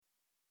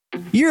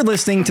You're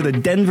listening to the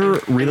Denver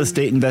Real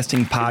Estate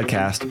Investing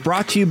Podcast,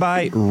 brought to you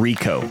by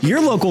RICO, your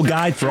local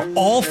guide for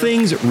all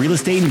things real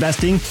estate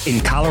investing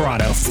in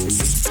Colorado.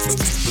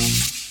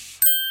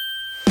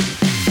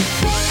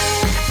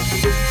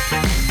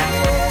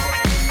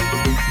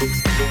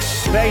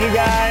 Thank you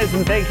guys,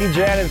 and thank you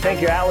Jen, and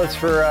thank you Atlas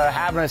for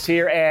having us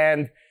here.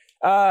 And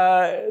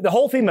the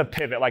whole theme of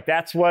pivot, like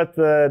that's what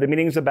the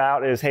meeting's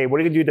about is, hey,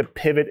 what are you gonna do to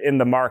pivot in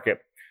the market?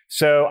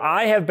 So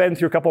I have been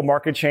through a couple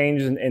market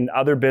changes in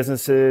other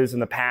businesses in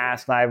the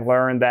past, and I've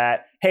learned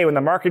that, hey, when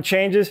the market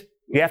changes,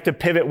 you have to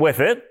pivot with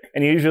it.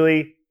 And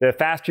usually the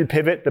faster you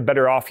pivot, the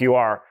better off you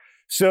are.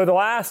 So the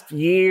last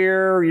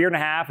year and a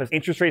half, as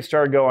interest rates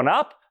started going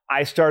up,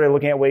 I started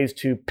looking at ways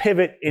to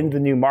pivot in the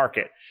new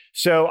market.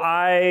 So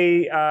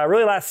I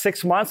really last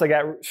 6 months, I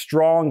got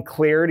strong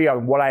clarity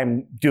on what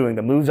I'm doing,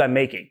 the moves I'm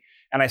making.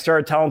 And I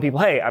started telling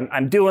people, hey,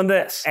 I'm doing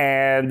this.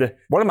 And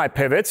one of my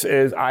pivots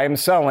is I'm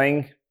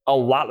selling a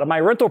lot of my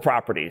rental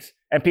properties.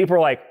 And people are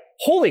like,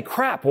 holy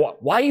crap,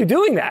 why are you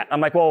doing that?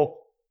 I'm like, well,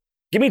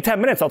 give me 10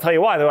 minutes, I'll tell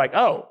you why. They're like,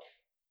 oh,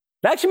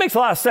 that actually makes a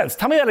lot of sense.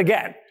 Tell me that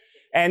again.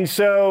 And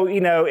so,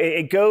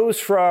 it goes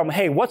from,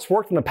 hey, what's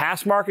worked in the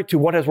past market to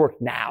what has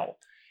worked now.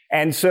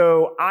 And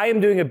so I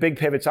am doing a big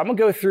pivot. So I'm going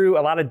to go through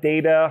a lot of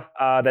data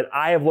that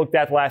I have looked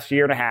at the last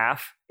year and a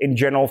half in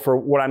general for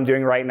what I'm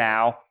doing right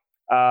now.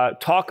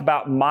 Talk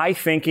about my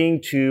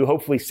thinking to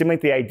hopefully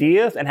simulate the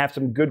ideas and have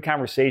some good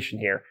conversation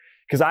here.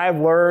 Because I have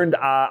learned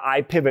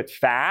I pivot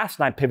fast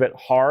and I pivot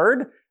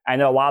hard. I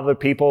know a lot of the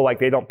people, like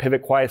they don't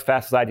pivot quite as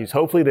fast as I do. So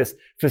hopefully this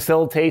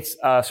facilitates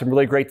some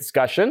really great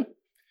discussion.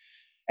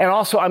 And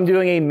also I'm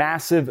doing a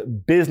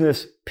massive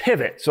business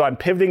pivot. So I'm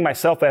pivoting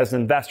myself as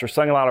an investor,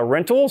 selling a lot of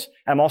rentals.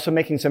 I'm also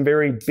making some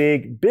very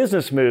big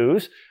business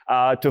moves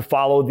to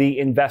follow the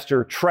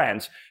investor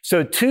trends.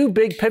 So 2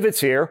 big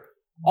pivots here,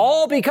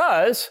 all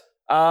because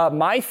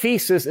my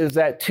thesis is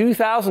that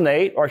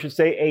 2008, or I should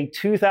say a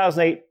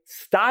 2008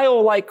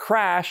 style-like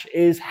crash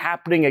is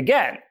happening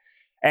again.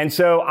 And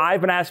so I've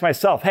been asking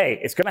myself, hey,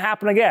 it's going to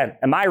happen again.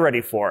 Am I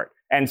ready for it?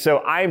 And so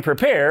I am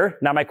prepared.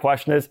 Now my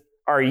question is,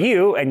 are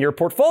you and your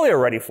portfolio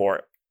ready for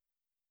it?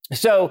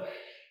 So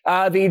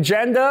the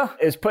agenda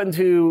is put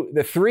into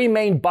the 3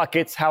 main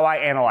buckets how I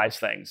analyze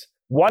things.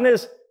 One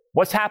is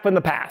what's happened in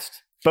the past,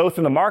 both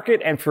in the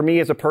market and for me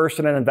as a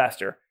person and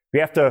investor.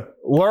 We have to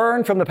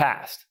learn from the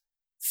past.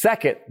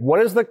 Second,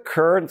 what is the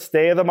current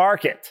state of the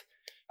market?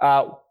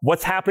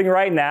 What's happening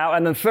right now?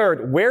 And then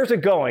third, where's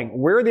it going?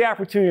 Where are the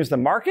opportunities in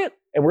the market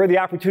and where are the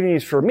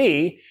opportunities for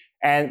me?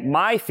 And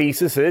my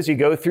thesis is you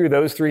go through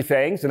those 3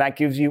 things and that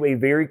gives you a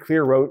very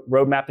clear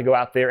roadmap to go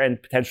out there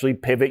and potentially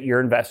pivot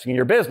your investing in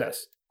your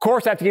business. Of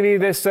course, I have to give you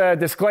this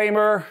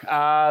disclaimer.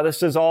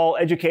 This is all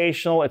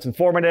educational. It's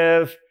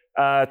informative.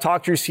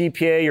 Talk to your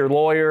CPA, your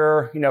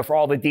lawyer, for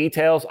all the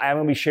details. I'm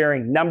going to be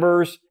sharing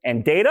numbers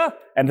and data.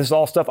 And this is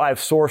all stuff I've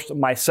sourced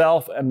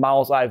myself and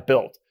models I've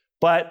built.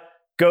 But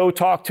go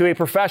talk to a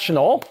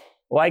professional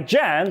like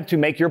Jen to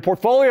make your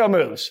portfolio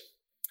moves.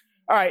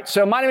 All right,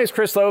 so my name is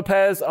Chris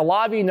Lopez. A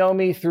lot of you know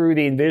me through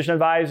the Envision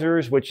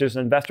Advisors, which is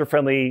an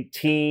investor-friendly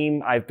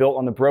team I've built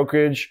on the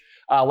brokerage.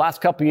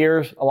 Last couple of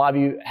years, a lot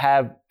of you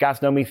have got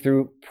to know me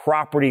through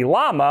Property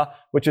Llama,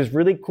 which is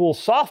really cool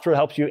software that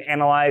helps you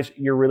analyze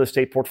your real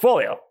estate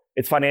portfolio.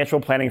 It's financial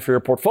planning for your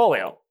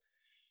portfolio.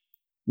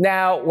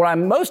 Now, what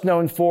I'm most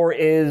known for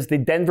is the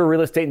Denver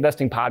Real Estate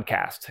Investing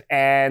Podcast.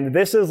 And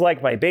this is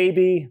like my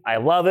baby. I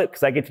love it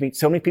because I get to meet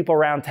so many people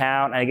around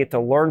town and I get to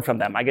learn from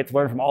them. I get to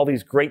learn from all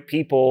these great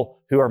people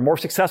who are more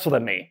successful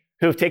than me,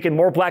 who have taken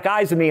more black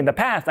eyes than me in the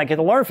past. And I get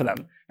to learn from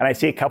them. And I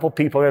see a couple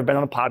people who have been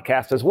on the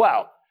podcast as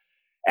well.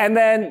 And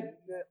then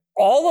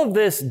all of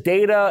this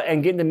data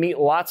and getting to meet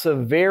lots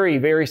of very,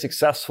 very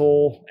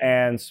successful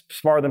and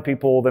smarter than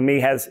people than me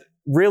has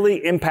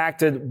really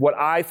impacted what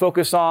I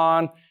focus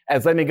on,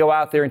 as let me go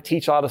out there and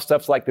teach a lot of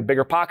stuff like the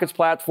Bigger Pockets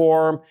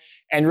platform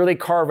and really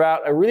carve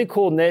out a really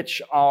cool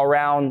niche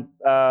around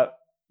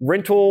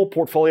rental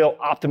portfolio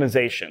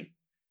optimization.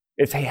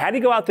 It's, hey, how do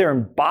you go out there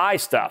and buy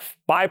stuff,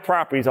 buy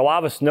properties? A lot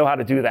of us know how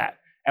to do that.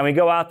 And we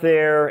go out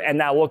there and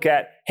now look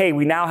at, hey,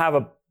 we now have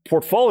a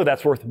portfolio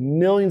that's worth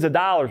millions of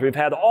dollars. We've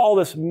had all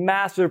this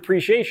massive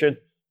appreciation.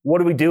 What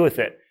do we do with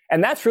it?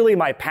 And that's really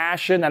my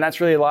passion. And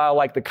that's really a lot of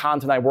like the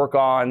content I work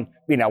on,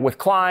 with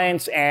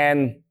clients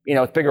and,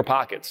 with Bigger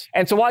Pockets.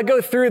 And so while I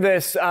go through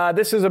this,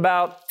 this is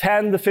about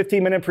 10 to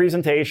 15 minute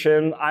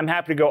presentation. I'm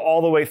happy to go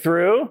all the way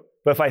through.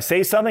 But if I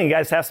say something, you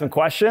guys have some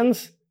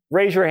questions,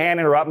 raise your hand,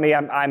 interrupt me.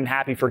 I'm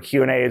happy for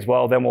Q&A as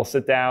well. Then we'll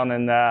sit down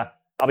and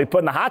I'll be put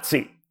in the hot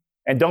seat.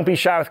 And don't be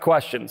shy with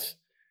questions.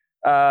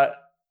 The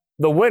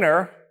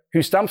winner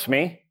who stumps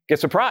me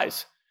gets a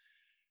prize.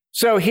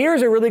 So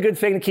here's a really good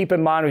thing to keep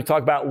in mind when we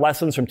talk about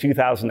lessons from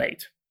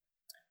 2008.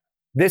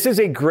 This is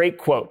a great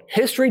quote.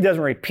 History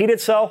doesn't repeat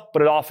itself,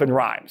 but it often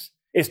rhymes.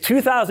 Is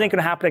 2008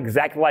 going to happen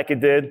exactly like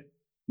it did?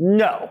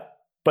 No.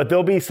 But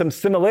there'll be some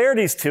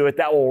similarities to it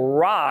that will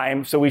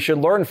rhyme, so we should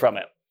learn from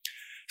it.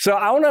 So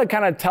I want to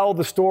kind of tell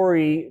the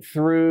story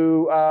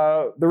through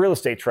the real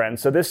estate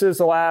trends. So this is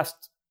the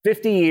last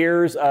 50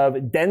 years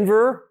of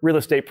Denver real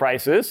estate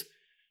prices.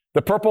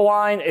 The purple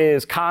line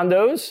is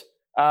condos.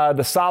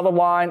 The solid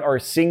line are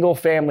single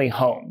family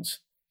homes.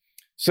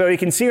 So you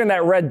can see in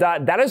that red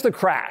dot, that is the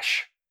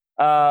crash.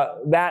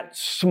 That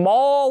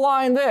small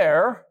line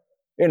there,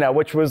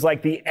 which was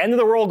like the end of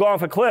the world going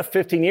off a cliff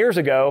 15 years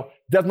ago,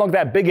 doesn't look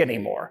that big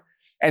anymore.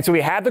 And so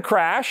we had the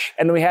crash,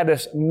 and then we had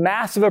this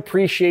massive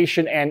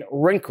appreciation and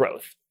rent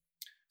growth.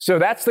 So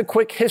that's the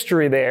quick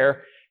history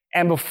there.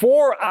 And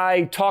before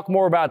I talk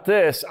more about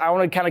this, I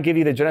want to kind of give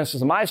you the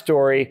genesis of my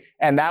story,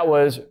 and that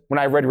was when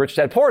I read Rich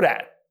Dad Poor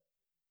Dad.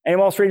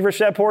 Anyone else read Rich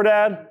Dad Poor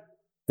Dad?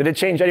 Did it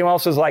change anyone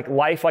else's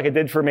life like it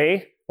did for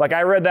me?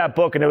 I read that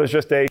book, and it was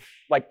just a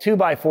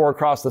 2x4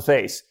 across the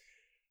face.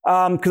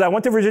 Because I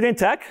went to Virginia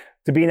Tech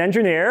to be an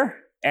engineer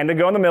and to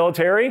go in the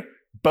military.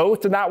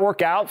 Both did not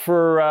work out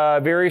for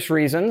various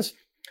reasons.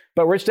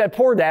 But Rich Dad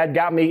Poor Dad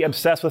got me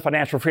obsessed with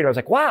financial freedom. I was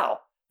like, wow,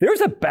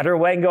 there's a better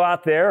way to go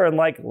out there and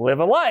live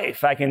a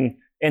life. I can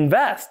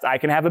invest. I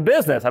can have a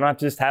business. I don't have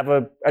to just have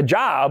a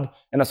job,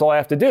 and that's all I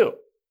have to do.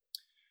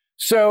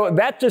 So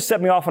that just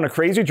set me off on a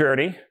crazy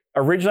journey.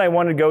 Originally, I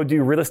wanted to go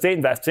do real estate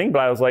investing, but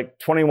I was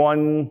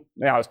 21.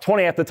 I was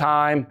 20 at the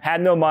time,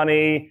 had no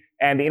money,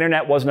 and the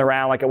internet wasn't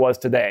around like it was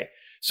today.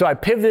 So I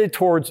pivoted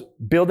towards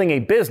building a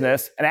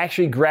business and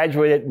actually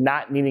graduated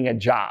not needing a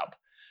job.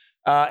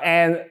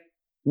 And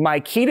my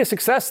key to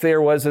success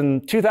there was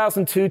in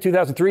 2002,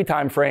 2003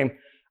 timeframe,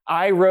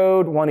 I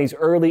rode one of these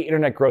early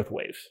internet growth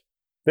waves.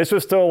 This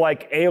was still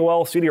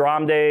AOL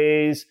CD-ROM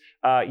days.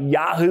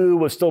 Yahoo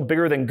was still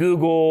bigger than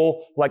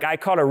Google. I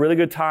caught a really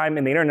good time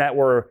in the internet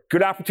where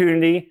good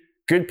opportunity,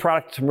 good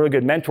product, some really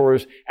good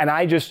mentors, and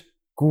I just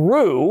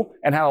grew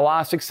and had a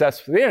lot of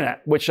success with the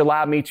internet, which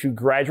allowed me to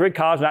graduate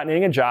college not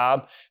needing a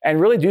job and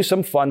really do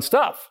some fun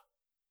stuff.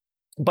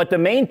 But the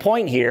main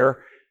point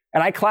here,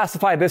 and I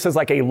classify this as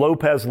a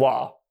Lopez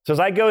law. So as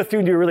I go through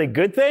and do really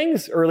good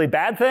things or really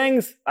bad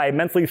things, I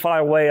mentally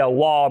file away a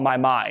law in my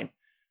mind.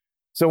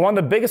 So one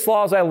of the biggest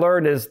laws I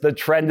learned is the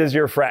trend is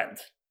your friend.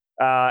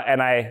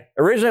 And I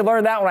originally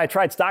learned that when I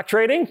tried stock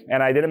trading,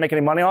 and I didn't make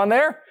any money on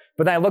there.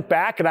 But then I look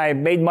back and I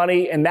made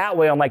money in that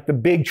way on the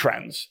big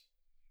trends.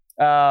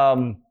 Who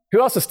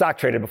else has stock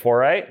traded before,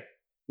 right?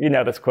 You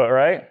know this quote,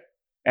 right?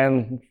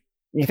 And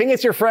you think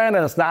it's your friend,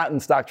 and it's not in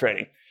stock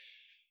trading.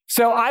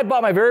 So I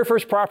bought my very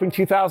first property in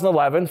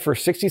 2011 for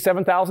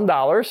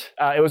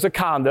 $67,000. It was a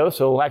condo,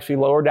 so it'll actually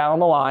lower down on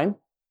the line.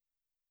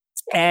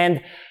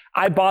 And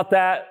I bought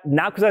that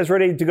not because I was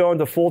ready to go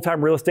into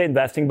full-time real estate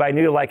investing, but I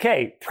knew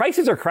hey,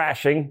 prices are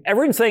crashing.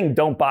 Everyone's saying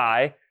don't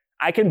buy.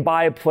 I can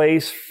buy a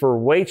place for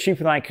way cheaper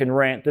than I can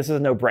rent. This is a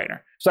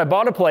no-brainer. So I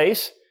bought a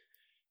place.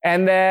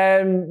 And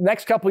then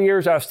next couple of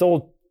years, I was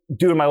still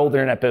doing my old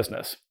internet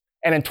business.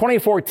 And in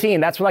 2014,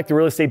 that's when the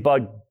real estate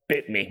bug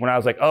bit me, when I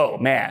was oh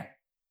man,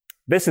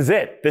 this is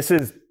it. This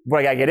is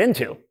what I got to get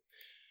into.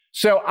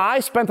 So I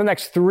spent the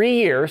next 3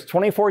 years,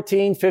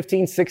 2014,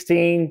 15,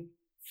 16,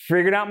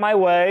 figuring out my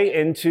way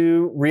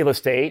into real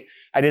estate.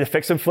 I did a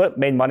fix and flip,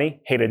 made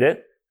money, hated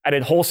it. I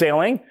did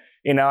wholesaling.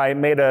 I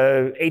made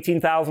a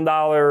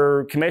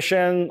 $18,000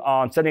 commission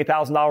on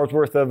 $70,000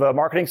 worth of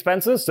marketing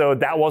expenses. So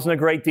that wasn't a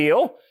great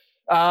deal.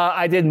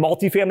 I did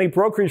multifamily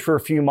brokerage for a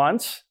few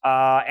months,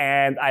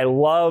 and I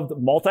loved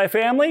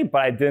multifamily,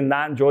 but I did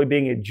not enjoy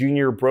being a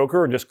junior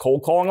broker and just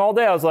cold calling all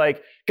day. I was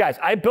guys,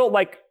 I built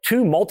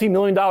 2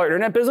 multi-million-dollar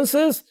internet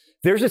businesses.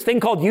 There's this thing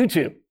called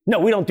YouTube. No,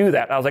 we don't do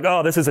that. I was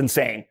oh, this is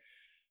insane.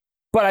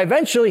 But I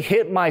eventually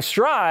hit my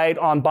stride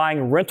on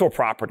buying rental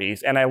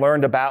properties, and I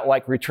learned about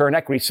return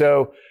equity.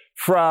 So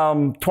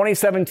from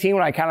 2017,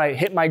 when I kind of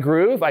hit my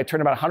groove, I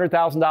turned about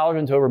 $100,000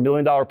 into over $1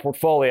 million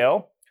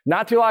portfolio.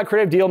 Not through a lot of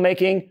creative deal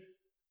making,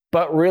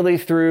 but really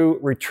through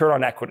return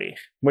on equity,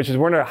 which is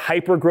we're in a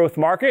hyper growth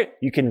market.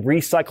 You can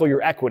recycle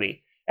your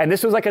equity. And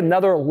this was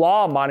another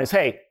law of mine is,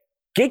 hey,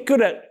 get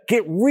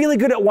really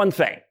good at one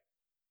thing.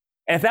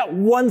 And if that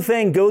one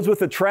thing goes with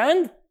the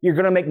trend, you're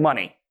going to make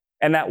money.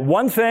 And that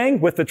one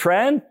thing with the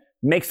trend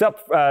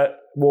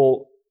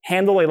will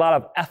handle a lot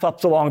of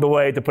F-ups along the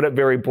way, to put it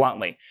very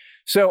bluntly.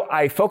 So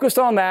I focused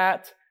on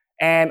that.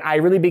 And I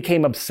really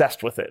became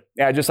obsessed with it.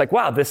 And I just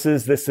wow, this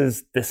is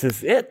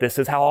it. This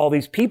is how all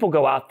these people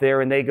go out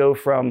there and they go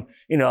from,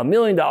 $1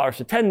 million to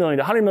 $10 million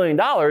to $100 million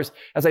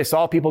as I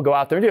saw people go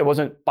out there and do it. It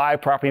wasn't buy a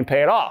property and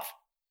pay it off.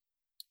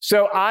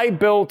 So I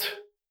built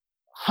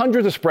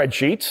hundreds of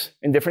spreadsheets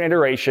in different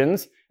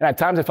iterations. And at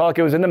times I felt like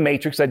it was in the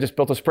matrix. I just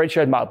built a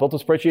spreadsheet,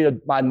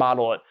 I'd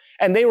model it.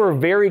 And they were a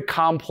very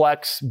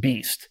complex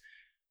beast.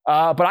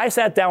 But I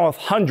sat down with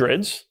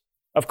hundreds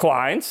of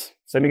clients,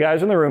 some of you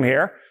guys in the room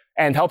here,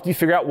 and helped you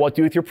figure out what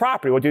to do with your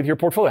property, what to do with your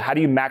portfolio. How do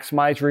you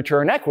maximize your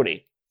return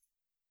equity?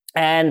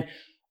 And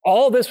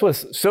all of this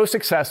was so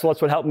successful.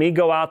 It's what helped me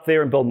go out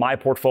there and build my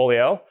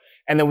portfolio.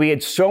 And then we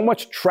had so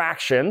much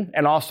traction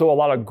and also a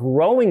lot of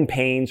growing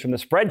pains from the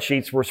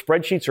spreadsheets, where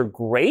spreadsheets are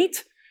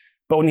great,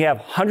 but when you have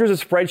hundreds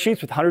of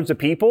spreadsheets with hundreds of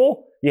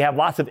people, you have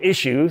lots of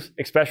issues,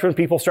 especially when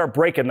people start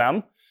breaking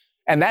them.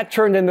 And that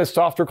turned into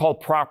software called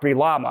Property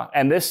Llama.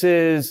 And this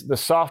is the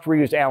software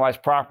used to analyze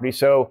property.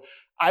 So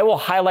I will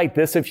highlight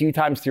this a few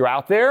times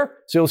throughout there.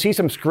 So you'll see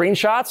some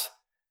screenshots.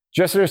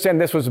 Just understand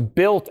this was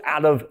built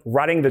out of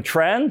riding the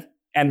trend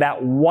and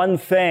that one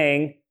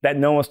thing that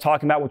no one was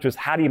talking about, which was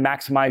how do you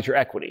maximize your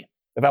equity?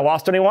 Have I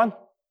lost anyone?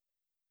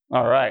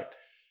 All right.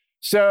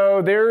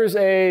 So there's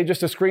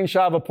just a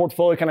screenshot of a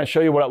portfolio, kind of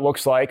show you what it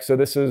looks like. So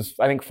this is,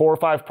 I think, 4 or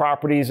 5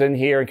 properties in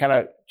here and kind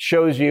of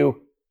shows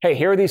you, hey,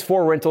 here are these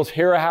 4 rentals.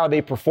 Here are how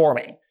they're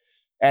performing.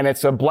 And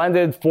it's a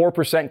blended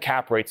 4%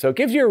 cap rate. So it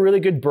gives you a really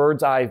good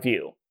bird's eye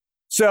view.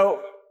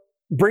 So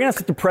bringing us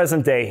to the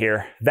present day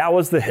here, that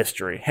was the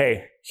history.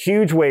 Hey,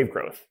 huge wave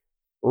growth.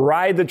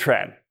 Ride the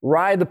trend.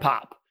 Ride the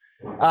pop.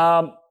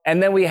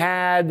 And then we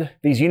had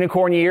these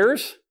unicorn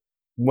years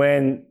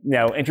when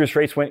interest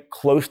rates went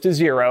close to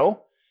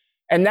zero.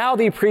 And now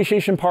the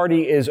appreciation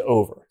party is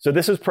over. So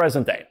this is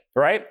present day,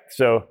 right?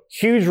 So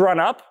huge run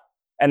up,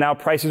 and now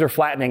prices are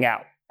flattening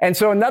out. And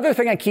so another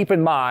thing I keep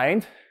in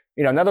mind,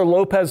 another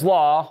Lopez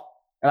law,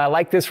 and I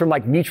like this from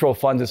like mutual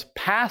funds, is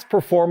past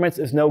performance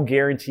is no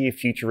guarantee of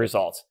future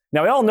results.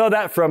 Now we all know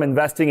that from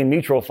investing in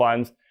mutual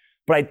funds,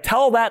 but I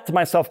tell that to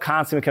myself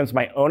constantly when it comes to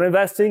my own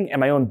investing and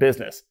my own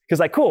business.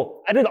 Because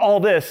cool, I did all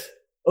this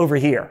over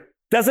here.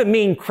 Doesn't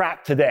mean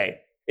crap today.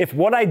 If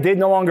what I did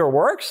no longer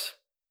works,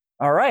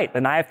 all right,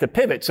 then I have to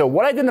pivot. So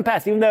what I did in the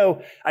past, even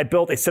though I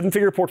built a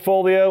 7-figure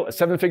portfolio, a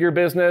 7-figure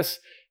business,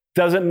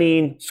 doesn't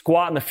mean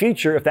squat in the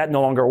future if that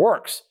no longer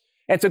works.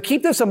 And so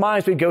keep this in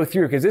mind as we go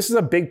through, because this is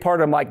a big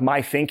part of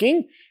my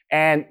thinking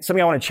and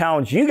something I want to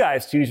challenge you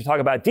guys to talk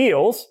about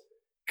deals.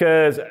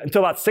 Because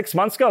until about 6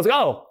 months ago, I was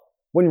like,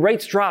 when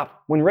rates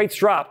drop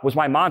was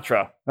my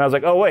mantra. And I was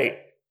like, oh, wait,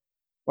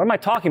 what am I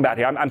talking about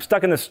here? I'm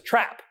stuck in this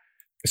trap.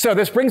 So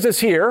this brings us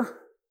here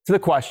to the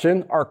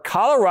question, are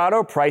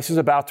Colorado prices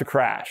about to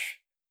crash?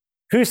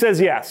 Who says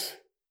yes?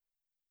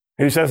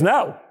 Who says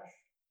no?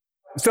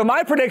 So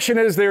my prediction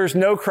is there's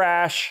no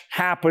crash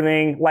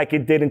happening like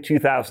it did in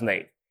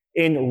 2008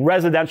 in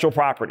residential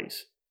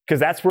properties, because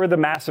that's where the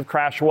massive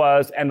crash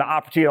was and the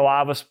opportunity a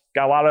lot of us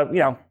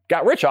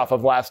got rich off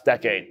of last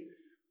decade.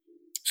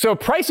 So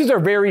prices are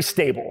very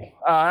stable.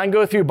 I can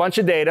go through a bunch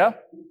of data.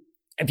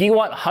 If you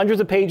want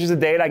hundreds of pages of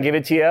data, I give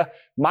it to you.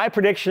 My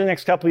prediction in the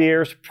next couple of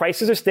years,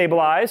 prices are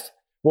stabilized.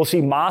 We'll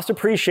see modest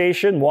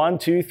appreciation, 1%,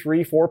 2%,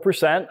 3%,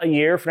 4% a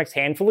year for the next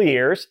handful of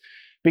years,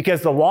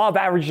 because the law of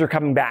averages are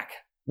coming back.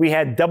 We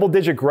had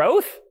double-digit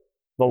growth.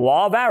 The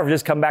law of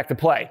averages come back to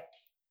play.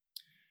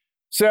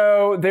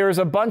 So there's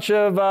a bunch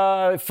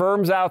of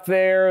firms out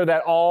there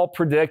that all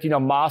predict,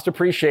 modest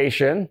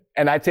appreciation.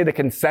 And I'd say the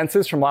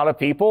consensus from a lot of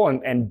people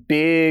and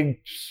big,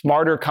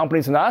 smarter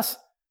companies than us,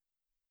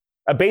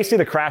 basically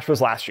the crash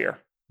was last year.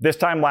 This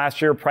time last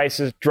year,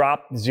 prices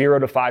dropped 0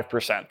 to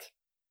 5%.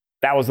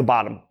 That was the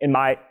bottom. In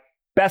my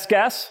best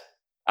guess,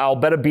 I'll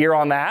bet a beer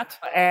on that.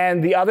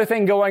 And the other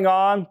thing going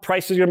on,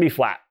 prices are going to be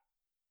flat.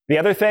 The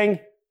other thing,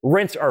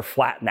 rents are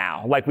flat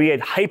now. Like we had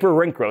hyper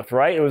rent growth,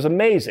 right? It was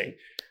amazing.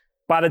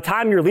 By the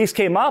time your lease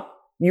came up,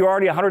 you were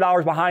already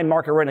 $100 behind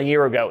market rent a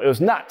year ago. It was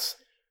nuts.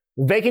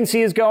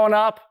 Vacancy is going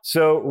up,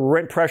 so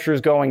rent pressure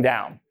is going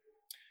down.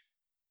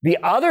 The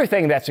other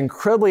thing that's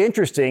incredibly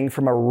interesting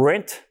from a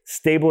rent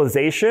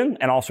stabilization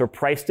and also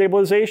price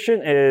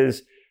stabilization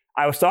is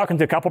I was talking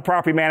to a couple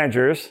property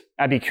managers.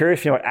 I'd be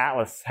curious to know what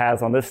Atlas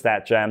has on this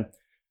stat, Jen.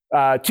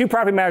 2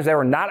 property managers that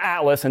were not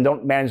Atlas and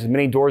don't manage as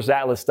many doors as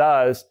Atlas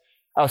does.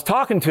 I was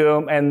talking to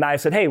them and I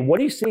said, hey, what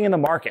are you seeing in the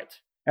market?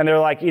 And they're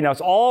like,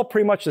 it's all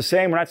pretty much the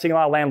same. We're not seeing a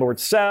lot of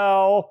landlords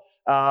sell.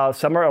 A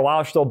lot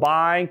are still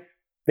buying.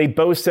 They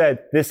both said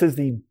this is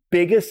the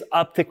biggest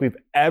uptick we've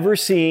ever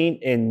seen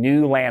in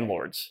new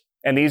landlords.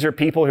 And these are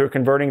people who are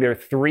converting their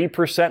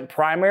 3%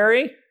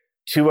 primary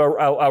to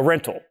a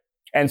rental.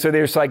 And so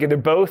they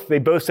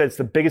both said it's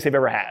the biggest they've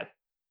ever had.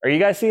 Are you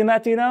guys seeing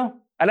that, do you know?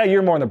 I know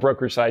you're more on the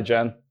brokerage side,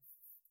 Jen.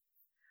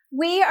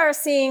 We are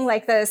seeing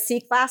like the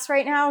C-class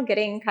right now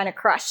getting kind of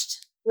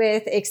crushed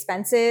with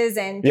expenses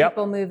and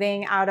people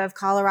moving out of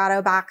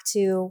Colorado back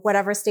to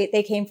whatever state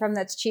they came from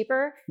that's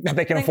cheaper that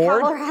they can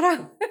afford.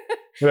 Colorado.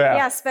 Yeah.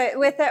 Yes, but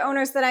with the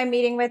owners that I'm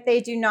meeting with,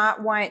 they do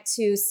not want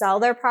to sell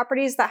their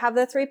properties that have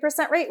the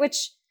 3% rate,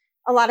 which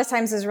a lot of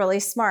times is really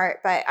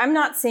smart. But I'm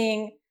not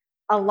seeing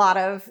a lot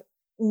of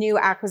new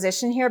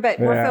acquisition here, but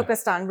we're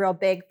focused on real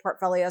big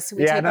portfolios. So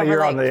we take over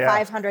like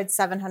 500,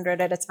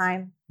 700 at a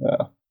time.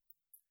 Yeah.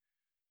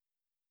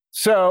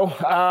 So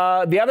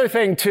the other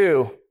thing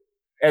too,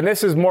 and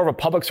this is more of a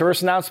public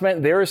service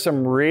announcement, there is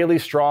some really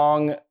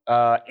strong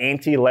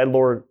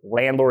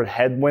anti-landlord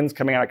headwinds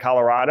coming out of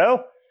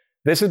Colorado.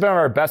 This has been one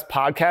of our best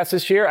podcasts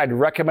this year. I'd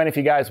recommend if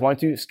you guys want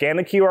to, scan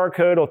the QR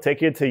code. It'll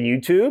take you to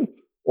YouTube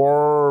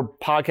or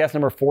podcast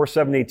number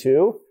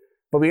 472.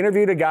 But we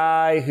interviewed a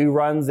guy who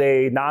runs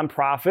a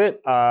nonprofit,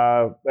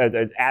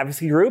 an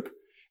advocacy group,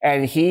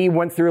 and he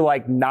went through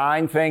like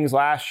 9 things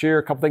last year,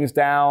 a couple things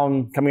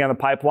down, coming on the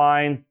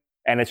pipeline,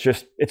 and it's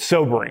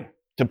sobering,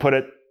 to put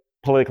it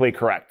politically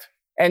correct.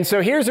 And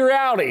so here's the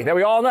reality that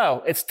we all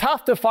know. It's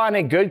tough to find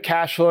a good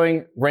cash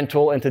flowing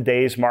rental in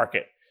today's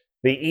market.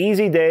 The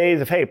easy days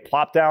of, hey,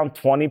 plop down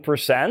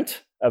 20%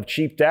 of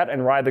cheap debt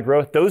and ride the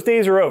growth, those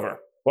days are over,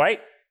 right?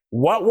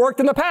 What worked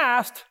in the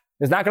past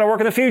is not going to work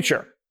in the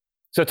future.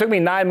 So it took me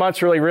 9 months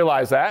to really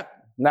realize that.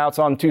 Now it's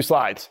on 2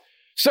 slides.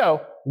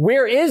 So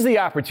where is the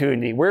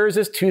opportunity? Where is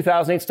this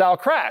 2008 style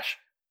crash?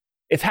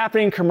 It's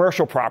happening in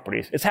commercial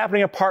properties. It's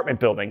happening in apartment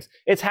buildings.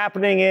 It's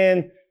happening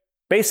in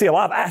basically a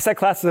lot of asset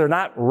classes that are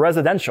not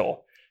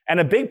residential. And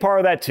a big part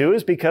of that too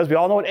is because we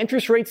all know what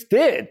interest rates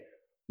did.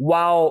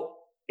 While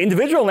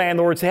individual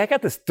landlords say, I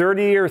got this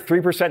 30-year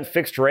 3%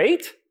 fixed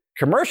rate,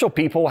 commercial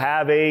people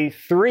have a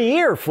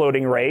 3-year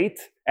floating rate,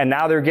 and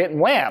now they're getting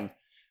whammed.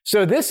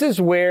 So this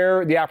is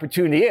where the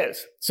opportunity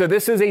is. So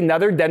this is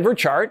another Denver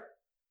chart.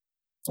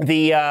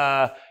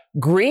 The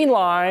green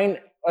line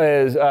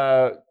is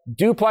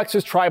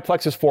duplexes,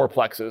 triplexes,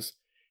 fourplexes.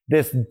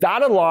 This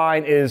dotted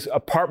line is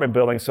apartment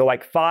buildings, so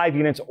like 5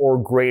 units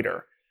or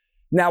greater.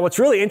 Now, what's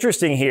really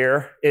interesting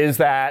here is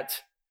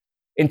that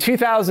in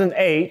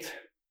 2008,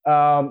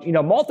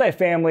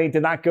 multifamily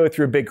did not go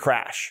through a big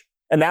crash.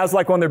 And that was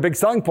like one of their big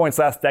selling points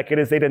last decade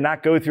is they did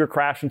not go through a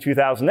crash in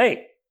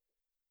 2008.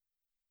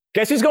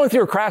 Guess who's going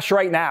through a crash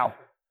right now?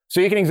 So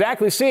you can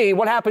exactly see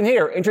what happened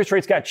here. Interest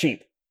rates got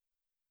cheap.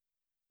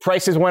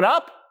 Prices went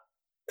up.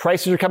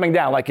 Prices are coming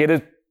down. Like it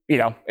is,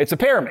 it's a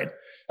pyramid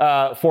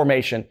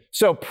formation.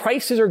 So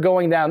prices are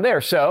going down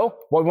there. So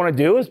what we want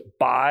to do is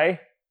buy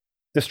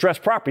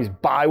distressed properties,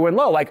 buy when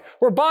low. Like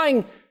we're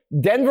buying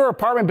Denver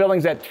apartment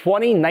buildings at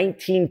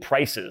 2019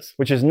 prices,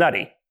 which is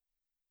nutty.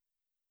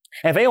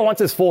 And if anyone wants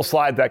this full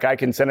slide deck, I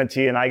can send it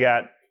to you, and I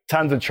got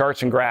tons of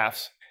charts and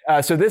graphs.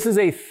 So this is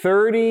a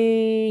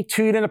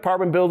 32-unit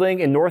apartment building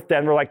in North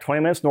Denver, like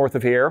 20 minutes north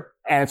of here.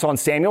 And it's on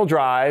Samuel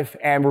Drive.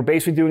 And we're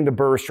basically doing the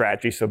BRRRR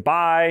strategy. So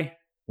buy,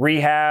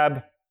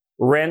 rehab,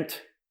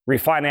 rent,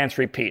 refinance,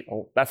 repeat.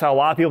 Well, that's how a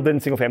lot of people did in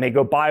single family. Hey,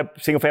 go buy a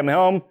single family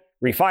home,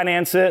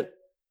 refinance it.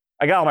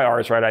 I got all my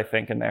R's right, I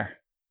think, in there.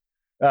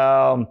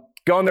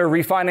 Go in there,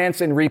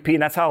 refinance and repeat.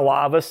 And that's how a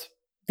lot of us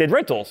did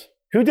rentals.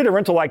 Who did a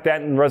rental like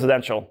that in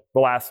residential the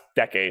last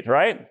decade,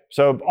 right?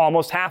 So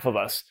almost half of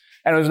us.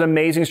 And it was an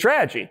amazing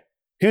strategy.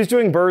 Who's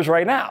doing BRRRRs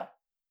right now?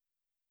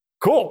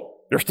 Cool.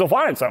 They're still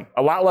finding some.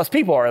 A lot less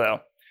people are, though.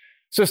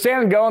 So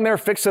stand and go in there,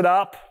 fix it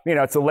up.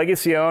 It's a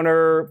legacy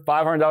owner,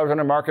 $500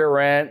 under market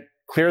rent,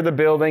 clear the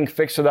building,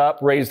 fix it up,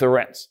 raise the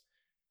rents.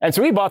 And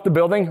so we bought the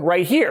building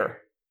right here.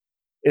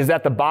 Is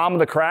that the bottom of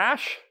the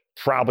crash?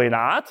 Probably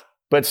not,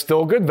 but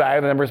still good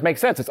value. The numbers make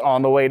sense. It's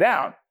on the way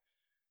down.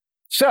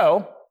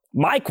 So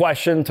my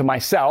question to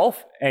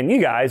myself and you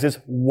guys is,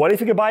 what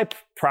if you could buy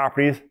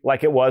properties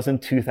like it was in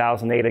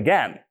 2008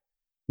 again?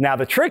 Now,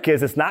 the trick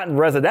is it's not in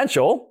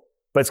residential,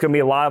 but it's going to be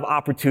a lot of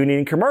opportunity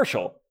in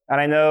commercial.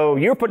 And I know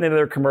you're putting into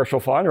their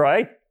commercial fund,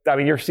 right? I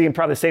mean, you're seeing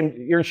probably the same,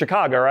 you're in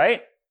Chicago,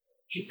 right?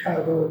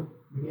 Chicago,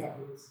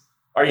 Minneapolis.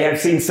 Are you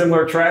seeing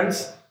similar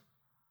trends?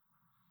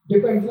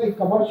 Depends, like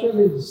commercial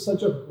is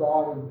such a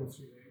broad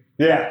industry, right?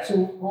 Yeah.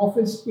 So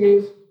office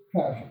space,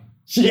 crashing.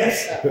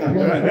 Yes.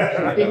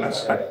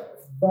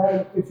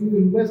 But if you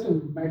invest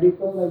in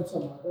medical and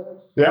some other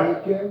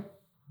yeah,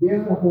 they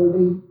are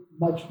holding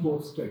much more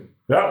strength.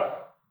 Yeah.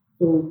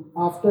 So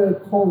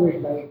after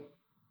COVID, like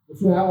if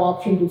you have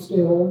option to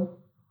stay home,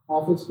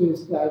 office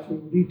space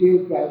crashing,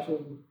 retail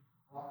crashing,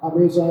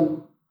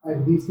 Amazon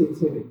and these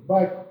things hitting.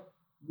 But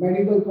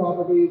medical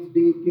properties,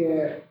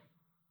 daycare,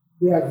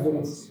 they are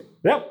very safe.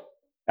 Yep.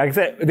 Like I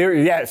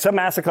said, some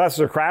asset classes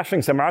are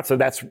crashing, some are not. So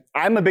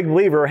I'm a big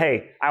believer.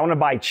 Hey, I want to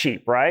buy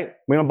cheap, right?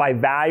 We don't buy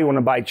value, we want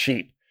to buy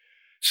cheap.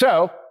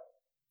 So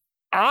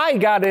I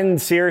got in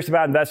serious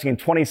about investing in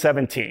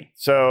 2017.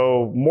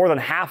 So more than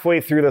halfway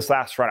through this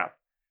last run up.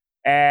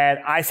 And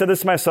I said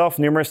this to myself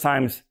numerous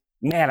times,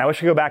 man, I wish I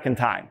could go back in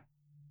time.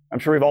 I'm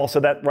sure we've all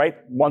said that, right?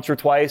 Once or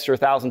twice or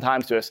 1,000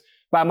 times to us.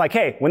 But I'm like,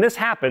 hey, when this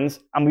happens,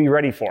 I'm going to be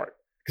ready for it.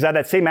 Because I had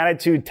that same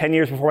attitude 10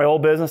 years before my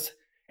old business.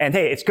 And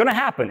hey, it's going to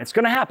happen. It's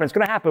going to happen. It's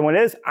going to happen. When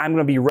it is, I'm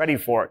going to be ready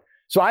for it.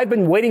 So I've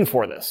been waiting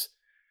for this.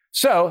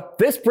 So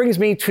this brings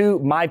me to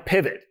my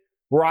pivot,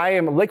 where I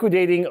am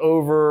liquidating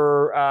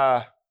over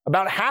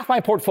about half my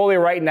portfolio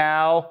right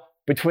now.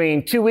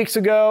 Between 2 weeks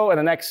ago and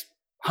the next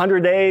 100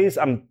 days,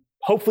 I'm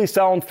hopefully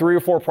selling 3 or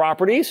 4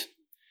 properties.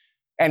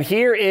 And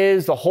here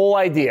is the whole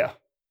idea,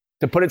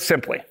 to put it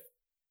simply.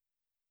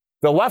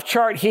 The left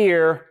chart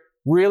here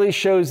really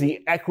shows the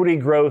equity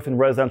growth in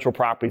residential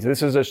properties.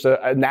 This is just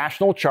a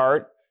national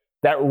chart.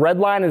 That red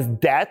line is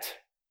debt.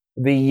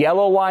 The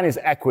yellow line is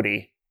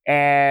equity.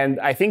 And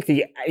I think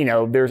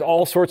there's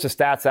all sorts of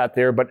stats out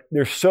there, but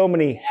there's so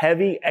many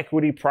heavy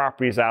equity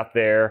properties out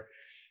there.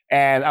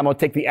 And I'm going to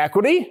take the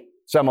equity.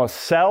 So I'm going to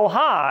sell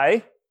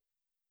high,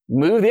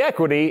 move the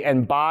equity,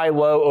 and buy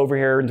low over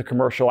here into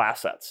commercial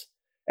assets.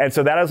 And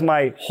so that is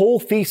my whole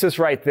thesis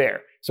right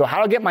there. So how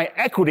do I get my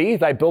equity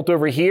that I built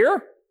over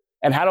here?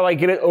 And how do I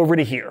get it over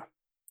to here?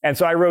 And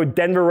so I wrote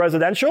Denver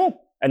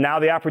residential. And now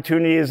the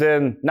opportunity is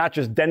in not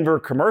just Denver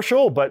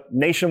commercial, but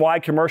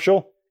nationwide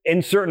commercial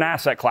in certain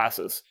asset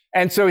classes.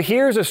 And so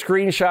here's a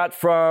screenshot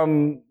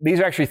from, these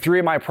are actually 3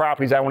 of my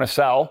properties I want to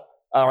sell,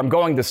 I'm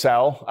going to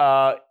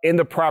sell in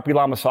the Property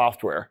Llama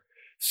software.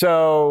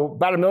 So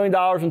about $1 million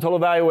in total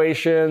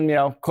valuation,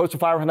 close to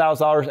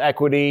 $500,000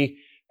 equity,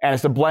 and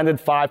it's a blended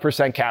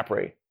 5% cap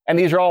rate. And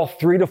these are all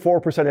 3 to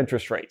 4%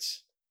 interest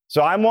rates.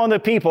 So I'm one of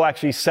the people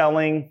actually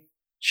selling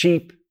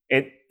cheap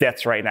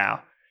debts right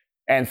now.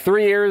 And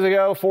 3 years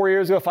ago, 4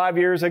 years ago, 5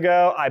 years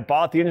ago, I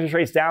bought the interest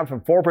rates down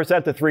from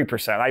 4% to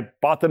 3%. I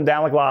bought them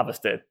down like Lavas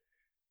did.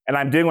 And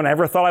I'm doing what I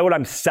never thought I would.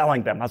 I'm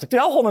selling them. I was like, dude,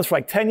 I'll hold this for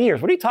like 10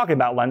 years. What are you talking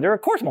about, lender?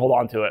 Of course I'm going to hold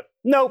on to it.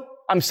 Nope,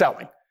 I'm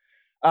selling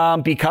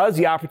because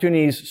the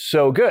opportunity is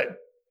so good.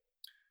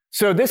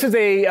 So this is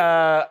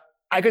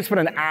I could spend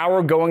an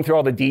hour going through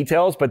all the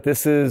details, but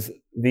this is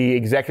the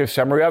executive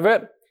summary of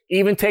it.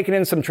 Even taking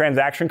in some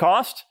transaction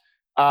cost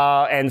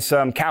and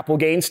some capital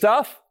gain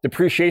stuff,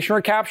 depreciation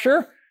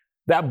recapture.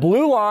 That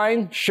blue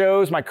line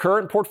shows my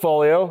current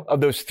portfolio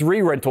of those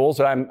 3 rentals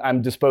that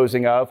I'm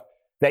disposing of.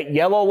 That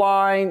yellow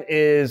line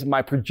is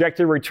my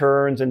projected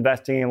returns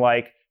investing in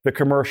like the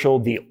commercial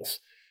deals.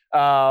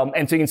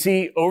 And so you can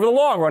see over the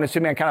long run,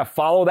 assuming I kind of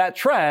follow that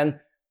trend,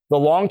 the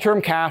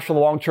long-term cash for the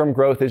long-term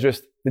growth is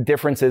just, the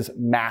difference is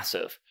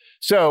massive.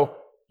 So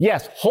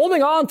yes,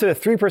 holding on to a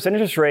 3%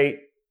 interest rate,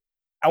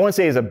 I wouldn't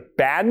say is a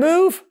bad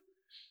move,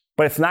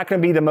 but it's not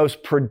going to be the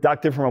most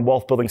productive from a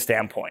wealth building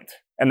standpoint.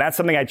 And that's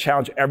something I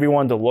challenge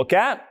everyone to look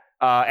at.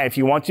 And if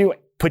you want to,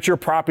 put your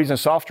properties in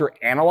software,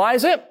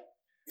 analyze it.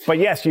 But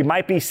yes, you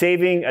might be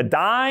saving a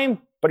dime,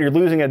 but you're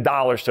losing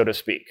 $1, so to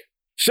speak.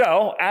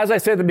 So as I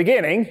said at the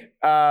beginning,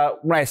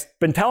 when I've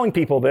been telling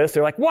people this,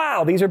 they're like,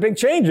 wow, these are big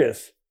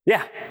changes.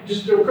 Yeah.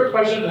 Just a quick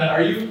question on that.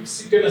 Are you going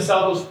to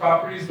sell those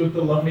properties with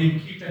the loan, maybe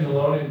keeping the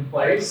loan in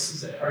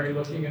place? Are you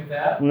looking at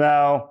that?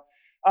 No.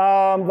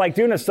 Like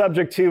doing a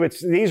subject to,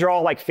 these are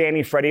all like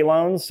Fannie Freddie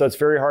loans, so it's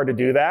very hard to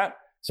do that.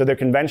 So they're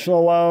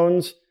conventional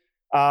loans.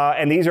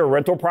 And these are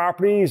rental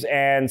properties.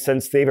 And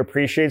since they've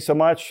appreciated so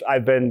much,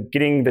 I've been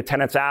getting the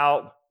tenants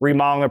out,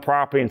 remodeling the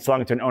property and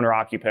selling it to an owner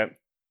occupant.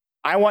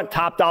 I want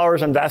top dollar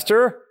as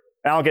investor,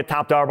 and I don't get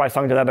top dollar by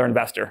selling to another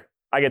investor.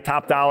 I get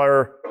top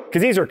dollar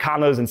because these are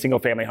condos and single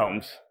family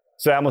homes.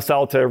 So I'm going to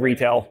sell to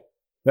retail.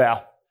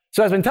 Yeah.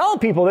 So I've been telling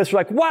people this,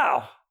 like,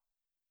 wow,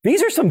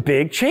 these are some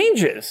big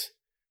changes.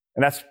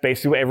 And that's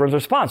basically what everyone's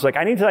response. Like,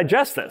 I need to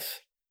digest this.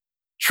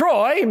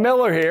 Troy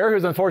Miller here,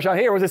 who's unfortunately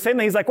not here, was the same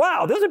thing. He's like,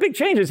 wow, those are big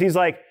changes. He's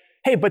like,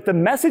 hey, but the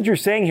message you're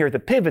saying here, the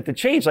pivot, the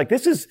change, like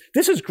this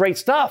is great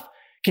stuff.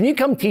 Can you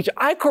come teach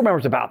ICOR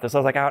members about this? I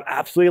was like, I would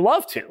absolutely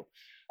love to.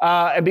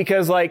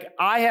 Because like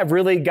I have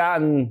really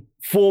gotten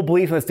full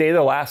belief in this data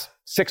the last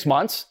 6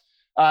 months.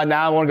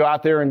 Now I want to go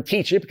out there and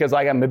teach it because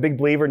like I'm a big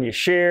believer in you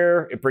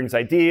share, it brings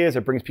ideas,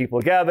 it brings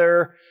people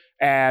together.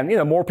 And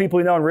the more people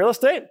you know in real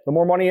estate, the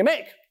more money you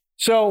make.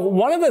 So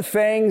one of the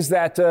things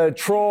that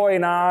Troy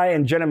and I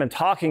and Jen have been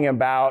talking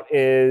about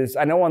is,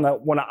 I know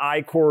when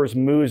ICOR's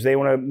moves, they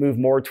want to move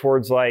more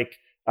towards like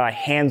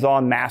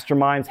hands-on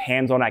masterminds,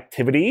 hands-on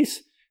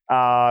activities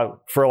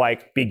for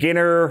like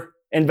beginner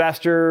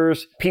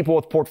investors, people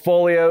with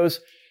portfolios.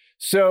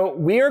 So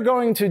we are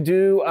going to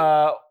do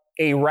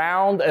a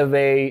round of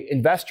a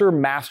investor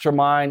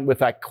mastermind with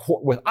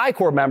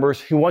ICOR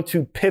members who want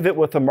to pivot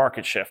with the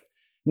market shift.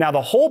 Now,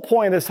 the whole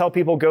point is help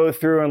people go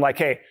through and like,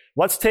 hey,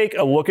 let's take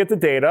a look at the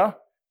data,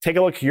 take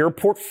a look at your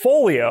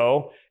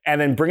portfolio,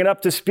 and then bring it up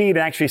to speed and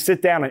actually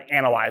sit down and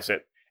analyze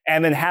it.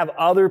 And then have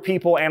other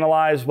people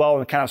analyze well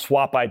and kind of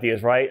swap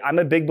ideas, right? I'm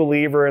a big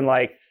believer in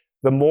like,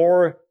 the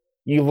more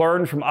you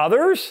learn from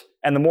others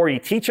and the more you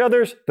teach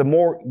others, the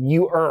more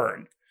you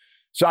earn.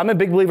 So I'm a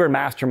big believer in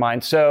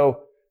mastermind.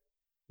 So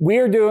we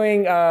are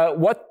doing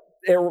what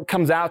it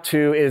comes out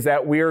to is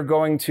that we are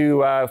going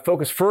to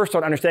focus first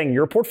on understanding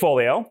your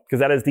portfolio, because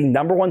that is the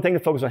number one thing to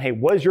focus on. Hey,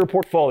 what is your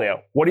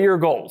portfolio? What are your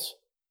goals?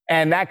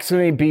 And that's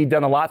going to be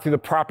done a lot through the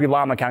property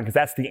allotment account, because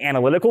that's the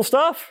analytical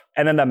stuff.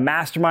 And then the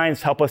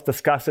masterminds help us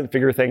discuss it and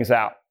figure things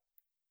out.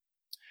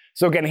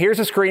 So again, here's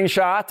a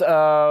screenshot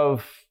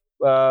of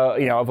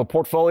a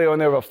portfolio, and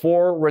there of a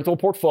 4 rental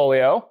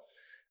portfolio.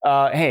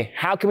 Hey,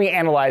 how can we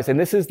analyze? And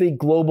this is the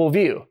global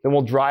view. Then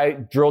we'll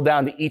drill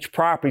down to each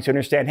property to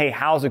understand, hey,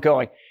 how's it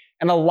going?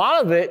 And a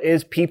lot of it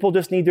is people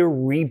just need to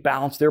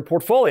rebalance their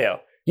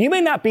portfolio. You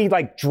may not be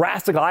like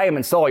drastic item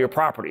and sell all your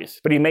properties,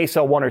 but you may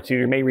sell 1 or 2.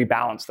 You may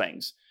rebalance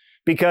things.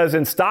 Because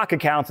in stock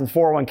accounts and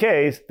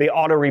 401ks, they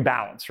auto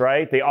rebalance,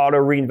 right? They auto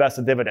reinvest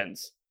the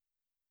dividends.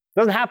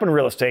 Doesn't happen in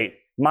real estate.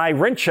 My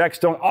rent checks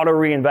don't auto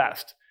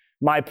reinvest.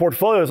 My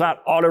portfolio is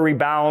not auto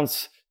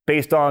rebalance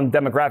based on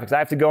demographics. I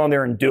have to go in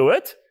there and do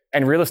it.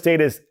 And real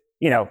estate is,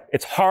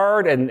 it's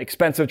hard and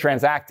expensive to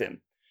transact in.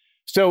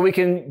 So we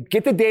can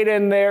get the data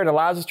in there. It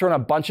allows us to run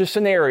a bunch of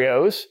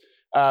scenarios,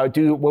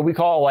 do what we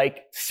call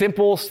like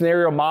simple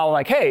scenario model.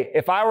 Like, hey,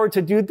 if I were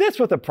to do this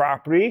with a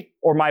property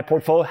or my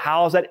portfolio,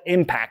 how is that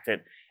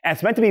impacted? And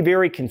it's meant to be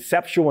very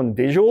conceptual and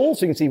visual.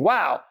 So you can see,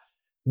 wow,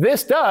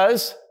 this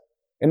does,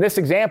 in this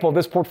example,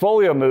 this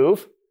portfolio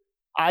move,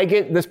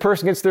 this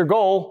person gets their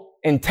goal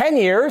in 10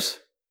 years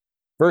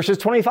versus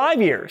 25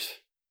 years.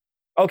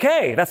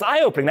 Okay, that's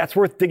eye-opening. That's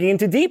worth digging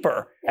into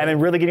deeper and then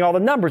really getting all the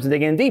numbers and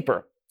digging in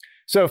deeper.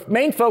 So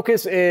main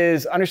focus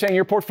is understanding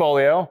your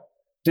portfolio,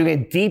 doing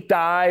a deep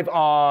dive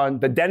on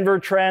the Denver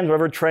trends,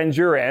 whatever trends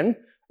you're in,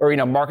 or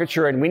markets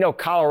you're in. We know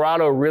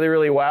Colorado really,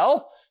 really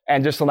well,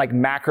 and just some like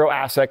macro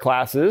asset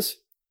classes.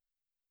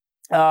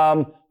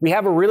 We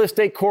have a real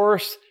estate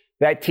course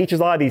that teaches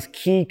a lot of these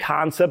key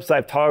concepts that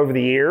I've taught over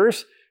the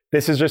years.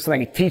 This is just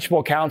like a teachable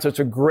account, so it's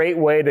a great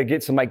way to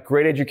get some like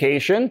great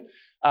education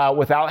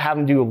without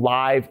having to do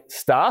live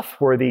stuff,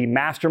 where the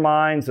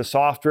masterminds, the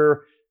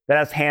software,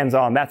 that's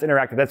hands-on, that's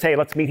interactive. That's, hey,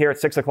 let's meet here at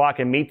 6 o'clock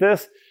and meet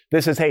this.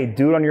 This is, hey,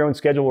 do it on your own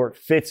schedule where it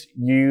fits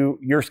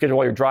your schedule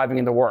while you're driving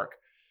into work.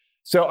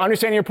 So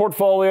understanding your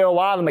portfolio, a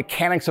lot of the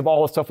mechanics of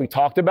all the stuff we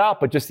talked about,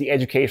 but just the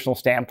educational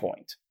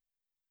standpoint.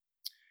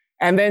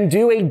 And then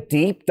do a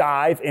deep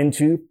dive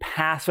into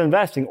passive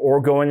investing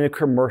or going into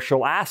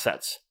commercial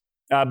assets,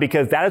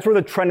 because that is where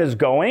the trend is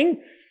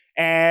going.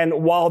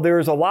 And while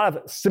there's a lot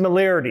of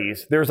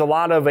similarities, there's a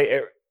lot of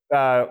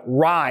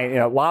rhyme,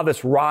 a lot of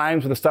this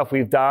rhymes with the stuff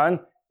we've done.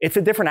 It's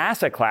a different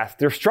asset class.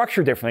 They're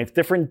structured differently. It's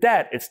different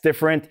debt. It's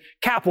different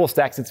capital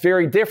stacks. It's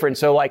very different.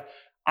 So like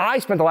I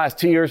spent the last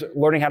 2 years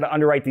learning how to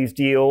underwrite these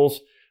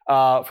deals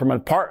from a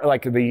part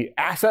like the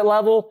asset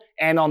level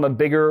and on the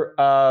bigger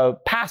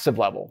passive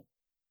level.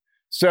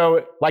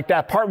 So like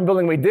that apartment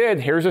building we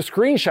did, here's a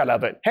screenshot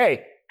of it.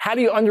 Hey, how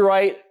do you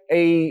underwrite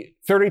a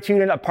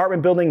 32-unit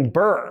apartment building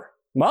BRRRR?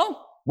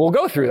 Well, we'll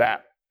go through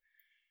that.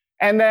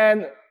 And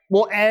then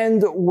we'll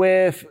end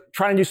with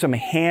trying to do some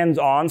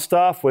hands-on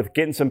stuff with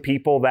getting some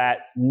people that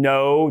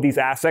know these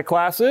asset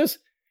classes.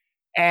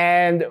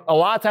 And a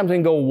lot of times we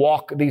can go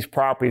walk these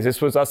properties.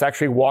 This was us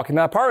actually walking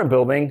the apartment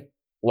building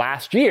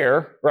last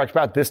year, or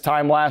actually about this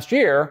time last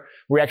year.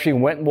 We actually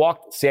went and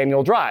walked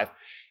Samuel Drive.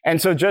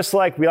 And so just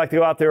like we like to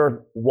go out there and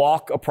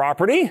walk a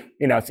property,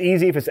 it's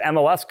easy if it's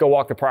MLS, go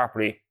walk the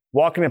property.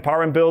 Walking an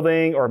apartment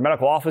building or a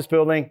medical office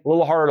building, a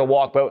little harder to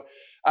walk, but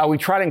we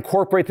try to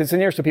incorporate this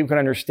in here so people can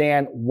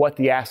understand what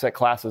the asset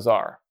classes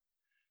are.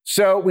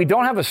 So we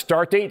don't have a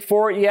start date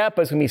for it yet,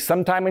 but it's going to be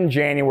sometime in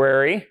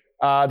January.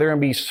 They're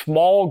going to be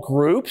small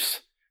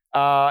groups,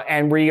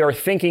 and we are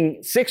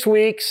thinking 6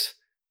 weeks,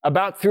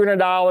 about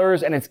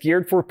 $300, and it's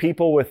geared for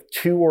people with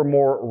 2 or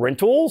more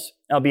rentals.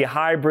 It'll be a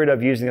hybrid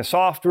of using the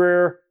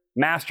software,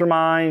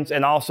 masterminds,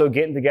 and also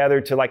getting together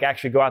to like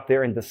actually go out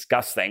there and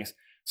discuss things.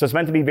 So it's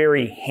meant to be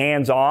very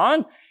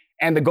hands-on.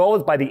 And the goal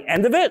is by the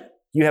end of it,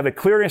 you have a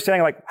clear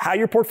understanding like how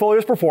your portfolio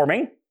is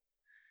performing.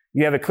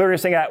 You have a clear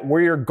understanding at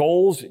where your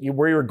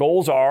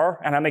goals are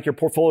and how to make your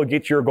portfolio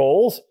get to your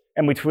goals.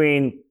 And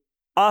between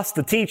us,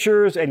 the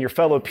teachers, and your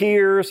fellow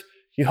peers,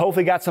 you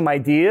hopefully got some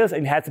ideas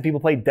and had some people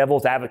play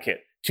devil's advocate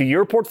to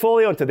your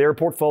portfolio and to their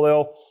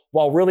portfolio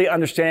while really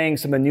understanding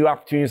some of the new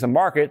opportunities in the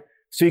market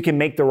so you can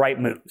make the right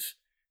moves.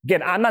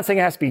 Again, I'm not saying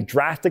it has to be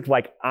drastic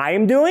like I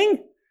am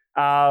doing,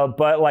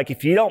 but like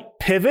if you don't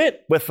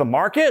pivot with the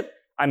market,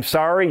 I'm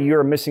sorry,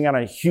 you're missing out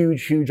on a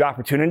huge, huge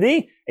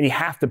opportunity and you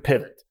have to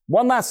pivot.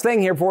 One last thing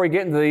here before we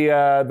get into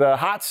the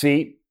hot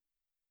seat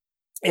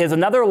is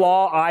another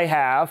law I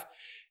have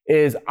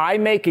is I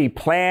make a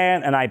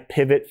plan and I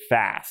pivot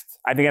fast.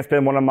 I think that's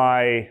been one of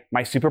my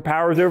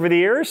superpowers over the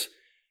years.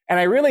 And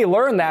I really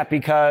learned that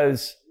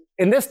because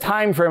in this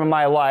time frame of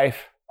my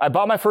life, I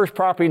bought my first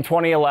property in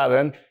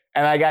 2011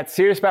 and I got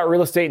serious about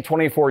real estate in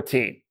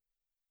 2014.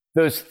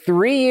 Those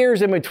 3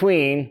 years in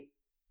between,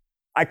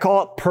 I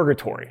call it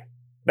purgatory.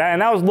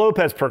 And that was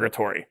Lopez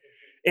purgatory.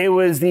 It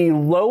was the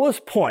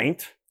lowest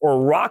point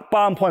or rock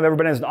bottom point I've ever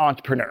been as an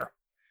entrepreneur.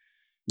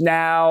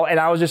 Now, and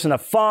I was just in a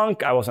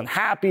funk. I wasn't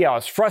happy. I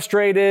was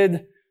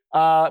frustrated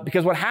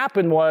because what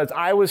happened was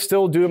I was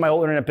still doing my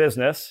old internet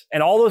business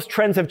and all those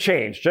trends have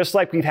changed. Just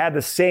like we've had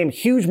the same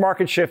huge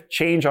market shift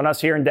change on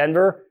us here in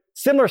Denver,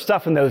 similar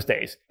stuff in those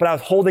days, but I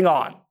was holding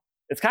on.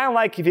 It's kind of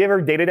like if you ever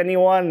dated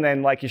anyone and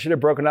then like you should have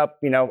broken up,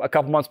 a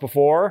couple months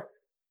before.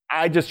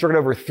 I just took it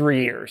over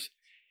 3 years.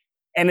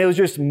 And it was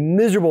just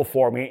miserable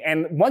for me.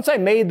 And once I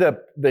made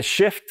the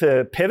shift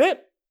to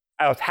pivot,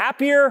 I was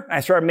happier. And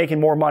I started making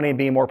more money and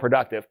being more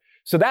productive.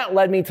 So that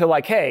led me to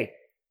like, hey,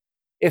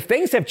 if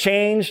things have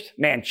changed,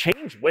 man,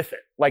 change with it.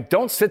 Like,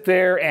 don't sit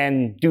there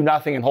and do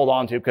nothing and hold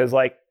on to, because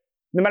like,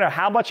 no matter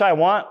how much I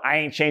want, I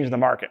ain't changing the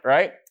market,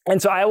 right?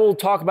 And so I will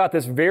talk about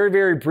this very,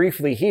 very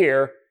briefly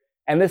here.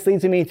 And this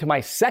leads me to my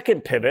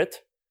second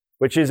pivot,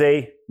 which is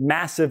a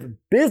massive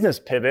business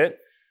pivot,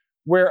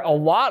 where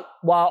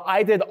while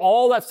I did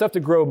all that stuff to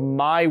grow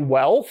my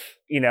wealth,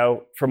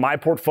 for my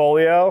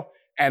portfolio,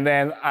 and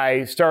then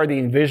I started the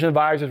Envision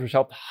Advisors, which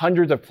helped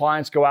hundreds of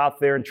clients go out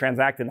there and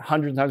transact in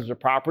hundreds and hundreds of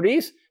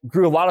properties.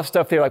 Grew a lot of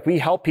stuff there. Like we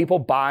help people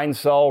buy and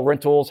sell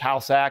rentals,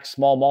 house hacks,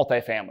 small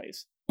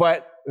multifamilies.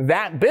 But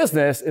that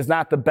business is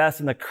not the best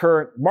in the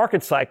current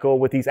market cycle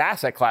with these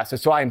asset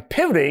classes. So I'm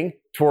pivoting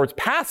towards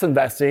passive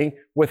investing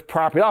with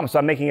property development. So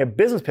I'm making a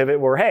business pivot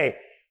where, hey,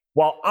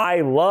 while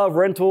I love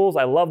rentals,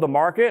 I love the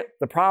market,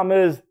 the problem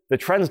is the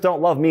trends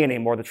don't love me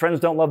anymore. The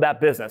trends don't love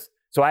that business.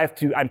 So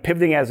I'm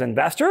pivoting as an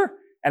investor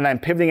and I'm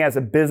pivoting as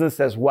a business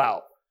as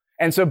well.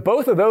 And so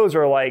both of those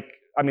are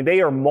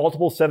they are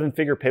multiple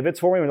 7-figure pivots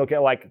for me. When we look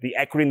at like the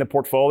equity in the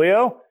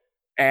portfolio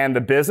and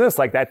the business,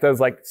 like that does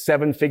like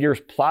 7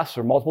 figures plus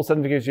or multiple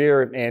 7 figures a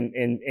year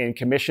in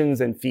commissions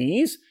and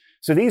fees.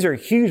 So these are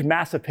huge,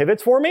 massive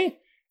pivots for me.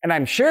 And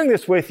I'm sharing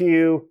this with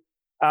you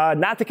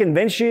not to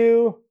convince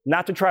you,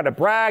 not to try to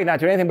brag, not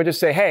to do anything, but just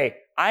say, hey,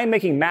 I'm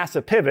making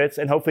massive pivots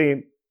and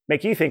hopefully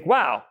make you think,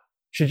 wow,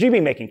 should you be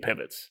making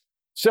pivots?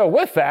 So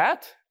with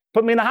that,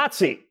 put me in the hot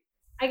seat.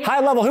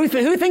 High level, who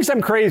thinks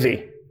I'm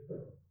crazy?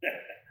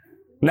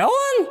 No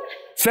one?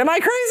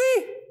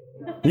 Semi-crazy?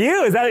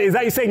 You? Is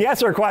that you saying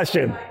yes or a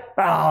question?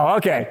 Oh,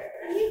 okay.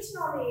 Can you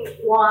tell me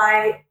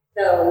why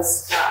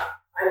those,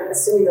 I'm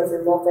assuming those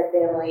are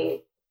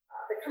multifamily,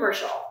 the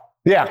commercial,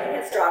 Yeah.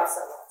 has dropped so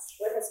much?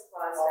 What has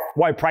caused that?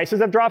 Why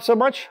prices have dropped so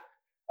much?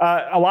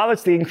 A lot of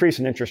it's the increase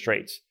in interest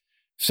rates.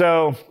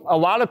 So a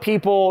lot of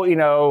people,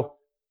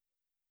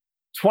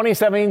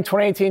 2017,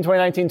 2018,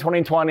 2019,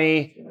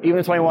 2020,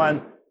 even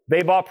 21,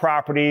 they bought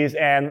properties,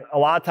 and a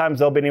lot of times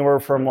they'll be anywhere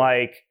from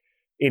like,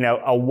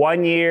 a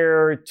 1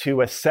 year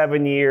to a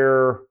 7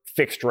 year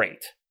fixed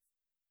rate.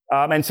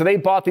 And so they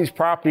bought these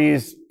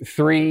properties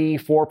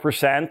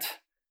 3-4%,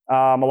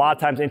 a lot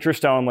of times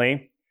interest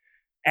only.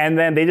 And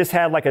then they just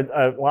had like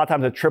a lot of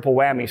times a triple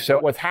whammy. So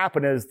what's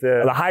happened is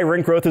the high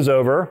rent growth is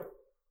over,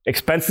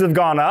 expenses have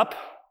gone up,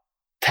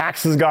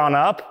 taxes gone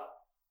up,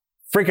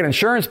 freaking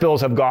insurance bills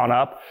have gone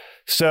up.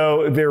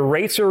 So their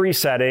rates are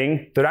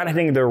resetting. They're not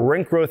hitting the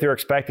rent growth they're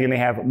expecting, and they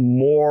have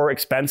more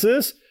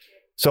expenses.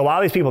 So a lot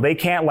of these people, they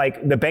can't,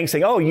 like, the bank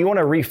saying, oh, you want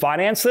to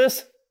refinance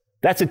this?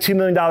 That's a $2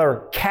 million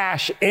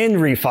cash in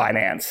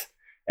refinance.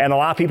 And a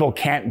lot of people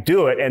can't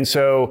do it. And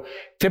so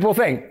typical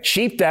thing,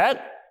 cheap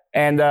debt.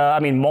 And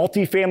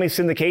multifamily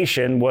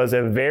syndication was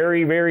a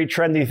very, very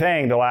trendy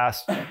thing the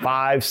last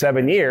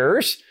 5-7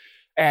 years.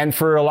 And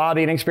for a lot of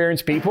the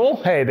inexperienced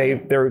people, hey,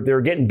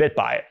 they're getting bit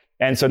by it.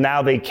 And so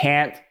now they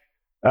can't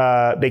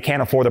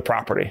afford the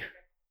property.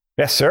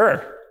 Yes,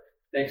 sir.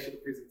 Thanks for the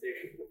presentation.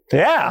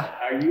 Yeah.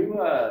 Are you,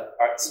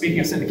 speaking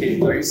of syndication,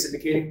 are you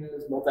syndicating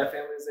those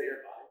multifamilies that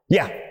you're buying?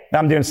 Yeah,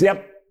 I'm doing, yep.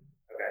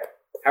 Okay.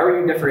 How are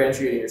you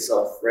differentiating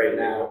yourself right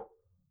now?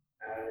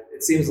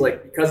 It seems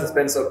like because it's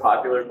been so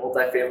popular,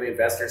 multifamily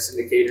investors,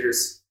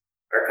 syndicators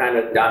are kind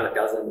of dime a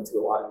dozen to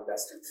a lot of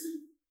investors.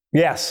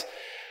 Yes.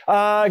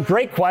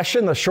 Great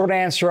question. The short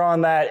answer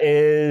on that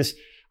is,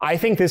 I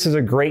think this is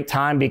a great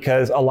time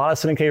because a lot of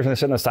syndicators are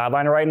sitting on the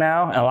sideline right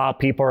now, and a lot of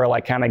people are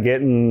like kind of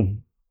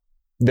getting,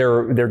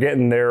 they're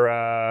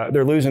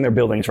losing their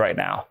buildings right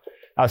now.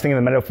 I was thinking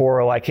the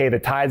metaphor like, hey, the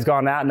tide's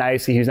gone out, now you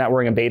see he's not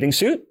wearing a bathing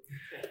suit.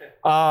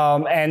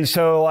 And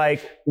so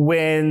like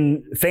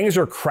when things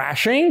are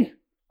crashing,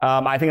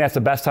 I think that's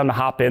the best time to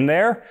hop in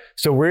there.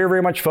 So we're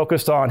very much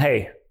focused on,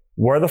 hey,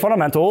 what are the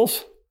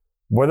fundamentals?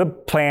 What are the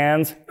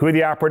plans? Who are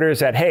the operators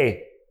that,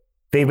 hey,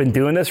 they've been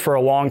doing this for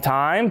a long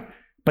time,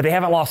 but they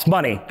haven't lost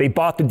money. They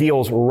bought the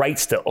deals right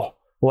still.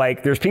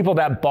 Like there's people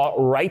that bought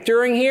right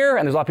during here,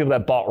 and there's a lot of people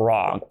that bought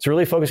wrong. So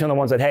really focusing on the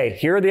ones that, hey,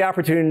 here are the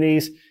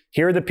opportunities.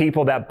 Here are the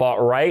people that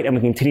bought right, and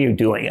we continue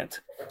doing it.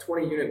 A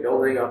 20-unit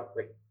building up,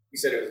 like you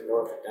said, it was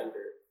north of Denver.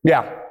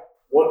 Yeah.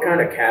 What kind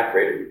of cap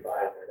rate are you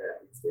buying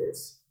at these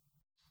days?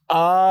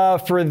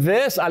 For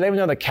this, I didn't even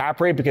know the cap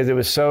rate because it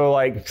was so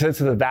like,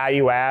 since it's a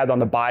value add on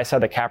the buy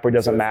side, the cap rate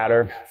doesn't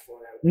matter.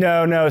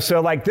 No.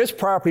 So like this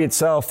property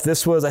itself,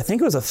 this was, I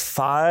think it was a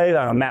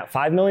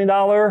 $5 million.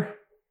 5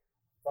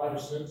 to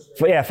 6.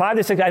 Yeah, 5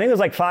 to 6. I think it was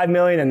like $5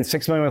 million and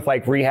 $6 million with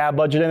like rehab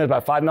budget in it.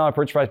 About $5 million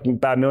purchase price,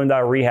 about $1 million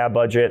rehab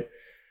budget.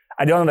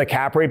 I don't know the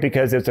cap rate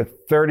because it's a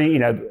 30,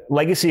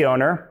 legacy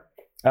owner.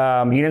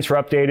 Units were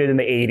updated in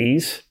the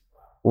 80s.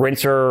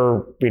 Rents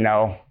are,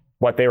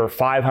 what they were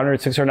 $500,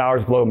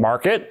 $600 below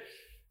market.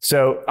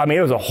 So,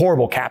 it was a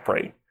horrible cap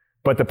rate,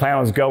 but the plan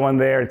was go in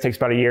there. It takes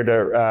about a year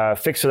to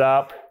fix it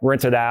up,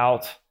 rent it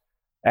out,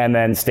 and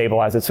then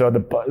stabilize it. So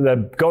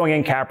the going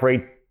in cap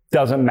rate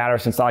doesn't matter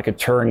since it's not like a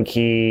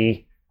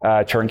turnkey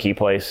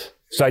place.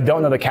 So I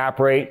don't know the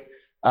cap rate,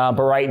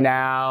 but right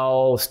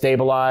now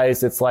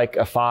stabilized, it's like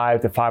a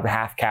 5 to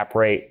 5.5 cap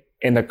rate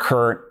in the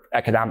current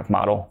economic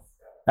model.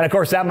 And of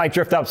course that might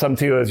drift up some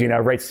too as,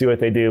 rates do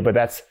what they do, but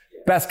that's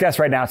best guess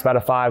right now. It's about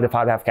a 5 to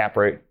 5.5 cap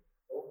rate.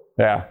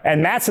 Yeah.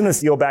 And Matt's in this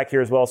deal back here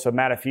as well. So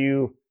Matt, if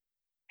you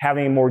have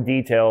any more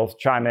details,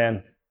 chime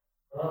in.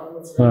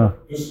 Just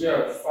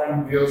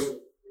find deals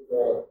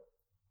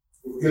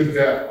with good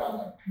debt on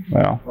them.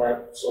 Yeah. Right.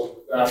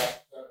 So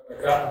that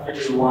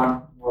particular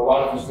one, where a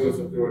lot of these deals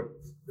are doing,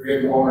 they're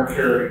getting owner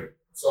carry,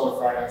 seller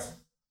financing.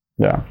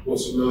 Yeah.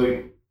 With some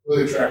really,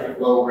 really attractive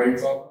low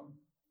rates on them.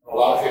 In a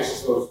lot of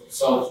cases, those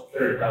sellers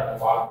carry back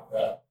a lot of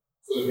that.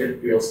 So they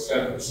get deals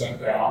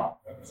 10% down,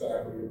 10%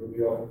 equity of the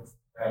deal,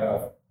 and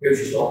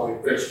interest only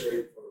fixed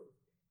rate for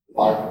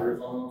 5 years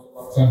on those,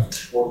 about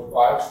 4 to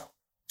 5.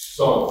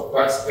 So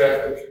that's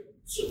debt that can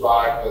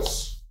survive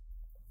this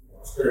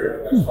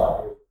period of the next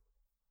 5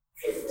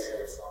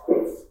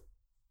 years.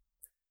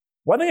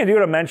 One thing I do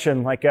want to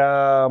mention, I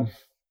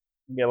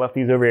left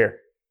these over here.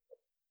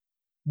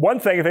 One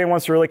thing, if anyone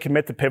wants to really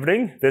commit to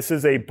pivoting, this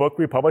is a book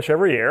we publish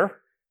every year.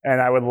 And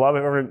I would love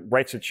if everyone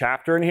writes a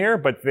chapter in here,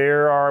 but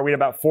we had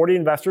about 40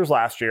 investors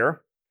last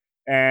year.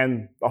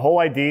 And the whole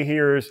idea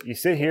here is you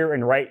sit here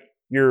and write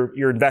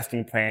your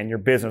investing plan, your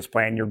business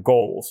plan, your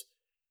goals.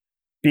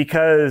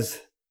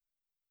 Because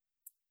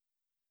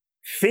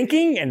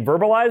thinking and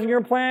verbalizing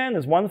your plan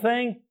is one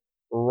thing,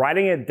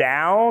 writing it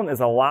down is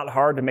a lot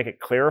hard to make it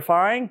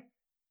clarifying.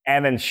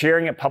 And then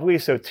sharing it publicly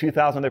so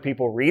 2,000 other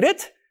people read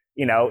it,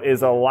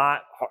 is a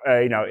lot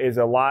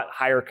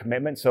higher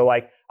commitment. So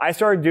like I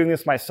started doing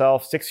this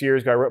myself 6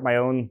 years ago. I wrote my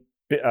own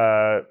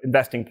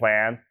investing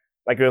plan.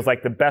 Like it was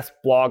like the best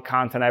blog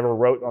content I ever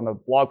wrote on the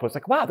blog post.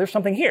 Like, wow, there's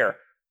something here.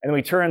 And then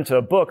we turned into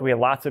a book and we had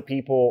lots of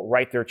people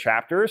write their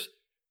chapters.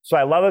 So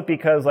I love it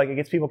because like it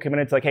gets people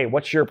committed to like, hey,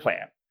 what's your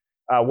plan?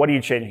 What are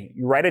you changing?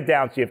 You write it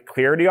down so you have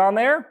clarity on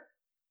there.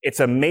 It's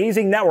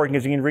amazing networking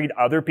because you can read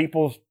other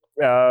people's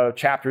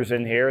chapters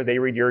in here. They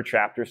read your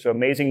chapter. So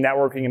amazing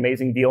networking,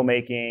 amazing deal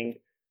making.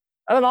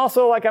 And then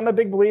also like I'm a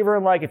big believer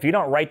in like if you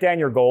don't write down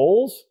your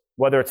goals,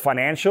 whether it's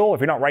financial,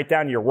 if you don't write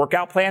down your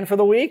workout plan for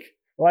the week,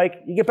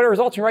 like you get better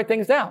results when you write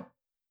things down.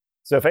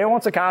 So if anyone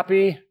wants a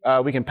copy,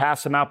 we can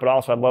pass them out, but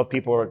also I'd love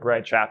people who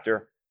read a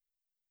chapter.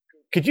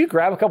 Could you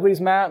grab a couple of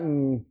these, Matt,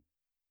 and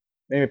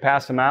maybe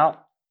pass them out,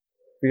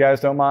 if you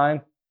guys don't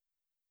mind?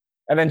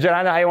 And then, Jen,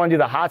 I know how you want to do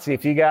the hot seat.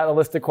 If you got a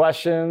list of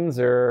questions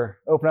or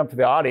open up to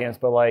the audience,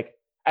 but like,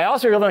 I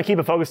also really want to keep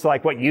it focused to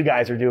like what you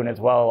guys are doing as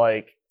well.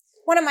 Like,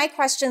 one of my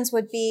questions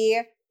would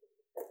be,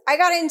 I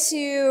got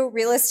into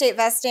real estate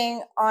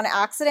investing on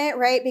accident,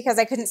 right? Because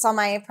I couldn't sell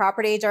my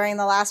property during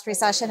the last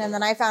recession. And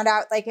then I found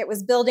out like it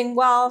was building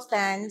wealth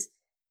and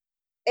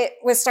it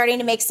was starting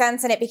to make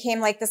sense and it became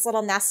like this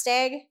little nest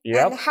egg.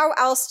 Yep. And how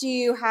else do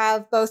you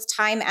have both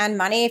time and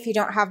money if you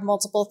don't have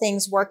multiple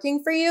things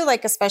working for you?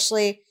 Like,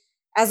 especially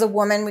as a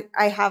woman,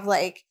 I have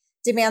like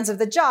demands of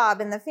the job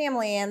and the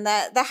family and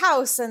the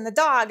house and the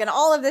dog and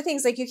all of the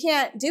things. Like you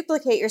can't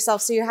duplicate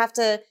yourself. So you have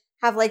to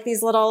have like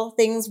these little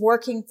things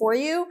working for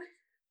you.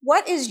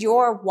 What is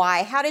your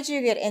why? How did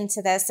you get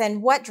into this?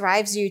 And what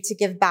drives you to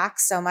give back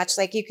so much?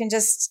 Like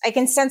I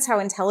can sense how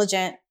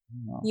intelligent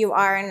you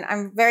are. And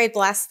I'm very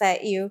blessed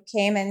that you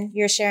came and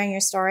you're sharing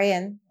your story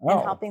and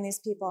helping these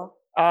people.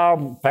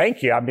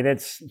 Thank you. I mean,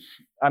 it's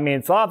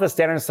a lot of the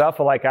standard stuff,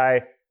 but like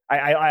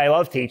I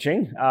love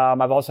teaching.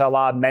 I've also had a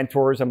lot of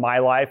mentors in my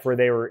life where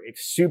they were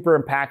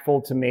super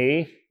impactful to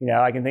me.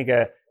 I can think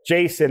of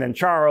Jason and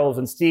Charles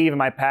and Steve in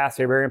my past.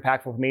 They're very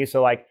impactful for me.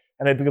 So like,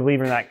 I'm a big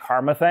believer in that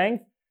karma thing.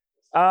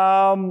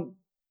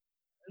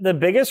 The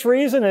biggest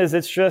reason is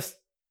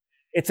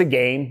it's a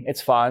game.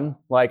 It's fun.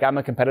 Like I'm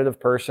a competitive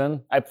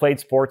person. I played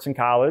sports in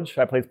college.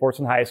 I played sports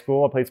in high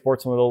school. I played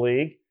sports in Little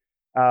League.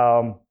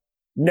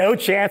 No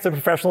chance of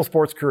professional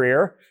sports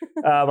career,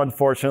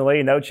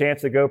 unfortunately. No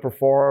chance to go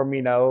perform,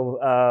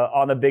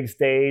 on the big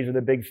stage or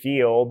the big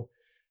field.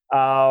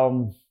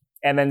 And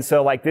then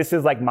so like this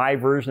is like my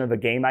version of the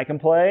game I can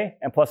play.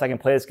 And plus I can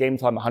play this game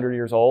until I'm 100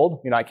 years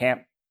old. I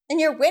can't. And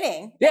you're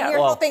winning. Yeah, and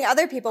you're helping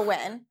other people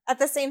win at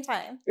the same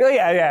time.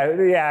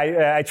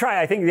 Yeah. I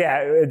try. I think,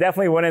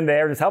 definitely went in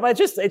there.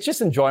 It's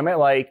just enjoyment.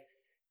 Like,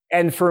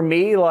 and for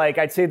me, like,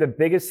 I'd say the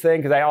biggest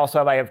thing, because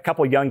I have a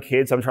couple of young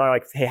kids. So I'm trying to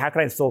like, hey, how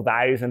can I instill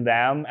values in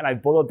them? And I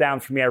boiled it down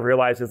for me. I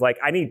realized is like,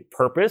 I need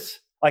purpose.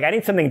 Like, I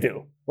need something to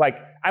do. Like,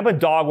 I'm a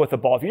dog with the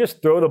ball. If you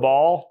just throw the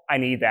ball, I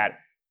need that.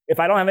 If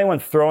I don't have anyone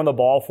throwing the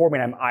ball for me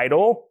and I'm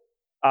idle,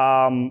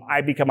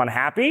 I become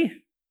unhappy.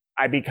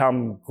 I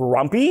become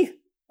grumpy.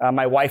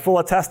 My wife will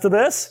attest to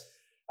this.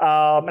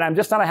 And I'm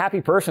just not a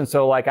happy person.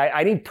 So like,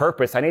 I need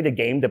purpose. I need a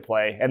game to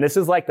play. And this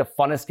is like the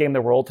funnest game in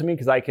the world to me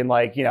because I can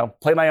like,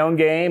 play my own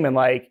game and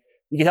like,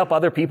 you can help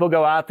other people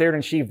go out there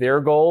and achieve their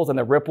goals and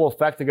the ripple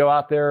effect to go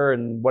out there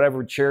and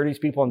whatever charities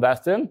people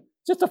invest in.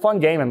 It's just a fun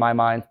game in my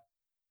mind.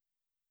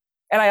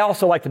 And I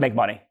also like to make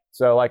money.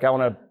 So like, I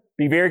want to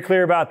be very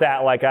clear about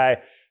that. Like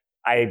I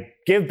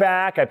give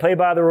back, I play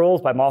by the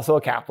rules, but I'm also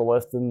a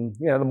capitalist. And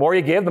the more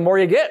you give, the more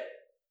you get.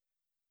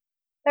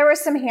 There were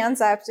some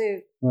hands up. Do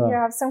you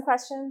have some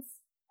questions?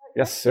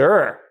 Yes,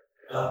 sir.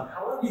 How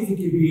long do you think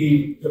you'd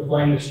be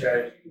deploying this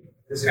strategy?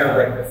 Is this kind of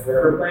like the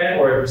forever plan,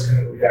 or is this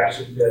kind of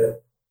reaction to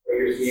what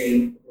you're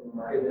seeing in the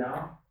market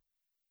now?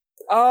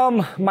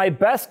 My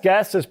best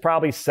guess is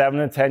probably 7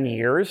 to 10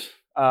 years.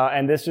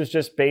 And this is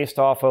just based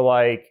off of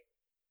like,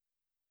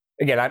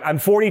 again, I'm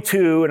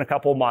 42 in a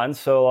couple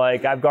months. So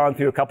like I've gone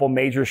through a couple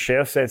major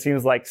shifts. And it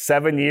seems like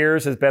 7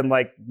 years has been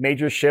like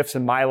major shifts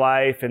in my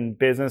life and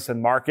business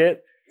and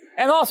market.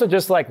 And also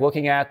just like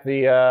looking at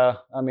the, I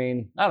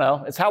don't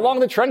know, it's how long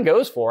the trend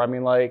goes for.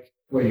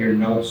 Well, your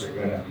notes are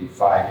going to be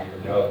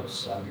 5-year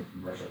notes on your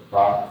commercial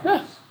properties.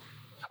 Yeah.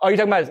 Oh, you're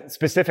talking about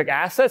specific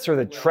assets or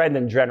the trend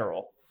in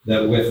general?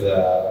 With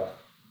the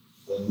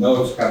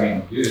notes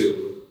coming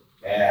due,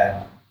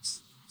 and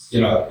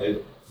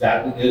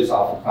that is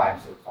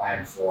oftentimes the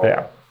time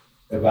for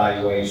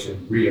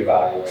evaluation,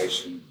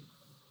 reevaluation,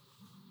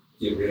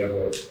 get rid of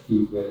it,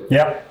 keep it,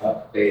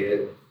 update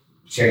it,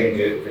 change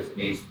it if it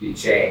needs to be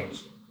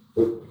changed.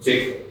 With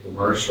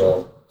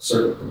particularly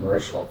certain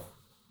commercial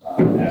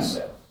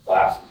asset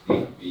classes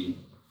need to be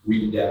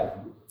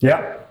redone.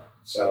 Yeah.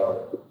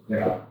 So,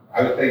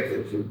 I would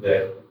think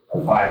that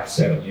a 5 to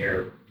 7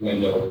 year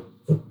window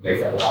would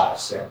make a lot of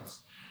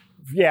sense.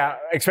 Yeah,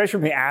 especially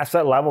from the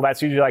asset level,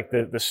 that's usually like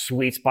the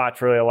sweet spot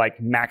to really like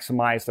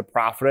maximize the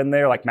profit in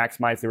there, like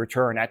maximize the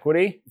return on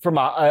equity. From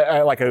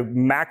a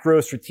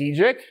macro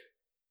strategic,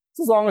 it's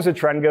as long as the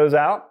trend goes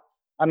out.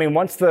 I mean,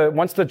 once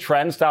the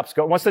trend stops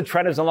going, once the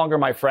trend is no longer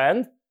my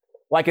friend,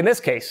 like in this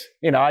case,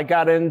 I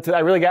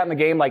really got in the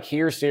game like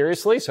here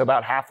seriously, so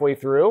about halfway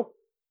through,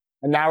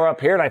 and now we're up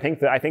here, and I think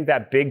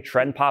that big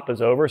trend pop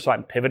is over, so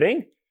I'm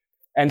pivoting.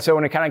 And so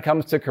when it kind of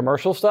comes to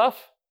commercial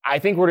stuff, I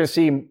think we're going to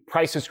see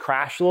prices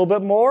crash a little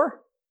bit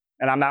more.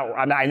 And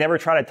I never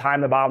try to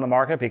time the bottom of the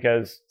market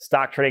because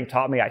stock trading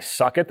taught me I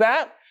suck at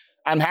that.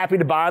 I'm happy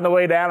to buy on the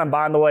way down and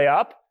buy on the way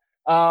up.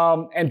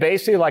 And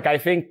basically, like, I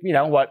think,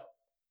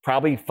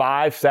 probably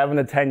 5, 7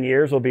 to 10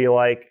 years will be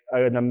like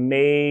an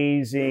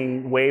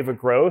amazing wave of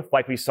growth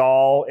like we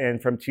saw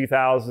from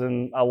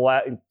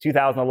 2011,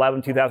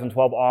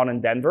 2012 on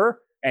in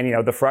Denver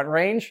and, the Front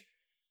Range.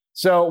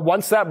 So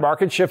once that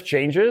market shift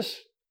changes,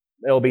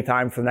 it'll be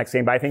time for the next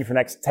thing. But I think for the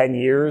next 10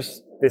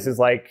 years,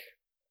 7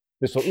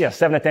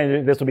 to 10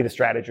 years, this will be the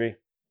strategy.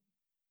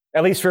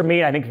 At least for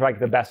me, I think for like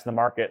the best in the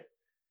market.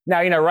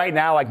 Now, right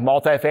now, like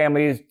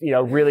multifamily is,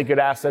 really good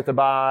asset to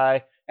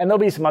buy. And there'll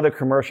be some other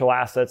commercial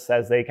assets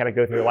as they kind of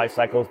go through their life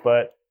cycles.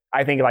 But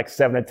I think like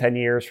 7 to 10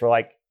 years for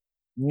like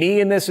me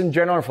in this in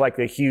general, for like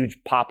the huge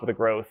pop of the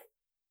growth.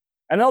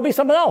 And there'll be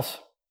something else.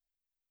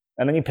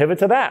 And then you pivot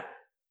to that.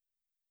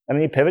 And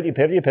then you pivot,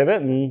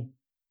 and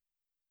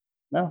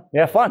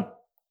fun.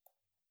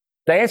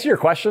 Did I answer your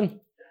question?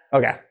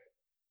 Okay.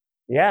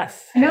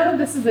 Yes. I know that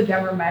this is a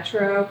Denver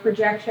metro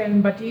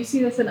projection, but do you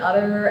see this in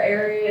other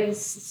areas,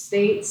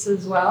 states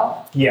as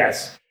well?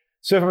 Yes.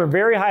 So from a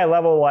very high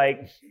level,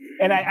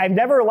 and I've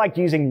never liked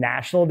using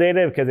national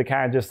data because it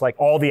kind of just like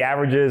all the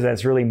averages and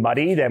it's really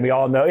muddied and we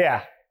all know,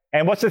 yeah.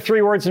 And what's the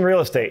 3 words in real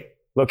estate?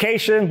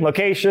 Location,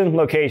 location,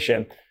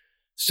 location.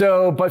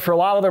 So, but for a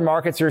lot of other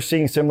markets, you're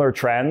seeing similar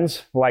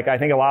trends. Like I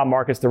think a lot of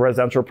markets, the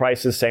residential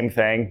prices, same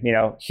thing,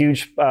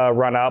 huge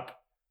run up.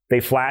 They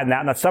flatten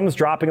out. Now, some's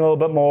dropping a little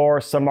bit more.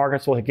 Some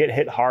markets will get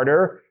hit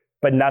harder,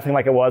 but nothing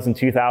like it was in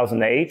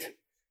 2008.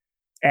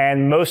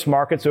 And most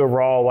markets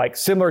overall, like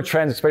similar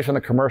trends, especially on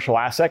the commercial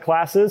asset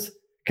classes,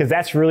 because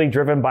that's really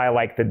driven by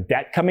like the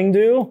debt coming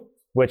due,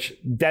 which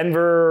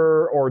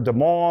Denver or Des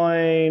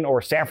Moines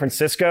or San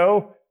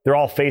Francisco, they're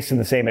all facing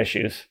the same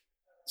issues.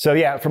 So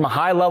yeah, from a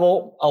high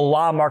level, a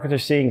lot of markets are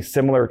seeing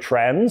similar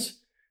trends,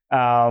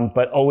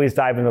 but always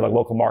dive into the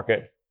local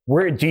market.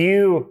 Where do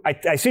you, I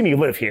assume you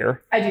live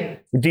here. I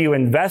do. Do you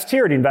invest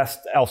here or do you invest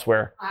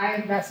elsewhere? I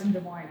invest in Des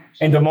Moines,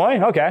 actually. In Des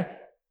Moines? Okay.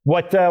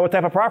 What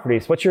type of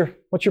properties? What's your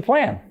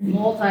plan?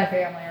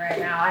 Multifamily right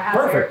now. I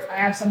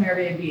have some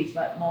Airbnbs,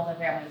 but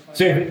multifamily is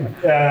what I'm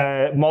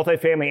doing.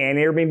 Multifamily and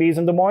Airbnbs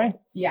in Des Moines?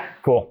 Yeah.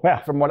 Cool.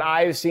 Yeah. From what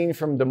I've seen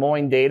from Des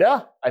Moines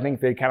data, I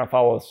think they kind of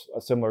follow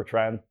a similar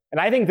trend.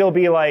 And I think they'll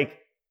be like,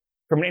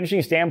 from an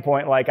interesting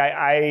standpoint, like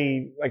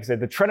I said,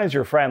 the trend is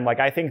your friend. Like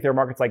I think there are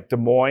markets like Des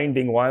Moines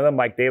being one of them.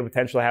 Like they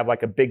potentially have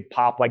like a big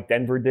pop like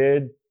Denver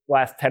did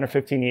last 10 or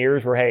 15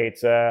 years where, hey,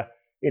 it's a,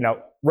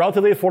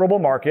 relatively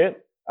affordable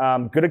market,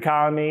 good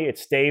economy,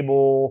 it's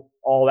stable,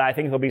 all that. I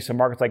think there'll be some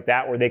markets like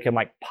that where they can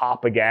like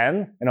pop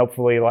again and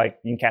hopefully like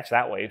you can catch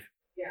that wave.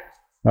 Yeah.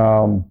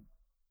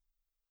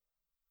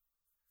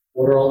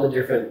 What are all the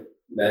different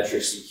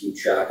metrics you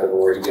keep track of,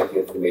 or you get the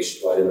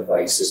information to identify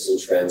existing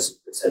trends,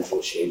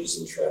 potential changes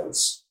in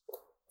trends?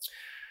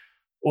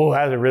 Oh,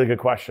 that's a really good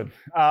question.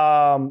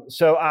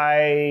 So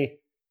I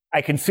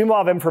consume a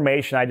lot of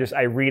information.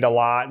 I read a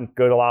lot and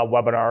go to a lot of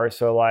webinars.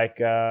 So like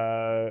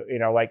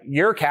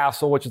Your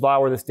Castle, which is a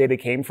lot where this data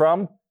came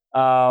from.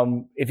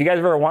 If you guys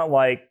ever want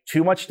like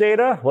too much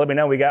data, let me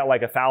know. We got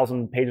like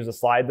 1,000 pages of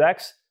slide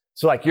decks.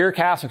 So like Your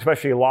Castle,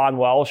 especially Lon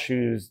Welsh,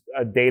 who's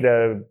a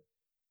data,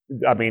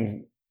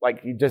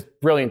 like just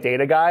brilliant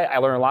data guy. I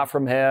learned a lot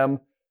from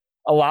him,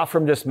 a lot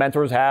from just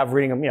mentors have,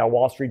 reading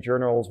Wall Street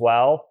Journal as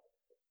well.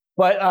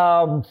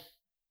 But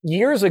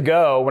years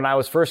ago, when I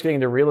was first getting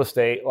into real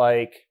estate,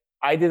 like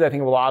I think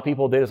what a lot of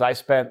people did is I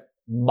spent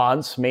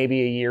months,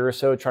 maybe a year or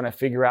so trying to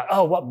figure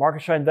out, what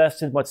market should I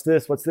invest in? What's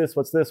this?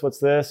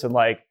 And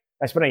like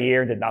I spent a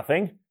year and did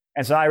nothing.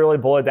 And so I really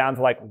boiled it down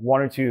to like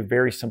 1 or 2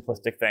 very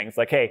simplistic things.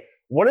 Like, hey,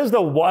 what is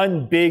the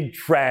one big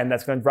trend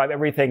that's going to drive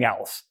everything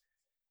else?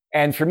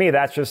 And for me,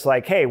 that's just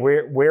like, hey,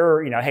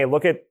 hey,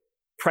 look at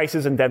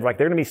prices in Denver. Like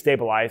they're going to be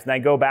stabilized. And I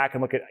go back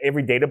and look at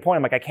every data point.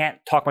 I'm like, I can't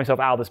talk myself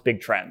out of this big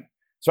trend.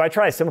 So I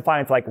try to simplify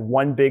it into like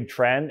one big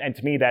trend. And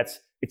to me,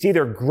 it's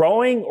either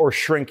growing or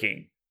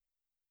shrinking,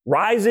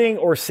 rising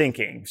or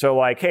sinking. So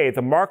like, hey,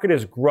 the market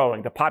is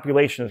growing. The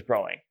population is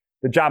growing.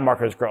 The job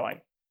market is growing.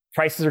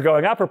 Prices are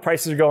going up or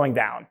prices are going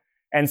down.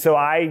 And so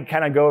I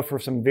kind of go for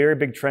some very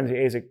big trends.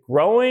 Is it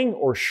growing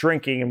or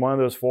shrinking in one of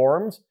those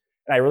forms?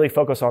 And I really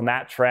focus on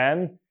that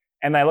trend.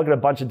 And I look at a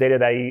bunch of data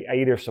that I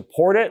either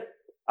support it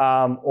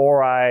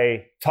or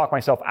I talk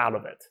myself out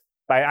of it.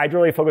 But I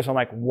really focus on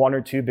like 1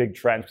 or 2 big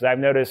trends because I've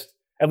noticed,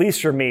 at least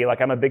for me,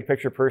 like I'm a big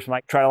picture person,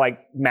 like try to like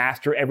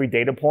master every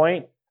data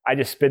point. I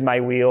just spin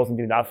my wheels and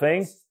do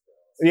nothing.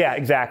 Yeah,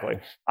 exactly.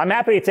 I'm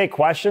happy to take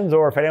questions,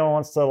 or if anyone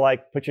wants to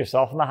like put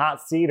yourself in the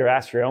hot seat or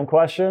ask your own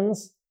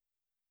questions,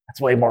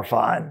 that's way more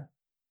fun.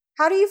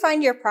 How do you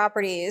find your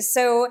properties?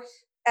 So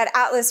at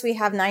Atlas, we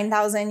have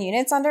 9,000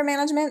 units under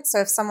management. So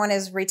if someone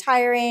is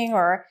retiring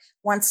or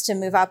wants to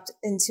move up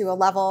into a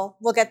level,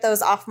 we'll get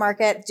those off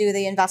market, do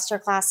the investor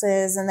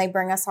classes, and they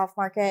bring us off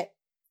market.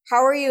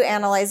 How are you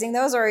analyzing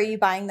those, or are you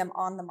buying them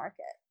on the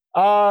market?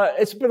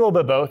 It's been a little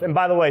bit of both. And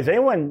by the way, is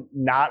anyone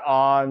not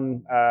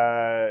on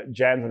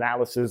Jen's and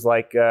Atlas's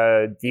like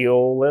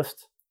deal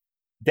list?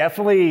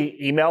 Definitely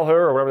email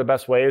her or whatever the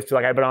best way is to.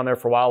 Like, I've been on there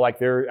for a while. Like,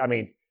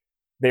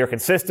 they're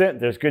consistent.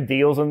 There's good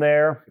deals in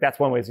there. That's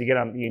one way is you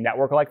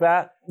network like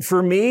that.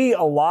 For me,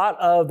 a lot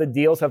of the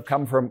deals have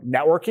come from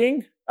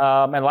networking.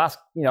 And the last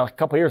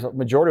couple of years, the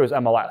majority was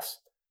MLS.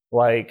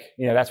 Like,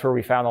 that's where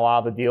we found a lot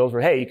of the deals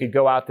where, hey, you could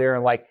go out there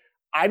and like,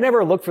 I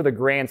never look for the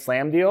grand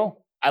slam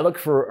deal. I look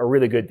for a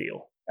really good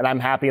deal. And I'm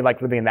happy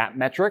like living in that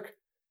metric.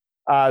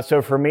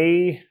 So for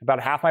me,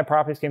 about half my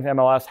properties came from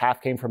MLS,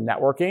 half came from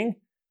networking.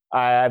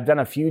 I've done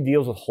a few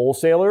deals with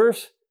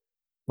wholesalers.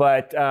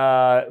 But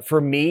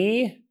for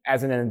me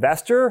as an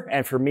investor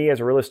and for me as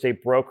a real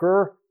estate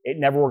broker, it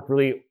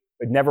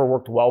never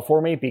worked well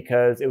for me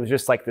because it was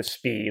just like the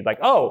speed. Like,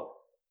 oh,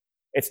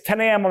 it's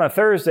 10 a.m. on a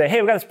Thursday.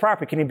 Hey, we got this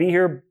property. Can you be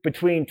here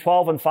between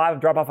 12 and 5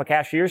 and drop off a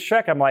cashier's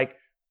check? I'm like,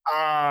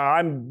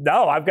 I've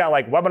got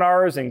like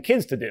webinars and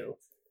kids to do.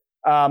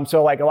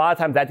 So like a lot of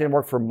times that didn't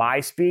work for my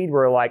speed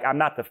where like I'm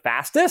not the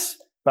fastest,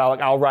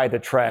 but I'll ride the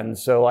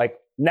trends. So like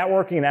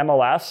networking and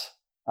MLS,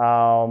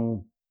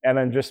 and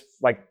then just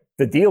like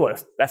the deal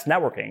list, that's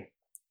networking.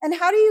 And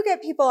how do you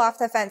get people off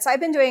the fence? I've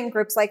been doing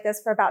groups like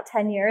this for about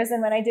 10 years.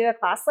 And when I do a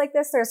class like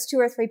this, there's 2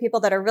 or 3 people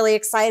that are really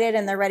excited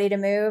and they're ready to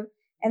move.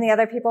 And the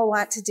other people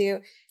want to do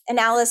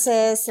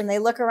analysis and they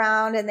look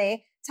around and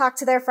they talk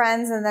to their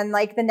friends. And then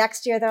like the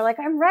next year, they're like,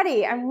 I'm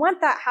ready. I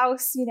want that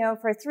house,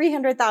 for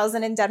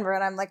 $300,000 in Denver.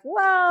 And I'm like,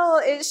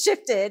 well, it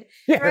shifted,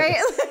 right?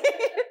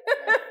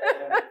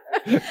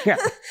 Yeah.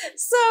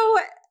 So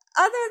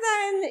other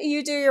than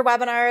you do your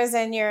webinars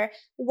and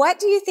what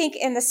do you think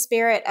in the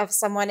spirit of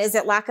someone? Is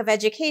it lack of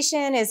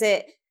education? Is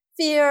it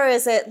fear?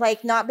 Is it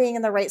like not being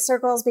in the right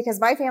circles? Because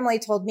my family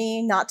told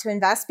me not to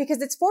invest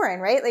because it's foreign,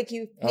 right? Like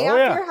you pay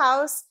off your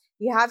house,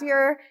 you have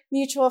your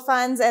mutual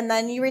funds, and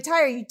then you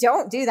retire. You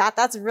don't do that.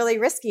 That's really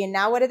risky. And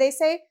now what do they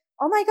say?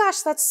 Oh my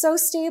gosh, that's so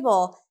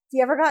stable. If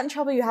you ever got in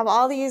trouble, you have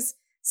all these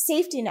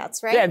safety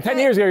nets, right? Yeah, and 10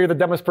 years ago, you're the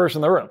dumbest person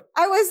in the room.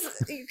 I was,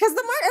 because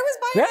the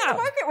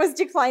market was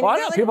declining. Well, I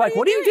know. People are like,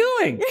 what are you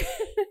doing?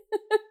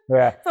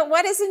 Yeah. But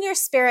what is in your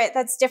spirit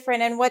that's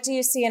different? And what do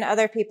you see in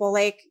other people?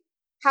 Like,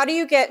 how do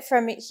you get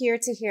from here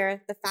to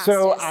here the fastest?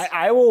 So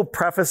I will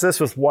preface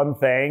this with one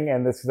thing,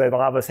 and this is a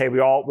lot of us, hey,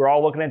 we're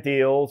all looking at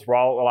deals. A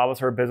lot of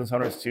us are business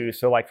owners too.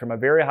 So like from a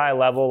very high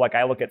level, like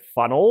I look at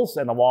funnels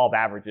and the law of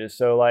averages.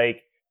 So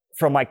like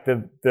from like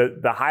the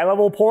high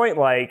level point,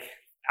 like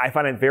I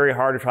find it very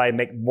hard to try to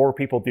make more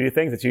people do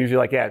things. It's usually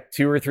like,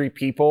 2 or 3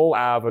 people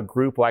out of a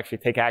group will actually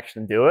take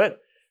action and do it.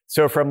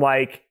 So from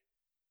like,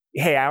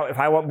 hey, if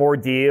I want more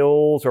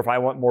deals or if I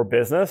want more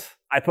business,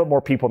 I put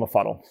more people in the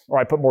funnel or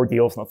I put more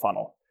deals in the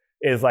funnel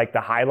is like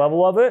the high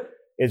level of it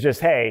is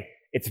just, hey,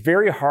 it's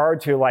very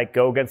hard to like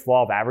go against the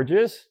law of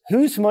averages.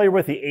 Who's familiar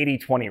with the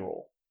 80-20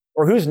 rule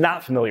or who's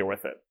not familiar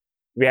with it?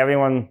 Do we have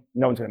anyone?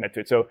 No one's going to admit to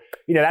it. So,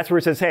 that's where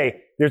it says,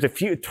 hey, there's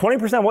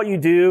 20% of what you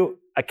do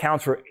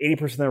accounts for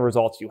 80% of the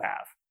results you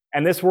have.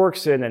 And this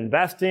works in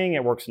investing.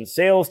 It works in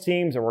sales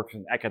teams. It works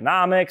in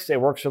economics. It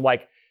works in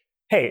like,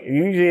 hey,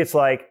 usually it's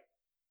like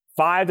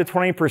 5 to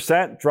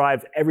 20%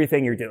 drives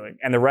everything you're doing.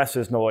 And the rest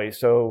is noise.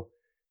 So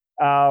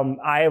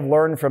I have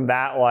learned from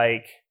that,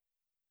 like,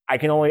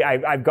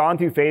 I've gone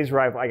through phase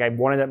where I've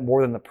wanted it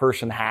more than the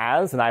person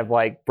has. And I've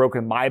like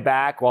broken my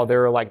back while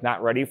they're like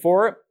not ready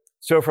for it.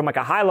 So from like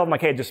a high level, I'm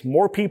like, hey, just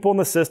more people in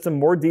the system,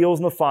 more deals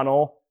in the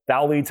funnel,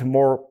 that'll lead to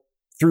more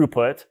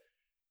throughput.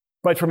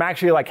 But from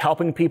actually like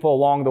helping people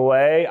along the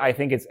way, I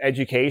think it's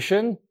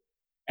education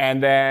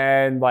and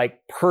then like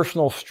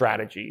personal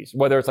strategies,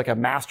 whether it's like a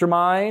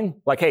mastermind,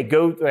 like, hey,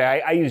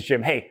 I use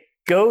Jim, hey,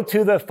 go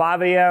to the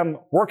 5 a.m.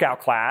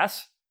 workout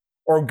class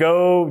or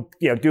go,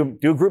 do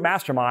a group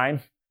mastermind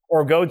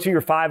or go to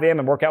your 5 a.m.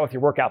 and work out with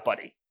your workout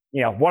buddy,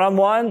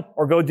 one-on-one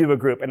or go do a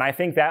group. And I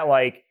think that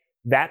like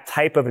that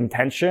type of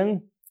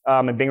intention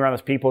and being around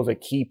those people is a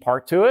key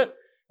part to it.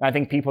 And I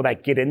think people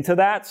that get into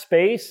that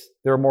space,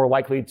 they're more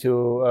likely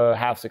to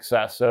have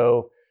success.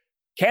 So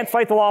can't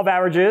fight the law of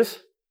averages.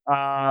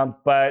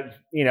 But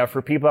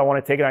for people that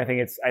want to take it, I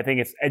think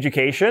it's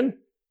education,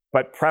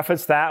 but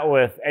preface that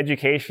with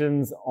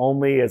education's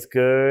only as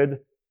good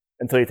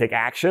until you take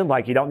action.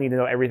 Like you don't need to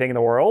know everything in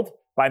the world.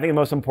 But I think the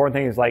most important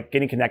thing is like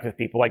getting connected with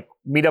people, like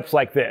meetups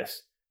like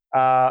this,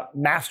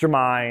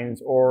 masterminds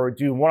or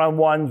do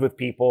one-on-ones with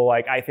people.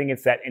 Like I think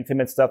it's that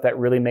intimate stuff that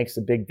really makes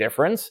a big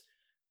difference.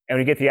 And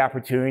when you get the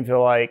opportunity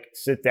to like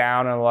sit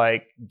down and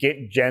like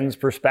get Jen's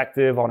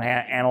perspective on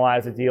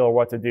analyze a deal or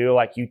what to do,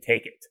 like you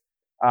take it.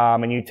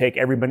 And you take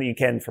everybody you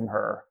can from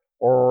her.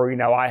 Or,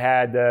 I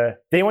had, did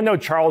anyone know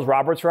Charles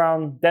Roberts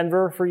around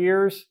Denver for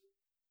years?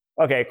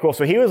 Okay, cool.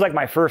 So he was like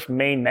my first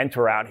main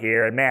mentor out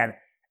here. And man,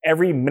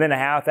 every minute and a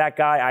half, that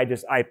guy,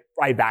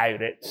 I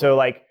valued it. So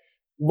like,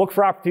 look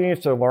for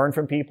opportunities to learn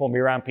from people and be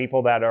around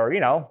people that are,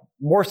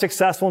 more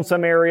successful in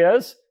some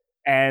areas.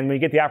 And when you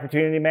get the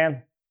opportunity,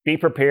 man, be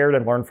prepared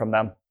and learn from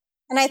them.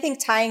 And I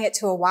think tying it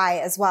to a why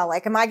as well.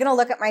 Like, am I going to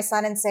look at my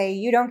son and say,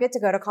 you don't get to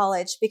go to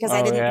college because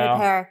I didn't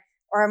prepare?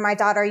 Or my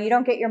daughter, you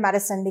don't get your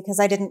medicine because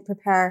I didn't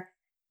prepare.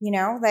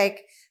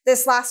 Like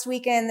this last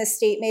weekend, the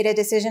state made a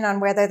decision on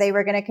whether they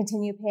were going to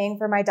continue paying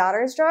for my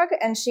daughter's drug.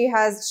 And she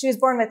was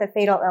born with a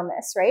fatal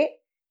illness, right?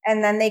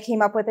 And then they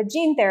came up with a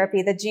gene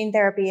therapy. The gene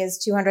therapy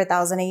is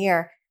 $200,000 a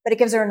year, but it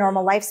gives her a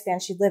normal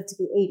lifespan. She'd live to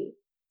be 80.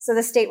 So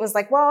the state was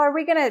like, well, are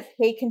we going to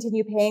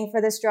continue paying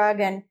for this drug?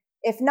 And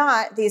if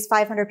not, these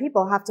 500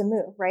 people have to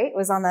move, right? It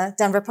was on the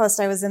Denver Post.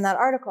 I was in that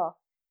article.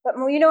 But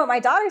you know what my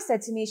daughter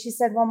said to me? She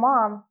said, well,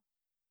 Mom,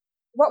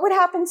 what would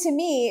happen to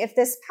me if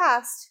this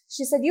passed?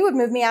 She said, you would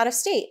move me out of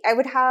state. I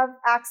would have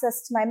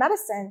access to my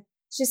medicine.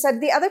 She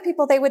said, the other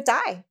people, they would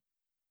die.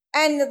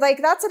 And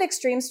that's an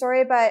extreme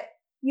story, but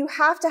you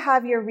have to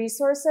have your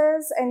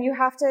resources and you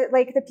have to,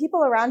 the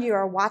people around you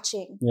are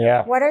watching.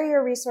 Yeah. What are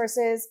your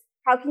resources?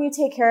 How can you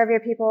take care of your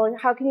people?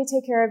 How can you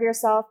take care of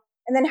yourself?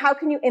 And then how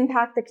can you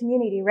impact the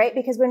community, right?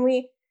 Because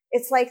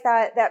it's like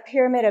that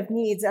pyramid of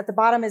needs. At the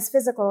bottom is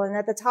physical and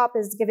at the top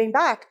is giving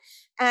back.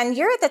 And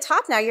you're at the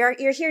top now. You're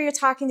here, you're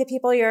talking to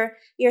people, you're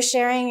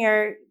sharing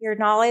your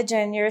knowledge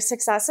and your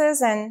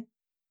successes. And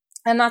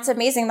that's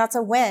amazing. That's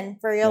a win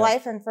for your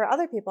life and for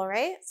other people,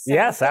 right? So,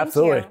 yes,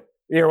 absolutely.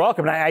 You're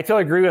welcome. And I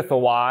totally agree with the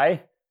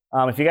why.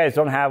 If you guys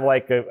don't have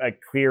a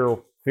clear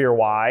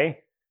why,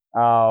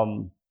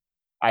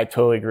 I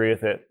totally agree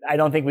with it. I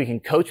don't think we can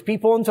coach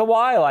people into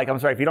why. I'm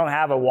sorry, if you don't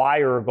have a why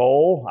or a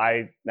goal,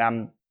 I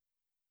don't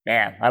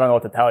know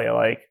what to tell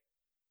you.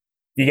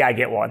 You gotta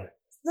get one.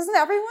 Doesn't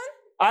everyone?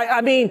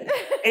 I mean,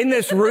 in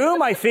this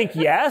room, I think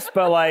yes,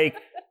 but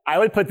I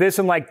would put this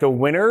in the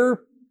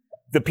winner.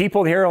 The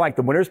people here are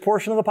the winner's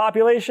portion of the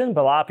population,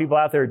 but a lot of people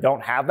out there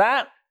don't have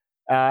that.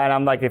 And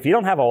I'm if you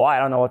don't have a why, I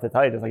don't know what to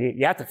tell you. Just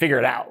you have to figure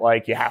it out.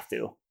 You have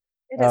to.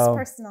 It is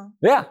personal.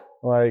 Yeah.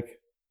 But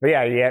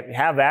yeah, you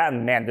have that,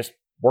 and man, just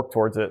work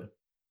towards it.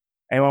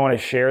 Anyone want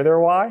to share their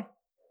why?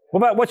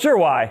 What's your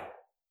why?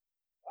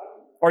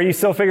 Or are you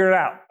still figuring it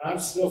out? I'm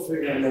still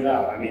figuring it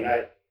out. I mean,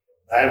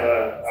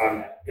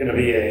 I'm going to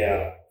be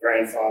a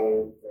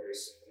grandfather very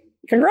soon.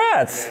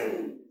 Congrats.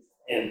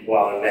 In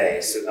May,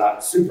 so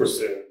not super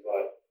soon,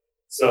 but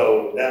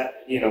so that,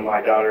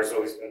 my daughter's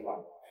always been my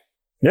why.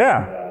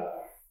 Yeah. And,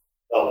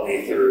 helped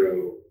me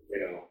through,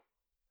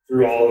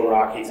 through all the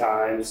rocky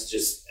times,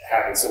 just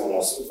having someone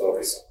else to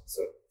focus on.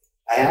 So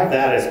I have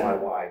that as my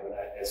why, but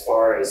as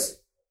far as,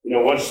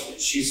 once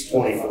she's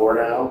 24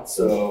 now,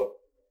 so,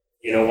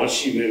 once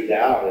she moved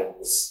out,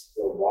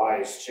 the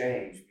why's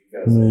changed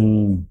because,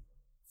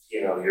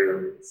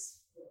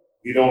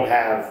 you don't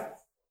have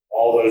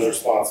all those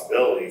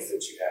responsibilities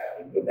that you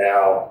had, but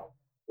now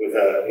with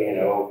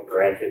a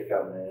grandkid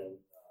coming in.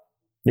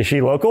 Is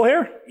she local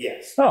here?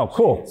 Yes. Oh,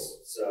 cool.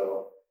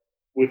 So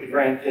with the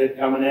grandkid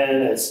coming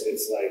in, it's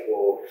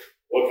well,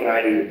 what can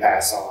I do to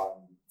pass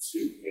on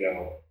to,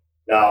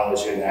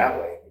 knowledge in that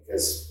way?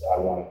 Because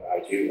I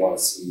do want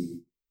to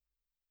see,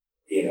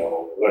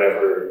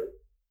 whatever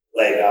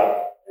leg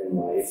up in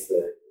life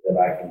that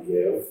I can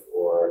give,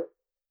 or,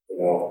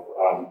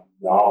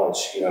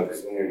 knowledge,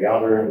 because when you're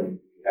younger and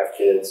you have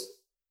kids,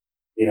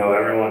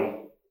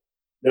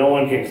 no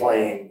one can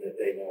claim that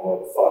they know what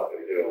the fuck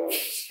they're doing.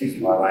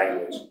 Excuse my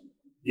language.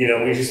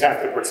 We just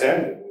have to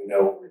pretend that we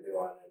know what we're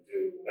doing and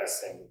do the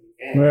best thing that we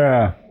can.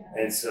 Yeah.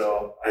 And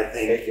so I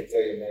think Make it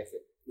till you make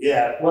it.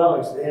 Yeah, well,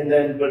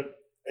 but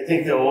I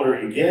think the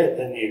older you get,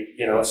 then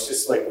it's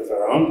just like with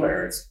our own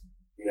parents.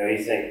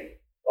 You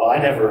think, well, I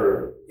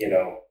never,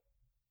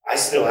 I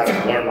still have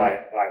to learn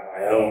by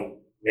my own,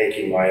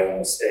 making my own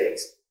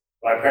mistakes.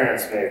 My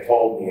parents may have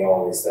told me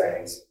all these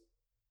things.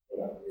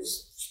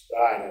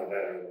 I know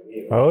better than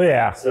you. Oh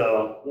yeah.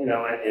 So in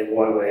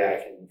one way,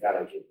 I can kind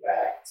of get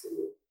back to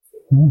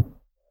the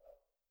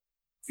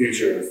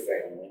future of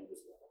family as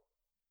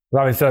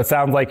well. I mean, so it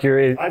sounds like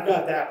I've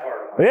got that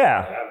part of my yeah.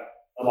 life.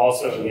 I'm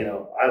also, I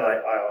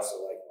also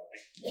like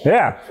money.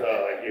 Yeah. So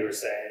like you were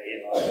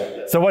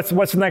saying, So what's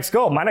the next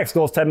goal? My next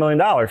goal is $10 million.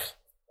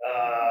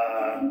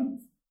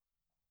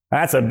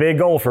 That's a big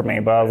goal for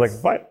me, but I was like,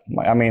 what?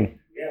 I mean,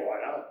 yeah, why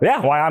not?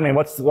 Yeah, why? I mean,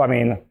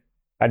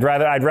 I'd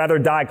rather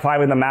die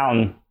climbing the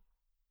mountain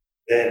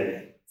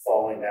than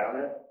falling down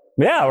it.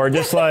 Yeah, or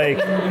just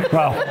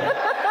well.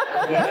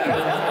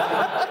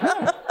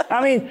 I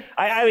mean,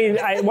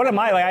 one of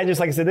my, I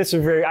said, this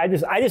is very, I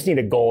just need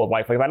a goal of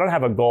life. If I don't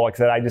have a goal, like I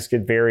said, I just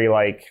get very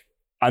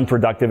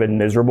unproductive and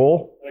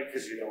miserable.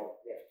 Because you don't.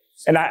 Yeah.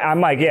 And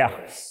I'm yeah.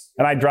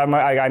 And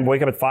I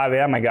wake up at 5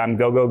 a.m. I'm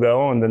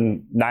go, and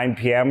then 9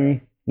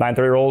 p.m.,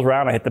 9:30 rolls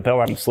around, I hit the pill,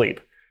 and I'm asleep.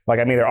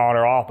 I'm either on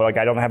or off, but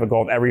I don't have a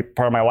goal in every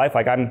part of my life.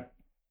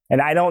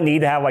 And I don't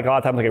need to have a lot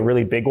of times a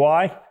really big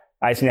why.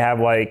 I just need to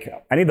have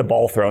I need the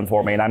ball thrown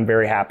for me, and I'm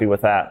very happy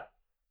with that.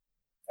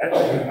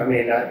 I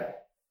mean,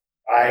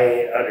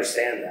 I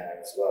understand that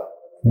as well.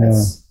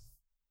 It's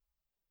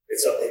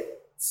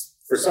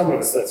for some of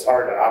us that's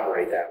hard to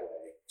operate that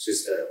way. It's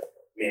just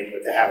mean,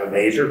 but to have a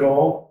major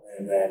goal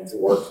and then to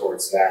work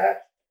towards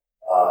that.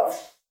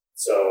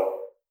 So,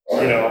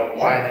 you know,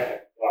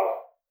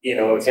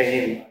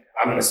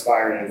 I'm an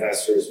aspiring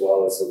investor as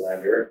well as a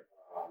lender,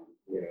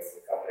 you know,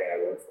 the company I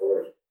work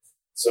for.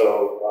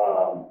 So,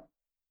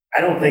 I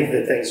don't think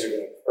that things are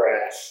going to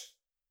crash,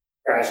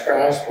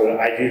 but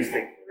I do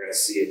think we're going to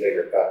see a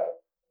bigger cut.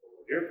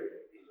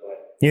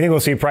 You think we'll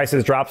see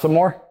prices drop some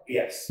more?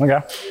 Yes.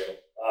 Okay.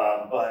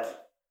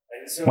 But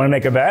so want to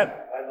make a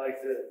bet? I'd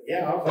like to.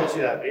 Yeah, I'll bet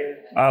you that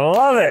beer. I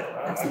love it.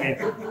 I mean,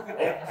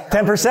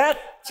 10%?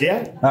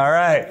 Yeah. All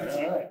right.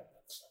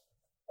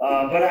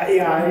 But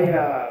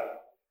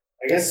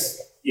I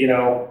guess, you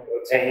know,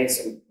 obtaining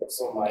some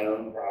of my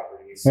own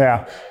properties.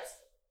 Yeah.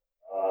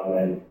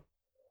 And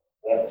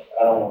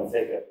I don't want to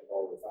take it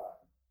all the time.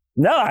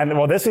 No, I mean,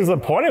 well, this is the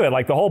point of it.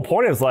 Like, the whole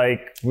point is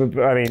like,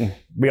 I mean,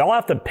 we all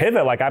have to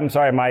pivot. Like, I'm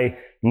sorry, I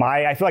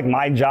feel like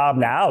my job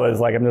now is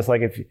like, I'm just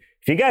like, if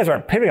you guys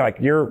aren't pivoting, like,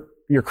 you're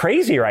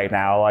crazy right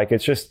now. Like,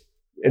 it's just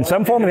in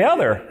some form or the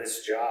other.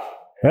 This job.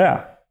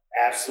 Yeah.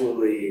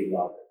 Absolutely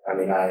love it. I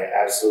mean, I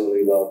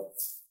absolutely love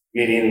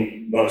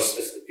meeting most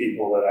of the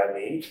people that I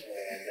meet.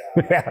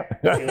 And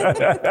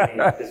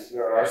because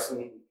there are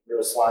some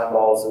real slime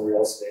balls in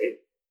real estate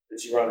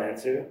that you run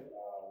into.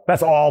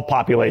 That's all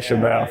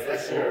population, though. For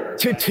sure.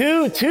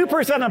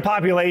 2% of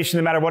population,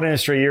 no matter what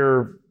industry,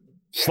 you're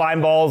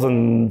slime balls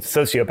and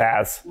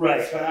sociopaths.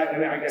 Right, but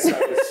I guess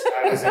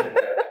I was in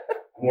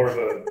more of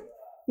a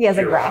he has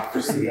a graph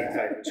bureaucracy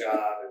type of job,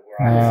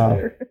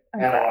 where I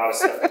had a lot of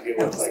stuff to deal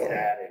with like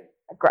that, and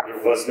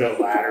there was no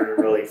ladder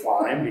to really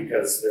climb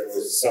because there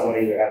was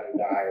somebody that had to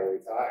die or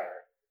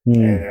retire,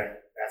 and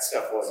that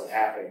stuff wasn't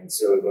happening.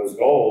 So those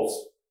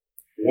goals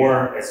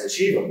weren't as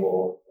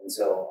achievable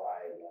until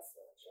I left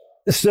that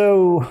job.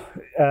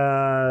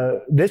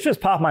 So this just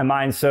popped my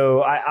mind.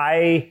 So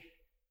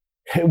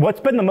what's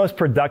been the most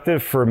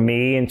productive for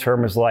me in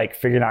terms of like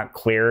figuring out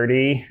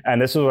clarity,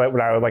 and this is when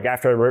I was like,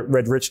 after I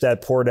read Rich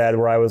Dad Poor Dad,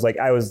 where I was like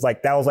that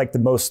was like the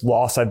most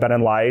lost I've been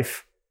in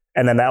life,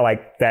 and then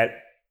that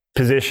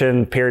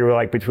position period where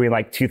like between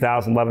like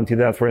 2011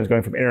 2014 was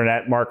going from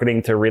internet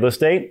marketing to real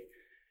estate.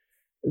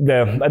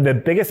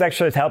 The biggest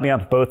exercise that helped me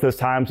out both those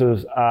times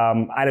was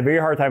I had a very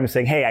hard time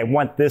saying, hey, I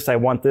want this, I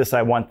want this,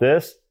 I want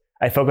this.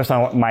 I focused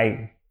on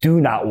my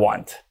do not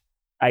want.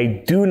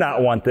 I do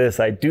not want this.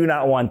 I do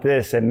not want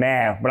this. And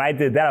man, when I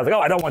did that, I was like,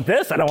 oh, I don't want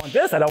this. I don't want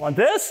this. I don't want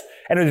this.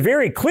 And it was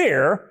very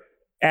clear.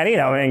 And, you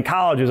know, in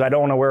colleges, I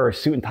don't want to wear a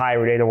suit and tie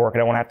every day to work. I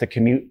don't want to have to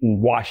commute in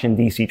Washington,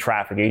 D.C.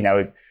 traffic. You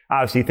know,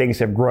 obviously things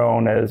have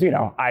grown as, you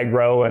know, I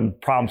grow and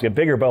problems get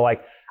bigger. But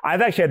like,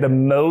 I've actually had the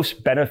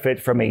most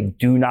benefit from a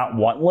do not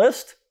want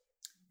list.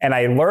 And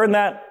I learned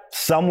that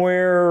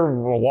somewhere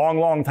a long,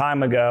 long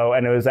time ago.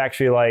 And it was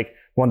actually like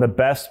one of the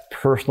best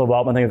personal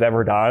development things I've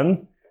ever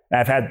done.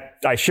 And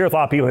I share with a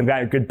lot of people who've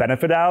gotten a good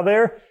benefit out of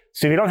there.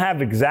 So if you don't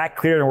have exact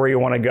clarity on where you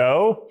want to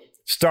go,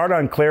 start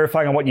on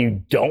clarifying on what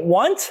you don't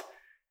want.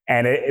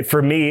 And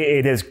for me,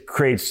 it has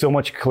created so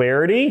much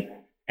clarity.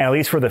 And at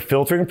least for the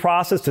filtering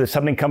process, if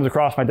something comes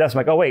across my desk,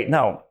 I'm like, oh, wait,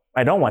 no,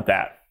 I don't want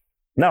that.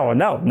 No.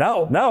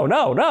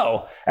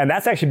 And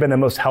that's actually been the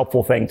most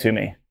helpful thing to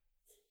me.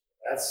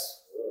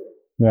 That's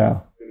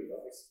yeah.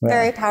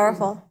 Very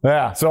powerful.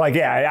 Yeah. So like,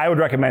 yeah, I would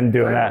recommend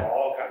doing that.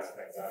 All kinds of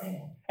things.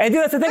 And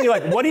dude, that's the thing. You're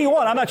like, what do you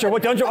want? I'm not sure.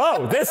 What don't you?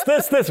 Oh,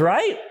 this,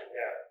 right? Yeah.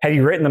 Have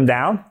you written them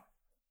down?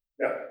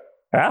 No.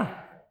 Yeah.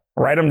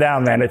 Write them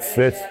down, man. It's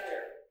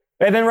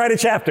and then write a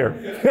chapter.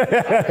 Man,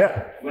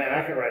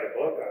 I can write a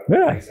book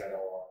on things I don't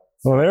want.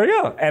 Well, there we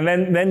go. And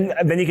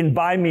then you can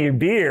buy me a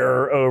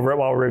beer over it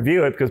while we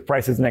review it because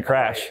prices didn't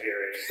crash.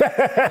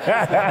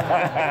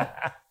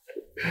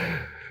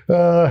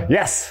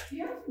 Yes. Do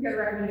you have some good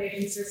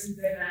recommendations for some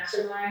good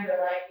masterminds or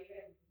like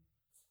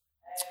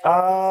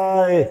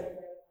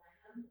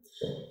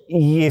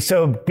yeah,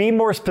 so be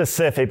more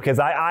specific because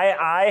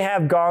I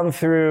have gone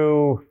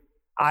through,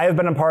 I have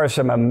been a part of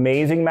some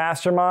amazing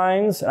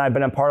masterminds and I've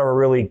been a part of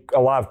a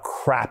lot of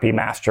crappy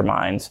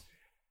masterminds.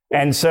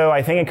 And so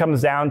I think it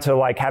comes down to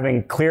like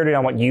having clarity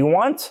on what you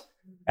want.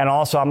 And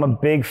also I'm a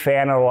big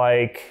fan of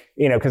like,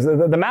 you know, because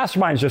the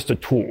mastermind is just a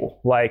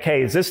tool. Like,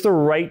 hey, is this the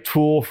right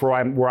tool for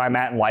where I'm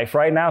at in life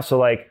right now? So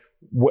like,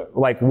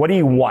 what do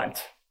you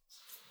want?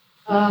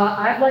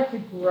 I'd like to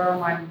grow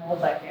my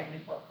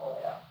multifamily portfolio.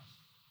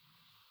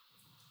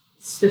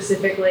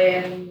 Specifically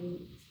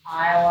in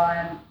Iowa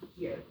and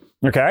here.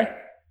 Okay.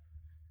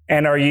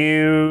 And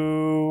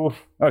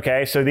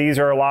so these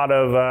are a lot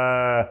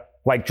of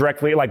like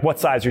directly, like what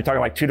size? Are you talking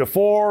like 2 to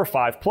 4,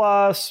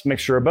 5+,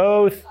 mixture of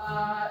both?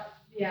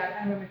 Yeah,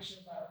 kind of a mixture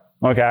of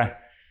both. Okay.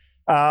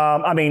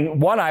 I mean,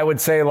 one, I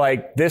would say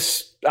like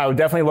this, I would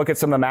definitely look at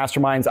some of the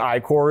masterminds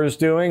ICOR is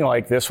doing,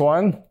 like this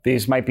one.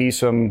 These might be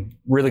some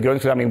really good,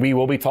 because I mean, we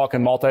will be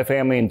talking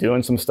multifamily and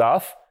doing some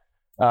stuff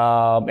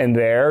in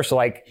there. So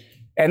like,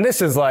 and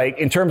this is like,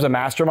 in terms of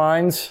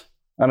masterminds,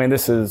 I mean,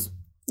 this is...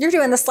 You're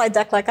doing the slide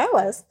deck like I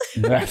was.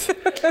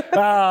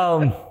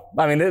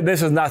 I mean,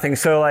 this is nothing.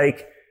 So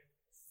like,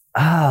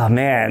 oh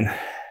man.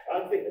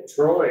 I think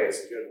Troy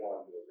is a good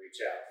one to reach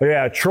out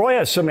Yeah, Troy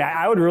has so many.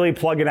 I would really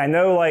plug in. I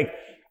know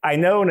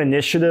an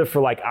initiative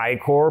for like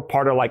ICOR,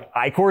 part of like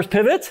ICOR's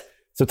pivot.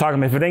 So talking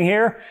about pivoting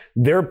here,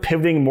 they're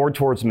pivoting more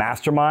towards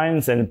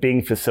masterminds and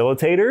being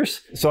facilitators.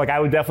 So like I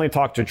would definitely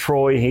talk to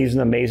Troy. He's an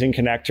amazing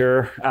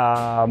connector.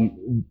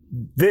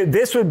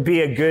 This would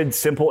be a good,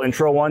 simple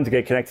intro one to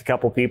get connected to a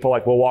couple people.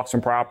 Like we'll walk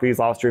some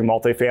properties. I was doing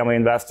multifamily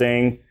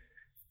investing.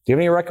 Do you have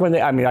any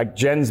recommendations? I mean, like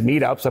Jen's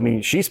meetups. I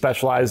mean, she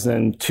specializes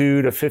in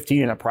 2 to 15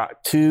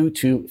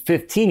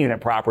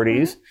 unit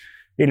properties.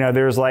 You know,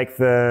 there's like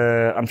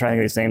I'm trying to think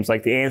of these names,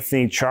 like the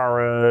Anthony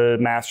Chara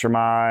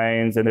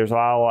masterminds, and there's a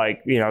lot of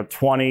like, 10,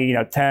 20,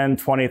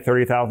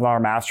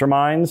 $30,000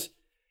 masterminds.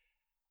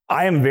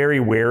 I am very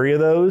wary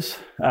of those.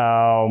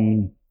 I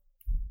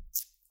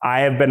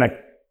have been a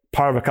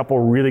part of a couple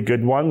really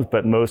good ones,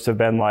 but most have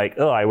been like,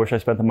 oh, I wish I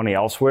spent the money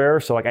elsewhere.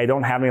 So like, I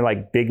don't have any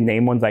like big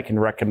name ones I can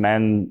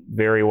recommend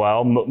very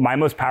well. My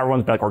most powerful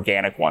ones are like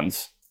organic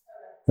ones.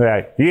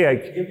 Yeah. Yeah.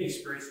 Did you have any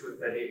experience with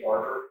Nate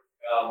Barger,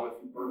 with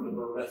the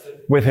Burr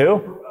method? With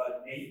who?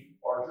 Nate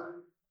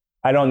Barger.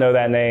 I don't know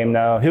that name,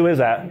 no. Who is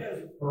that? He does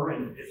Burr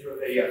and it's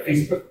a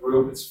Facebook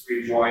group. It's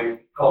free to join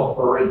called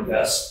Burr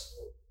Invest.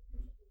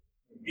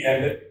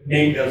 And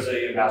Nate does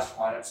a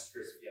mastermind. I'm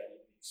curious if you have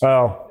any.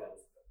 Oh.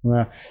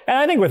 Yeah. And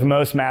I think with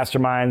most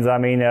masterminds, I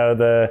mean,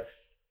 the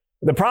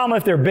problem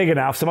if they're big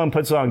enough, someone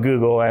puts it on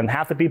Google and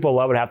half the people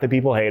love it, half the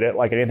people hate it,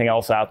 like anything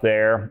else out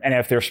there. And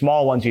if they're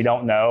small ones you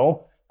don't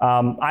know,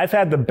 I've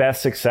had the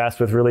best success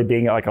with really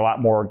being like a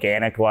lot more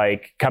organic,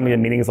 like coming to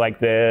meetings like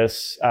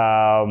this,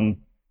 trying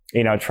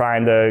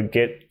to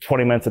get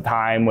 20 minutes of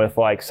time with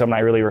like someone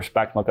I really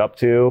respect and look up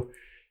to.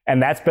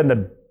 And that's been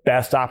the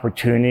best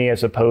opportunity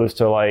as opposed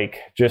to like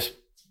just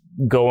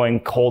going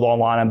cold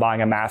online and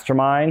buying a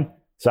mastermind.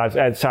 So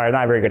sorry,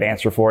 not a very good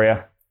answer for you.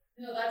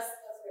 No, that's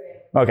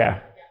great. Okay.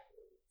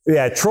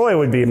 Yeah, Troy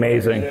would be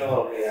amazing.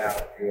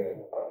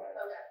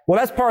 Well,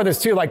 that's part of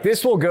this too. Like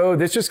this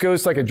just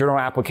goes to like a journal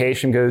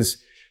application because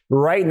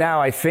right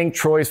now I think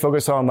Troy's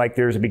focused on like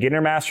there's a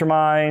beginner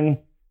mastermind,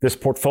 this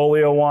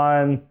portfolio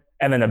one,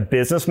 and then a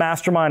business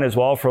mastermind as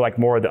well for like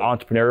more of the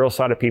entrepreneurial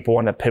side of people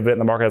wanting to pivot in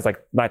the market as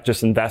like not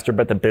just investor,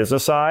 but the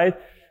business side.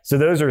 So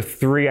those are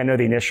 3, I know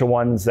the initial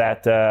ones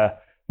that,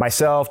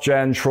 myself,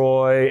 Jen,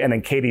 Troy, and then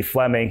Katie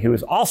Fleming, who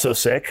is also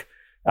sick.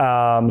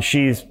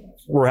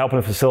 We're helping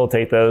to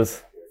facilitate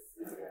those.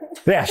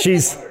 Yeah,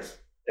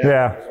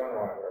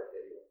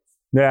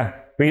 yeah.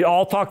 We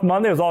all talked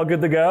Monday. It was all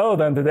good to go.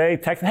 Then today,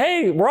 text,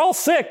 hey, we're all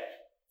sick.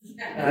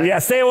 Yeah,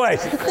 stay away.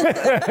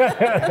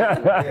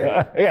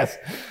 Yes.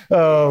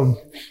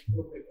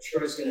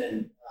 Troy's going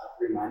to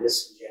remind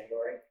us in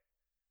January.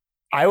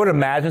 I would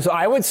imagine. So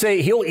I would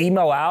say he'll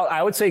email out.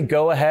 I would say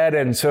go ahead.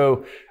 And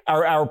so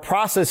our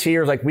process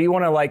here is like, we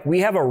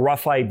have a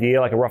rough idea,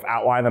 like a rough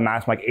outline of the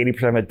mastermind, like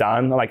 80% of it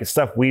done. Like it's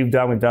stuff we've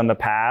done in the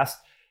past.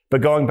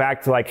 But going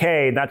back to like,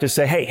 hey, not just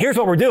say, hey, here's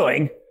what we're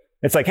doing.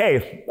 It's like,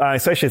 hey,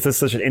 especially if this is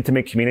such an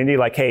intimate community,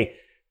 like, hey,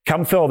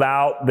 come fill it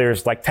out.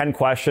 There's like 10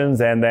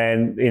 questions and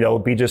then, it'll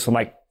be just some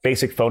like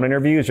basic phone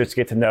interviews just to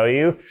get to know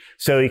you.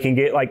 So you can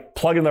get like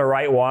plug in the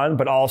right one,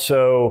 but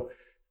also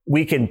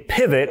we can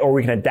pivot or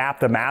we can adapt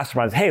the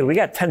masterminds. Hey, we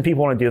got 10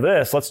 people want to do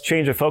this. Let's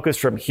change the focus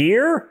from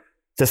here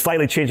to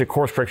slightly change the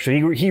course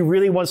correction. He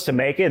really wants to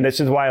make it. And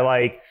this is why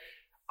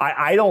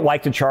I don't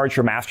like to charge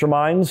for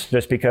masterminds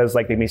just because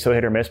like they can be so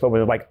hit or miss, but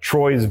with like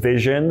Troy's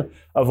vision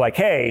of like,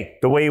 hey,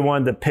 the way he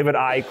wanted to pivot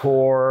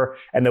ICOR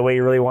and the way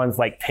he really wants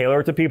like tailor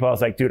it to people, I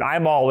was like, dude,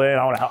 I'm all in.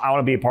 I want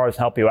to be a part of this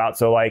and help you out.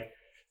 So like,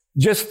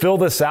 just fill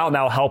this out and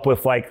I'll help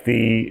with like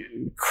the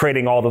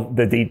creating all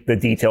the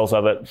details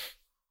of it.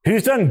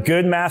 Who's done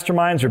good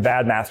masterminds or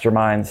bad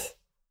masterminds?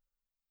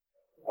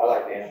 I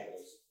like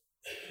Anthony's.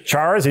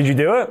 Charles, did you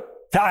do it?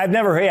 I've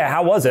never heard. Yeah,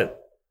 how was it?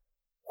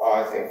 Oh,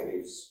 I think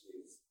he's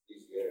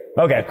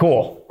good. Okay,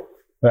 cool.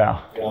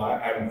 Yeah.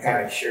 I'm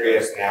kind of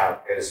curious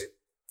now because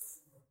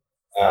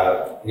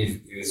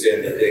he was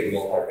in the big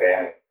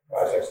multifamily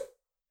projects,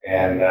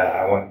 and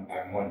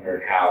I'm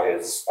wondering how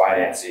his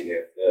financing,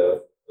 if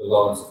the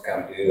loans have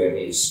come due and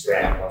he's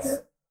scrambling,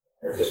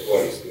 or just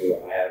what he's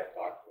doing. I haven't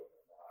talked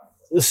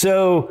to him.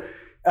 So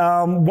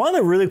one of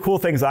the really cool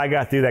things I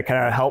got to do that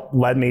kind of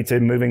led me to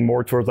moving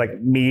more towards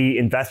like me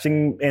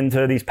investing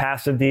into these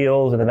passive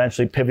deals and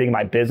eventually pivoting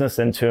my business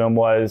into them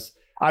was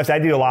obviously I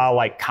do a lot of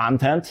like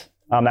content.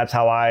 That's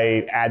how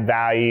I add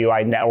value.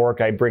 I network,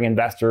 I bring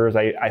investors,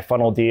 I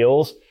funnel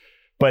deals.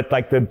 But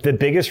like the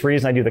biggest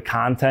reason I do the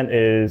content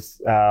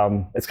is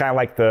it's kind of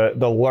like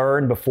the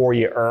learn before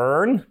you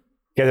earn.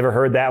 You guys ever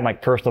heard that in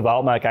like personal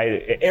development? Like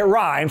it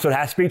rhymes, so it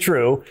has to be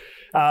true.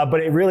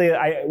 But it really,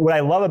 what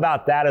I love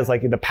about that is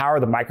like the power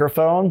of the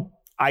microphone.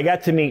 I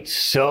got to meet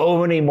so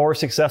many more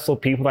successful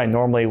people than I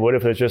normally would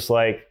if it was just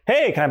like,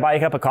 hey, can I buy you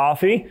a cup of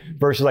coffee?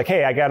 Versus like,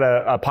 hey, I got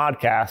a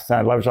podcast and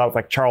I leverage out with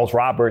like Charles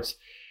Roberts.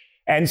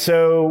 And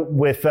so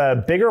with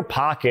Bigger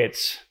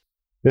Pockets,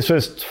 this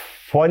was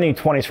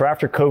 2020, so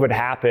after COVID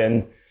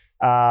happened,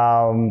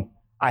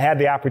 I had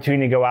the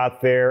opportunity to go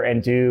out there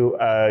and do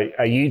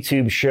a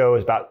YouTube show. It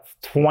was about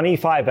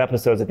 25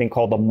 episodes, I think,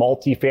 called the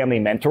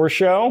Multifamily Mentor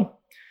Show.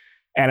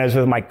 And I was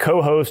with my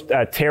co-host,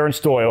 Terrence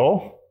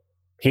Doyle.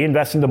 He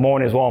invests in Des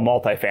Moines as well in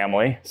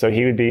multifamily. So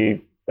he would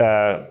be,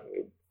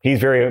 he's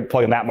very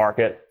plugged in that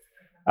market.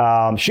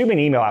 Shoot me an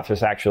email after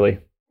this, actually.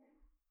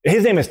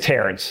 His name is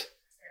Terrence.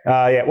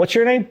 Yeah, what's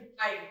your name?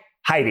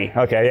 Heidi.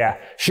 Okay, yeah.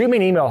 Shoot me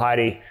an email,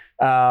 Heidi.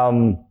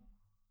 I'm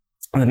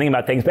thinking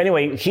about things. But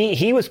anyway,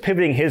 he was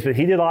pivoting his, but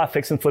he did a lot of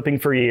fix and flipping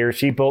for years.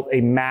 He built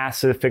a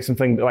massive fix and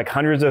flipping, like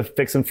hundreds of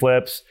fix and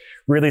flips,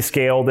 really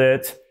scaled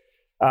it.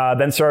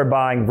 Then started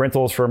buying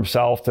rentals for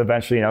himself to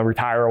eventually,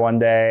 retire one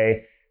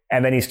day.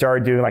 And then he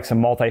started doing like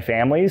some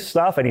multifamily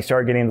stuff, and he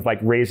started getting into like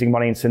raising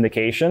money in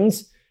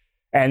syndications.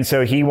 And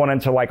so he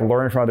wanted to like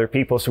learn from other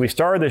people. So we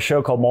started this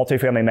show called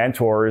Multifamily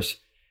Mentors.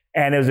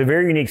 And it was a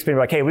very unique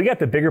experience. Like, hey, we got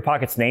the Bigger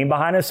Pockets name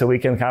behind us, so we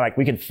can kind of like,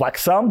 we can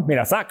flex some.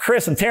 It's not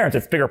Chris and Terrence,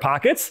 it's Bigger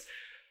Pockets.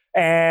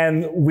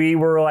 And we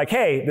were like,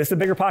 hey, this is a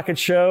Bigger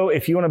Pockets show.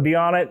 If you want to be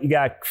on it, you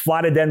got to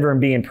fly to Denver and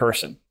be in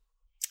person.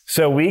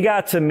 So we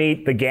got to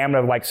meet the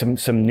gamut of like some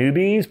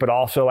newbies, but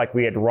also like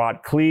we had Rod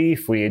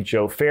Cleef, we had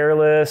Joe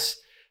Fairless,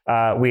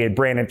 we had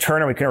Brandon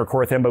Turner. We couldn't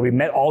record with him, but we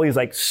met all these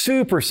like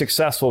super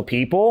successful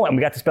people, and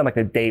we got to spend like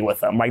a day with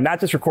them. Like not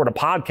just record a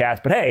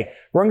podcast, but hey,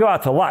 we're gonna go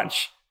out to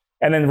lunch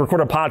and then record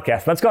a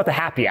podcast. Let's go out to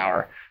happy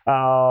hour.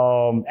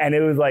 And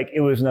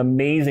it was an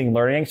amazing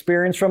learning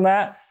experience from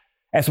that.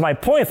 And so my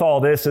point with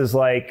all this is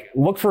like,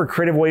 look for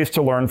creative ways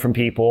to learn from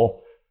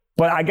people.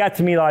 But I got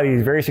to meet a lot of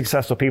these very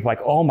successful people like,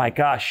 oh my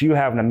gosh, you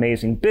have an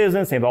amazing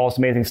business. They have all this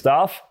amazing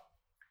stuff.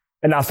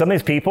 And now some of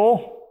these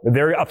people,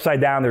 they're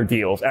upside down their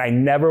deals. And I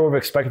never would have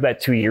expected that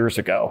 2 years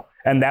ago.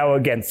 And now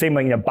again, same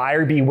like,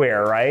 buyer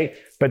beware, right?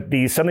 But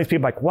some of these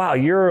people like, wow,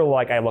 you're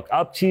like, I look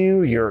up to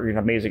you. You're an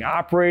amazing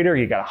operator.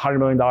 You got $100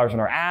 million in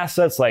our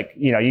assets. Like,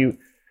 you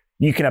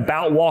can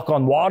about walk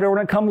on water when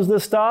it comes to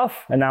this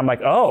stuff. And now I'm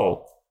like,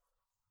 oh,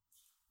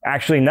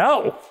 actually,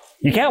 no,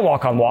 you can't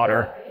walk on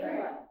water.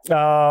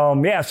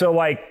 Yeah, so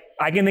like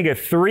I can think of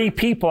 3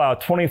 people out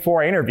of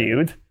 24 I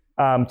interviewed,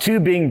 2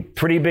 being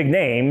pretty big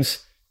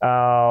names.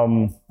 I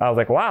was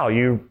like, wow,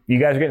 you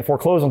guys are getting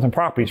foreclosed on some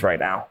properties right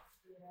now.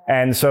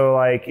 And so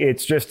like,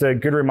 it's just a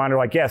good reminder,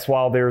 like, yes,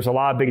 while there's a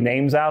lot of big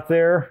names out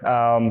there,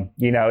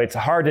 it's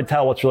hard to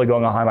tell what's really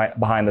going on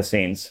behind the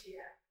scenes.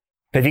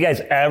 If you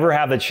guys ever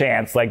have the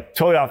chance, like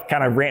totally off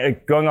kind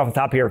of going off the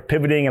top here,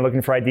 pivoting and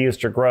looking for ideas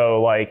to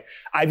grow, like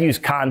I've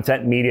used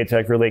content media to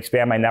like really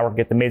expand my network,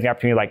 get the amazing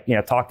opportunity, like,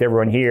 talk to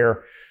everyone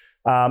here.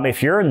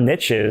 If you're in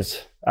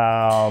niches,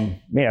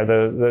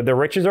 the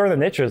riches are in the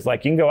niches.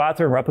 Like you can go out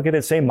there and replicate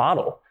the same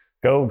model.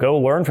 Go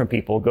learn from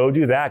people. Go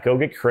do that. Go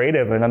get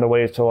creative and other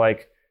ways to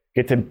like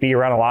get to be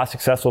around a lot of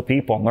successful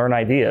people and learn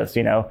ideas.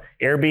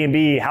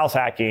 Airbnb, house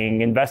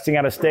hacking, investing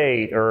out of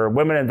state, or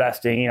women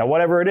investing.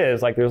 Whatever it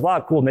is. Like there's a lot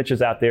of cool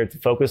niches out there to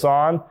focus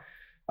on,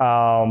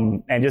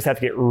 and just have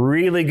to get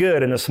really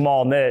good in a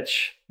small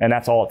niche, and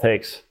that's all it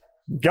takes.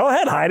 Go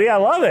ahead, Heidi. I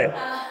love it.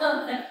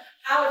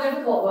 How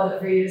difficult was it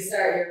for you to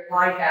start your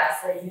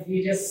podcast? Like, did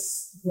you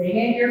just wing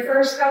it your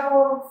first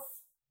couple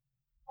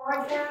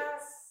of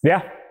podcasts?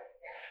 Yeah.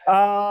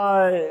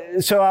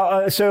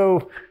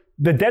 So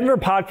the Denver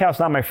podcast is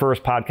not my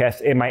first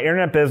podcast. In my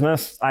internet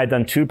business, I had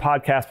done 2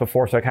 podcasts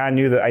before, so I kind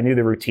of knew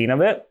the routine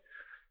of it.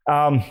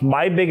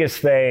 My biggest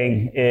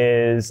thing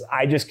is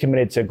I just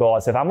committed to a goal. I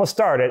said, if I'm going to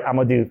start it, I'm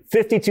going to do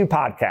 52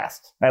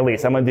 podcasts, at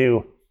least. I'm going to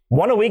do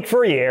 1 a week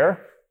for a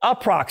year,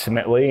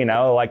 approximately,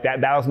 like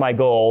that was my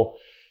goal.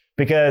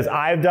 Because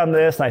I've done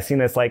this and I've seen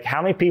this, like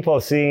how many people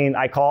have seen,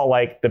 I call it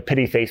like the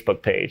pity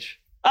Facebook page.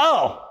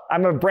 Oh,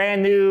 I'm a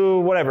brand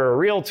new,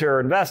 realtor,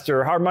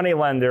 investor, hard money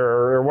lender,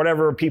 or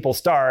whatever people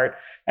start.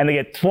 And they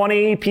get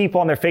 20 people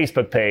on their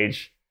Facebook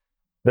page,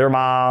 their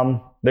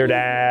mom, their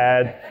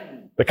dad,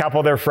 a couple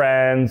of their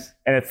friends.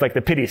 And it's like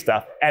the pity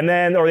stuff. And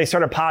then, or they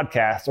start a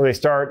podcast, or they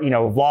start,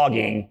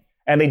 vlogging,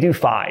 and they do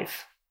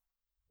 5.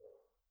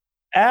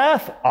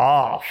 F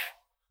off.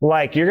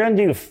 Like, you're going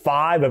to do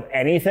 5 of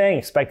anything,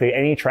 expecting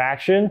any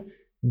traction.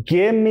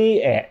 Give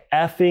me an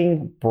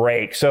effing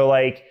break. So,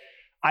 like,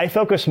 I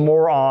focus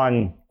more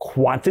on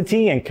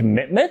quantity and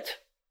commitment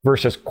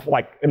versus,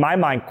 like, in my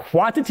mind,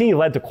 quantity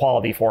led to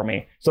quality for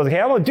me. So,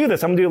 okay, I'm going to do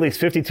this. I'm going to do at least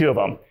 52 of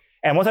them.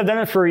 And once I've done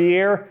it for a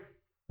year,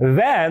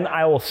 then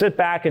I will sit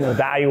back and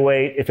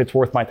evaluate if it's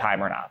worth my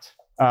time or not.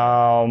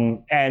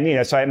 So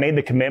I made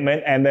the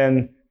commitment. And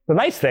then the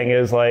nice thing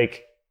is,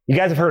 like, you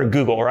guys have heard of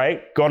Google,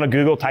 right? Go on to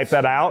Google, type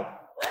that out.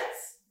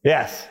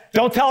 Yes.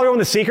 Don't tell everyone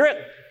the secret.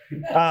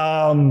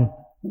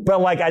 But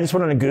like, I just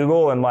went into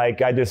Google and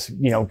like, I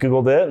just,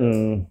 Googled it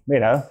and,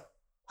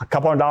 a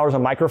couple $100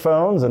 on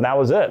microphones, and that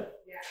was it.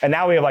 Yeah. And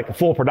now we have like a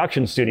full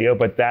production studio,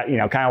 but that,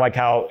 kind of like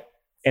how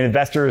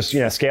investors,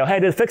 scale, hey,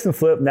 did fix and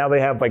flip. Now they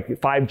have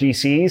like 5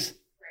 GCs,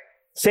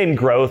 same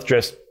growth,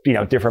 just,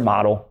 different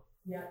model.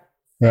 Yeah.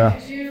 Yeah.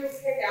 Did you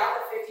pick out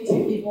the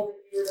 52 people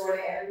that you were going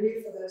to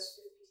interview for those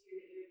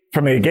 52?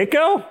 From the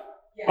get-go?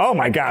 Oh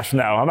my gosh,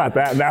 no, I'm not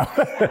that now.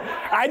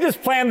 I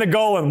just planned the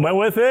goal and went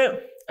with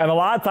it. And a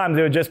lot of times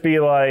it would just be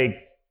like,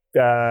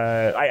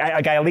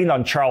 I leaned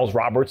on Charles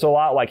Roberts a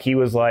lot. Like he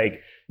was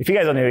like, if you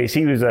guys don't know,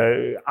 he was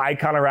a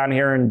icon around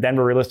here in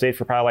Denver real estate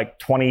for probably like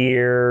 20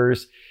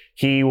 years.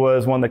 He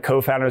was one of the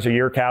co-founders of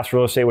Yearcast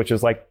Real Estate, which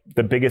is like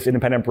the biggest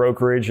independent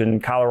brokerage in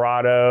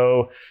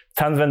Colorado.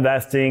 Tons of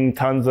investing,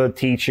 tons of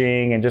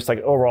teaching, and just like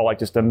overall, like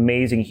just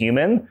amazing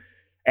human.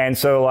 And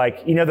so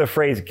like, you know, the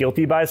phrase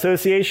guilty by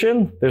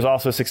association, there's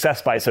also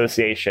success by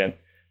association.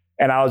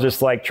 And I was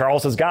just like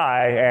Charles's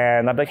guy.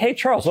 And I'm like, hey,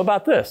 Charles, what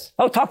about this?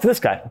 Oh, talk to this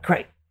guy.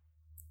 Great.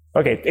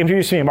 Okay,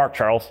 introduce me to Mark,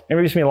 Charles.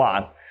 Introduce me to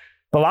Lon.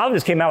 But a lot of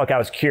this came out like I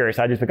was curious.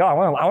 I just like, oh, I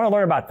want to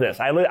learn about this.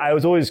 I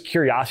was always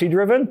curiosity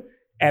driven.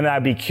 And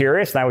I'd be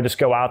curious, and I would just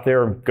go out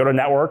there, go to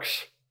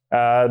networks.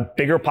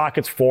 Bigger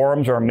Pockets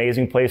forums are an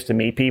amazing place to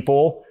meet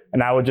people.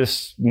 And I would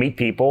just meet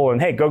people and,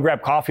 hey, go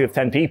grab coffee with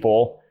 10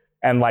 people.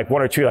 And like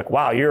one or two, like,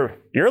 wow, you're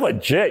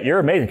legit. You're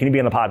amazing. Can you be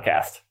on the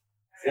podcast?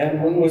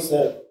 And when was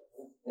that?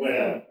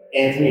 When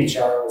Anthony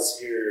Charles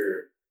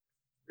here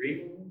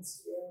 3 months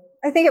ago?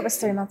 I think it was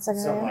 3 months ago.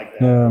 Something like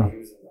that. Yeah. He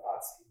was in the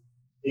hot seat.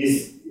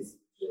 He's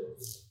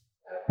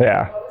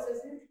Yeah. What was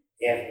his name?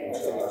 Anthony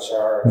Charles.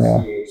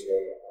 Charles, CHA.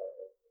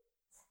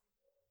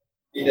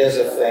 He does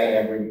a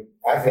thing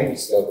I think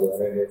he's still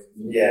doing it.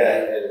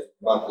 Yeah. His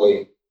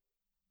monthly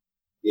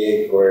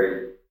gig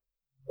where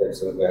he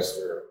takes an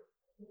investor.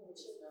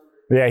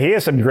 Yeah, he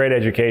has some great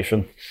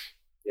education.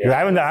 Yeah.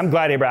 I'm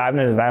glad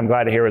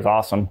to hear it was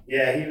awesome.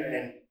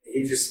 Yeah,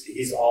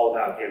 he's all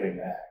about giving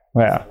back.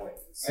 Yeah.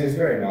 He's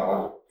very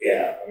knowledgeable.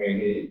 Yeah. I mean,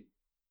 he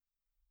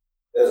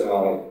doesn't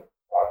only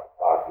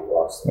talk, he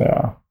walks.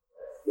 Yeah.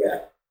 Yeah.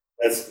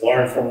 Let's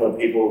learn from the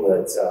people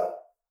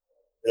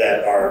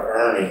that are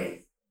earning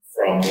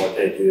from what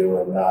they do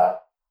and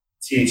not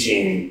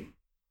teaching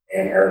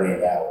and earning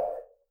that way.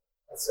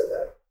 I said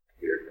that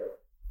a year ago.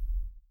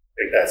 I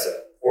think that's an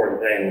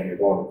important thing when you're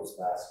going to this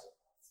class.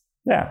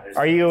 Yeah.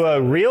 Are you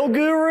a real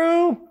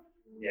guru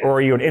or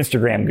are you an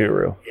Instagram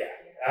guru? Yeah.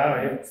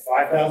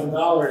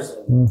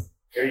 $5,000 and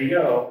here you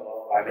go.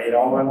 Well, I made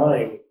all my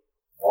money.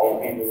 All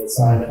the people that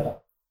signed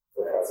up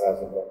for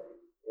 $5,000.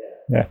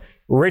 Yeah.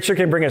 Richard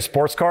can bring a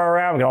sports car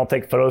around. We can all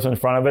take photos in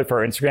front of it for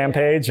our Instagram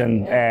page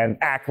and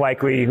act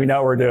like we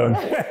know what we're doing.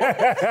 I got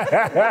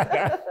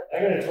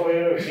a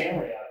Toyota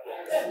Camry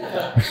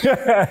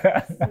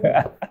out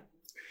there.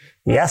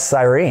 Yes,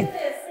 Irene. The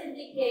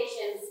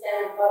syndications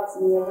kind of bugs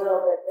me a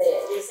little bit.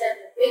 They said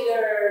the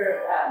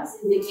bigger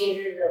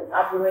syndicators and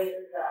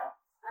operators are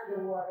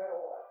underwater.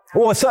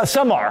 Well,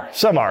 some are.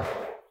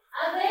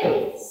 Are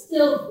they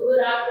still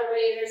good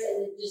operators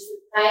and just the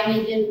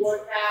timing didn't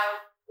work out,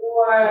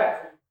 or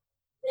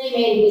they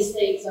made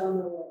mistakes on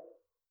the way?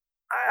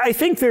 I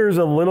think there's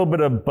a little bit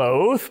of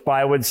both, but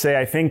I would say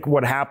I think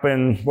what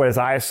happened was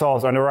I saw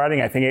as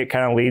underwriting, I think it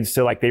kind of leads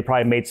to like they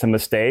probably made some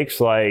mistakes.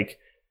 Like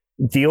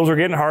deals are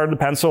getting harder to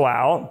pencil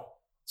out.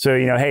 So,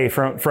 you know, hey,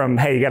 from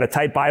hey, you got a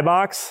tight buy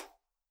box,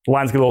 the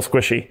lines get a little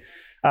squishy.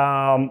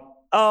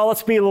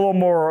 Let's be a little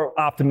more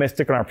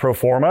optimistic on our pro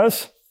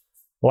formas.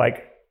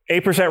 Like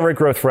 8% rate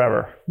growth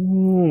forever.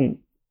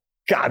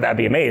 God, that'd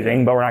be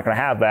amazing, but we're not going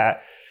to have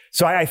that.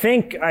 So I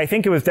think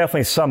it was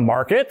definitely some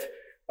market,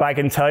 but I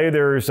can tell you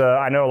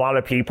I know a lot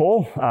of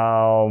people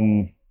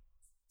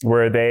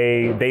where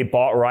they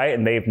bought right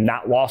and they've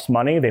not lost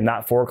money, they've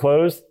not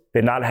foreclosed,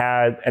 they've not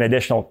had an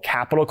additional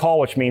capital call,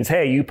 which means,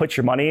 hey, you put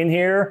your money in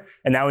here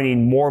and now we need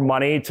more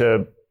money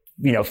to,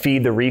 you know,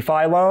 feed the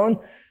refi loan.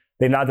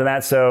 They've not done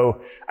that.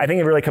 So I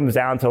think it really comes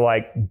down to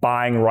like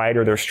buying right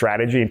or their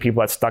strategy, and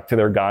people that stuck to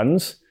their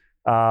guns.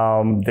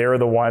 They're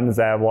the ones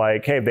that have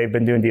like, hey, they've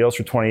been doing deals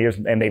for 20 years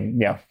and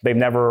they've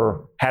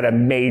never had a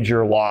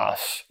major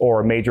loss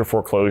or a major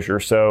foreclosure.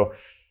 So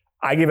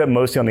I give it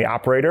mostly on the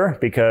operator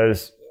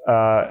because,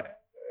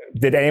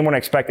 did anyone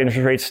expect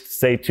interest rates to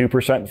stay 2%,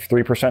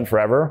 3%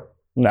 forever?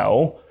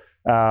 No.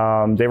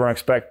 They weren't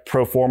expect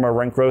pro forma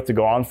rent growth to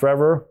go on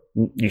forever.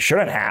 You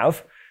shouldn't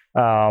have.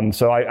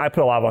 So I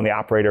put a lot on the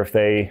operator if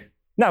they,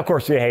 now of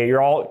course, hey,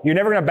 you're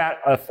never going to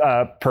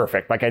bat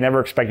perfect. Like I never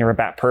expect you to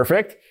bat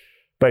perfect.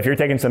 But if you're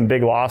taking some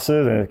big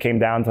losses and it came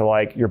down to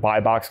like your buy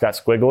box got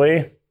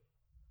squiggly,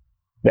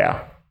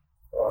 yeah.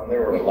 Well, and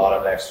there were a lot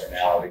of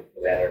externalities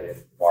that entered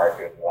into the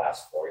market in the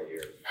last 4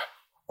 years.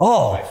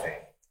 Oh. I think.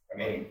 I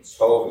mean,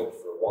 COVID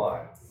for one.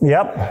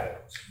 Yep. Had an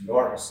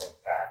enormous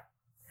impact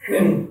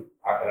in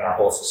our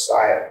whole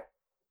society,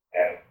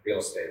 and real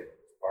estate was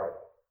part of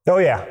it. Oh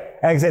yeah.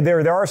 Like I said,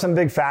 there are some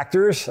big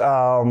factors,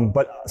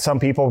 but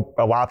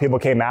a lot of people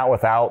came out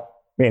without,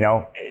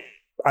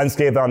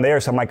 unscathed on there.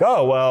 So I'm like,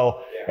 oh,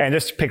 well, and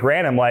just pick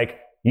random, like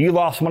you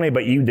lost money,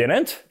 but you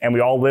didn't. And we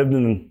all lived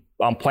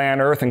on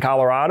planet Earth in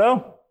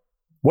Colorado.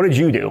 What did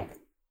you do?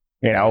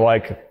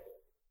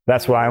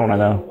 That's what I want to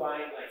know.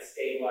 Buying like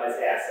stabilized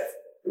assets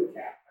at the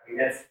cap. I mean,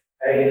 that's,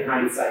 I think in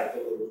hindsight,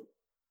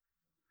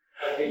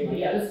 okay,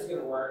 yeah, this is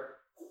going to work.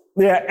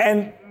 Yeah.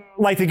 And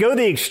like to go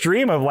the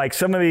extreme of like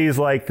some of these,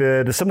 like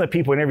some of the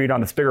people interviewed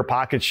on this Bigger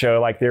Pockets show,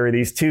 like there were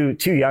these two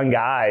young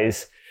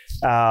guys.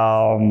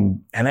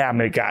 And they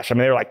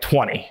were like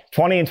 20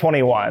 and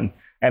 21,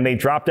 and they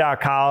dropped out of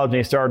college and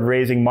they started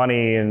raising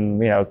money in,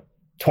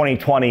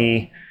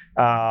 2020.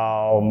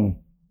 And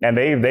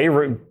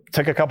they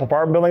took a couple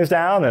apartment buildings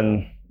down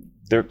and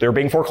they're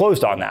being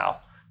foreclosed on now.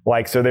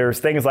 Like, so there's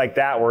things like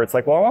that where it's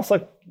like, well, almost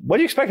like, what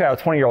do you expect out of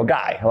a 20-year-old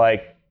guy?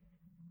 Like,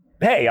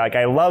 hey, like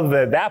I love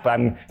that, but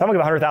if I'm gonna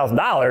give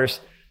 $100,000,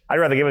 I'd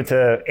rather give it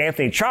to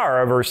Anthony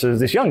Chara versus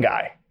this young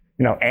guy.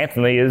 You know,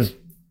 Anthony is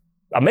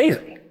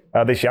amazing.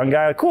 This young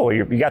guy, cool,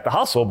 you got the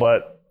hustle,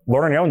 but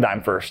learn on your own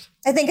dime first.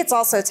 I think it's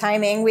also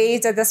timing. We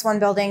did this one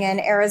building in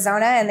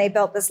Arizona and they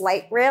built this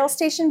light rail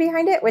station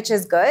behind it, which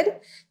is good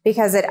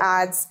because it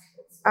adds,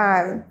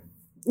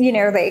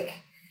 like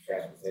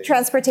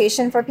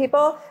transportation for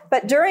people.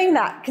 But during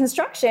that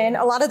construction,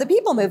 a lot of the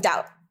people moved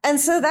out. And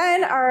so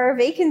then our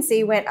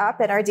vacancy went up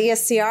and our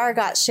DSCR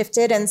got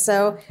shifted. And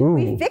so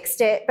we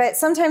fixed it. But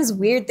sometimes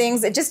weird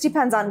things, it just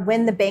depends on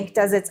when the bank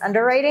does its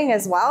underwriting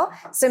as well.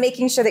 So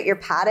making sure that you're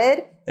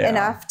padded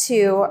enough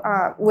to,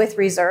 with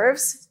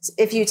reserves,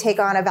 if you take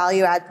on a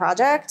value add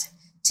project,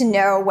 to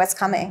know what's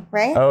coming,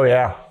 right? Oh,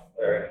 yeah.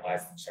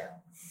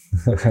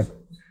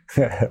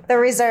 The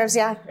reserves,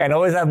 yeah. And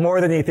always have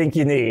more than you think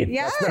you need.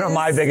 Yes. That's one of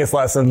my biggest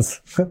lessons.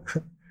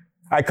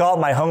 I call it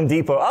my Home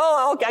Depot.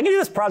 Oh, okay, I can do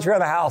this project around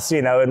the house,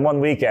 in one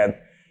weekend.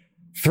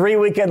 3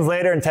 weekends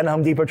later and 10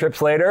 Home Depot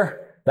trips later,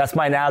 that's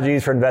my analogy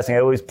for investing. I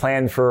always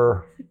plan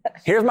for,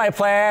 here's my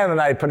plan, and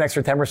I put an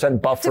extra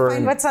 10% buffer. To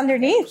find what's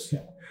underneath.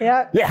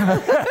 Yeah.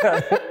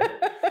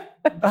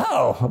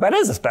 Oh, that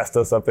is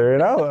asbestos up there,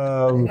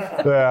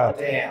 yeah.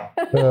 Damn.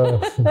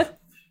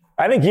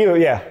 I think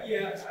Yeah,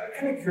 I'm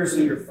kind of curious of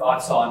your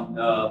thoughts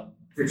on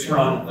return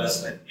on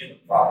investment in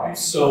properties.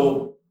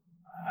 So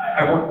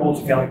I work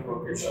multifamily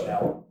brokerage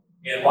now,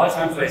 and a lot of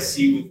times what I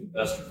see with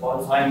investors, a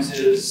lot of times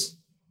is,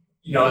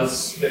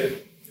 they're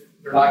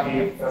not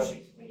getting it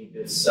professionally cleaned.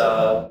 It's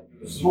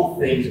those little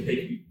things that they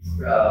can be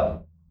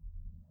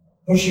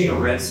pushing the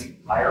rents even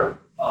higher.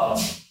 I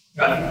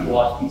think a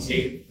lot can be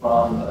taken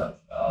from the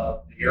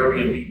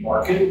Airbnb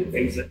market, the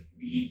things that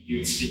we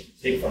use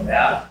to take from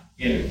that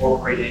and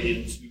incorporate it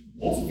into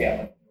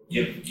multifamily.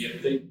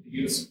 Give the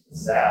use of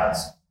pizzazz,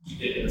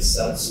 keep it in a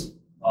sense.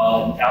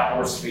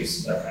 Outdoor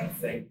spaces, that kind of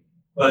thing.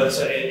 But,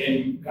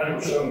 and you kind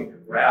of showing your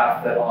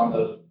graph that on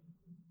the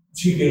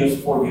 2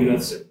 units, 4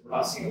 units, we're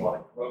not seeing a lot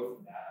of growth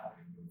in that.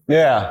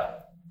 Yeah.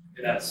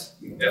 And that's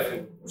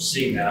definitely, we're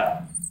seeing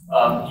that.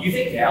 Do you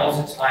think now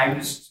is the time to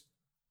just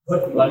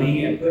put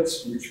money and put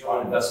some return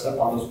on investment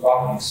on those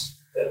properties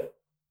that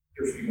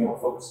there should be more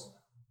focus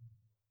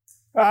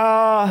on?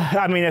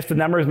 I mean, if the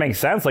numbers make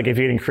sense, like if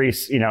you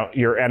increase,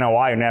 your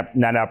NOI, your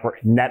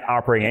net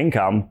operating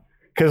income,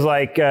 because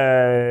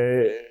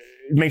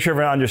make sure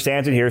everyone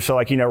understands it here. So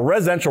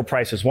residential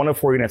prices, 1 to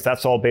 4 units,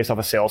 that's all based off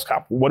of sales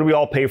comp. What do we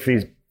all pay for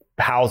these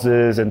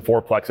houses and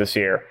fourplexes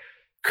here?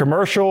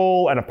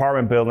 Commercial and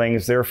apartment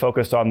buildings, they're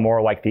focused on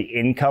more like the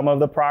income of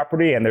the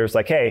property. And there's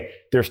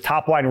there's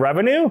top line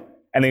revenue.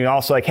 And then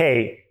also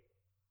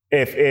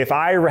if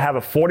I have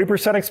a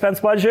 40% expense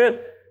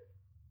budget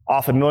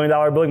off $1 million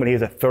building, but he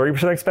has a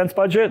 30% expense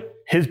budget,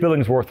 his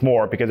building's worth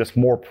more because it's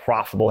more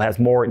profitable, has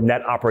more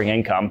net operating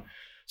income.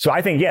 So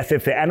I think, yes,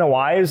 if the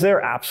NOI is there,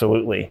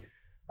 absolutely.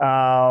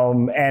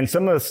 And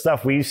some of the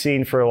stuff we've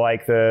seen for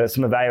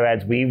some of the value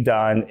adds we've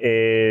done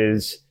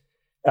is,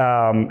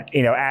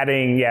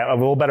 adding, a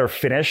little better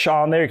finish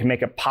on there. You can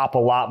make it pop a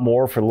lot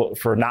more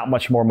for not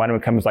much more money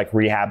when it comes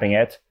rehabbing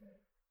it.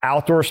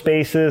 Outdoor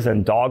spaces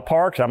and dog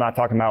parks. I'm not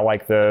talking about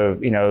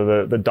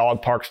the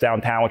dog parks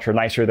downtown, which are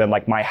nicer than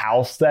my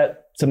house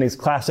that some of these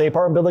Class A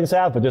apartment buildings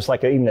have, but just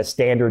even a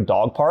standard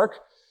dog park.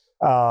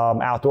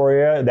 Outdoor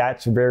area,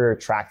 that's very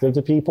attractive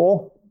to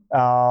people.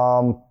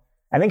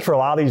 I think for a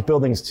lot of these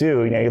buildings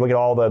too, you look at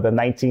all the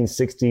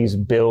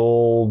 1960s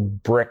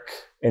build brick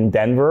in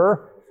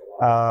Denver.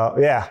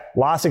 A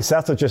lot of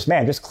success with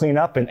just clean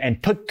up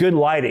and put good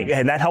lighting.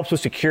 And that helps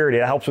with security.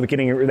 That helps with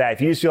getting rid of that.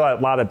 If you just do a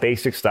lot of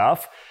basic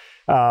stuff,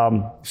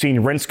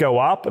 seeing rents go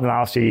up, and then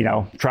obviously,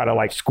 try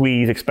to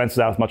squeeze expenses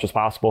out as much as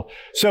possible.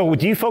 So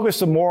do you focus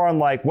some more on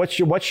what's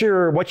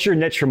your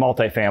niche for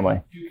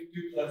multifamily?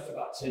 Duplex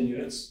about 10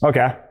 units. Okay.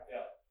 Yeah.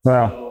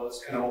 Wow. So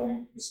that's kind of what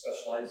we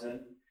specialize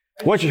in.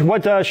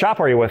 What shop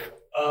are you with?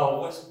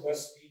 West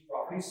Speed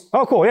Properties.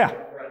 Oh, cool. Yeah.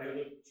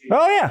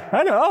 Oh, yeah.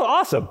 I know. Oh,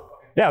 awesome.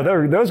 Yeah,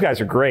 those guys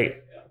are great.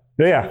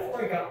 Yeah.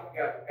 Before I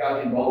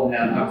got involved in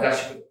that, I was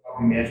actually with a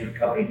property management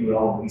company doing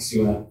all the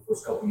leasing in the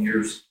first couple of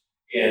years.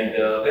 And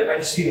I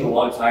just seen a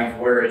lot of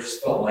times where it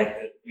just felt like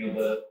that,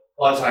 a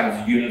lot of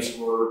times the units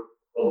were,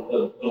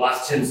 the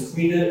last 10's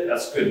cleaned it,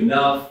 that's good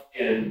enough.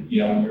 And,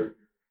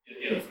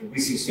 from a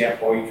leasing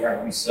standpoint, you're trying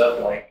to lease it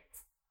up,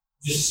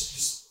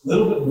 just a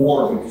little bit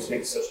more would just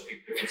make such a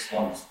big difference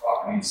on these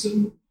properties.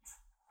 And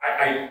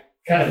I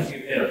kind of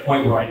at a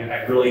point where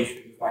I really,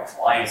 with my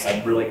clients,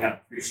 I really kind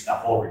of preach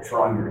that whole return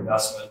on your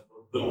investment.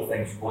 Little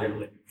things really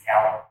do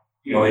count.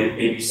 It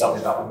may be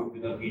something about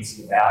removing the weeds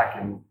in the back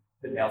and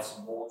putting out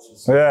some mulch and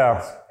some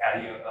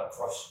patio,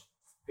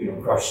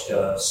 crushed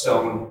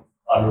stone.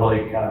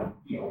 Really kind of,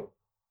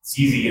 it's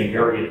easy and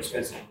very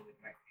inexpensive.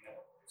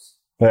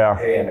 Yeah.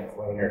 And a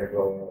cleaner to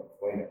go in and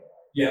clean it.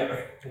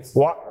 Yeah.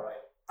 Well,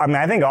 I mean,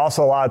 I think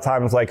also a lot of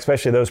times, like,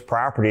 especially those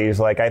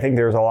properties, like, I think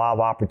there's a lot of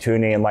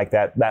opportunity in like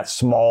that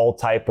small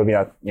type of,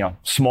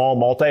 small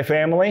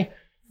multifamily,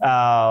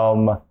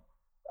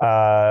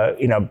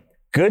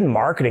 good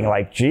marketing,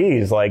 like,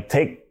 geez, like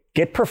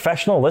get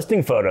professional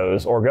listing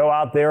photos or go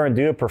out there and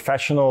do a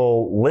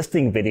professional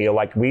listing video.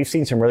 Like, we've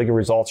seen some really good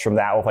results from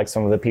that with like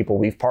some of the people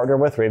we've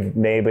partnered with. We've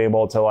maybe been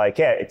able to like,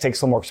 it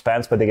takes a little more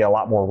expense, but they get a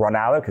lot more run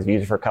out of it because we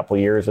use it for a couple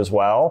of years as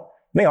well.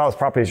 I think all those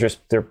properties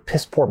they're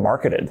piss poor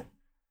marketed.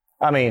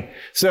 I mean,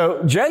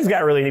 so Jen's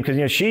got really neat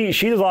because, she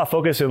does a lot of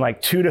focus in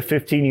like 2 to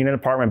 15 unit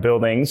apartment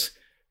buildings,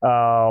 a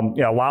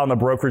lot on the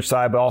brokerage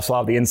side, but also a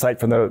lot of the insight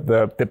from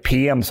the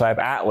PM side of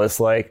Atlas.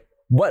 Like,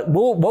 what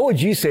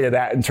would you say to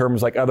that in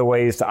terms of like other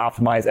ways to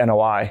optimize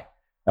NOI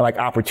and like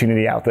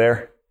opportunity out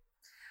there?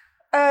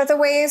 The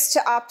ways to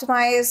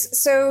optimize.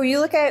 So you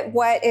look at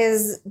what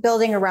is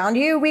building around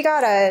you. We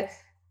got a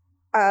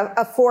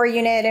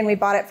 4-unit and we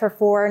bought it for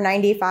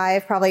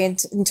 $495 probably in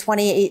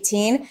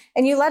 2018,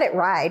 and you let it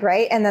ride,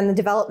 right? And then the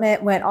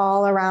development went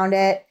all around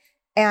it.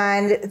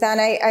 And then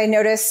I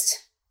noticed,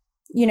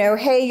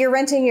 hey, you're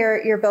renting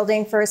your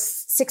building for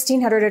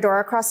 $1,600 a door.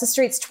 Across the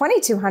street's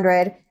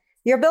 $2,200.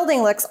 Your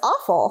building looks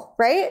awful,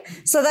 right?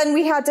 So then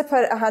we had to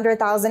put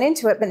 $100,000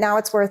 into it, but now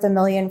it's worth $1.5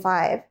 million.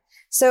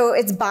 So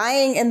it's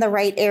buying in the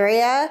right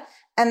area.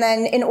 And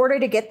then in order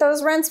to get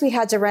those rents, we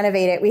had to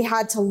renovate it. We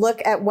had to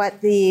look at what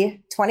the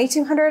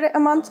 $2,200 a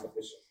month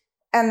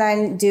and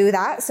then do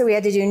that. So we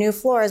had to do new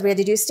floors. We had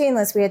to do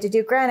stainless. We had to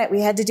do granite.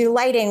 We had to do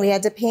lighting. We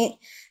had to paint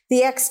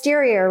the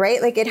exterior,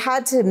 right? Like, it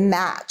had to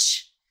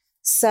match.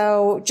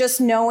 So just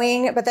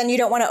knowing, but then you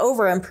don't want to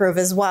over improve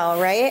as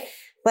well, right?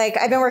 Like,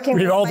 I've been working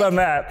We've all done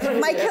that.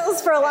 Mike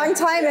Hills for a long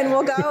time, and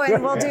we'll go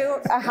and we'll do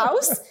a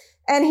house.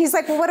 And he's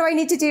like, well, what do I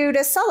need to do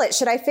to sell it?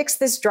 Should I fix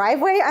this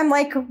driveway? I'm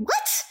like,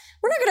 what?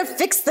 We're not going to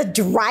fix the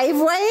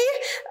driveway.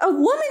 A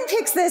woman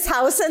picks this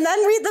house, and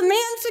then the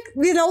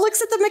man,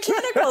 looks at the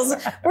mechanicals.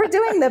 We're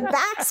doing the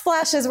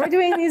backsplashes. We're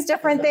doing these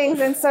different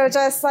things. And so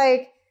just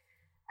like,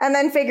 and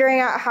then figuring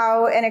out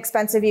how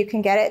inexpensive you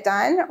can get it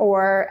done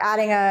or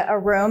adding a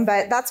room.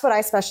 But that's what I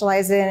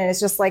specialize in,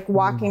 is just like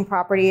walking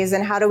properties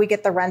and how do we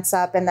get the rents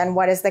up? And then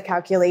what is the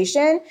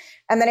calculation?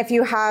 And then if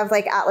you have,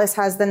 like, Atlas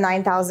has the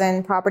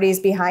 9,000 properties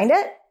behind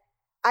it,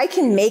 I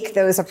can make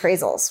those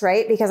appraisals,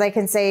 right? Because I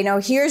can say,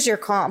 here's your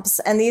comps.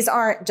 And these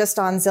aren't just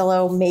on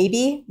Zillow,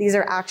 maybe. These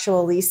are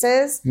actual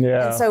leases.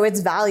 Yeah. And so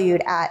it's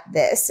valued at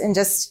this, and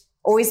just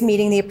always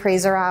meeting the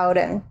appraiser out.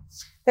 And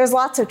there's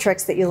lots of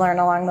tricks that you learn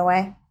along the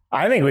way.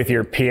 I think with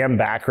your PM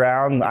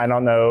background, I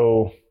don't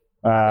know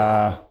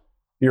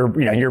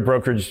your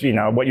brokerage,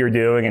 what you're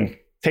doing, and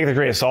take the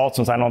grain of salt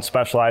since I don't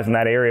specialize in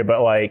that area.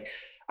 But like,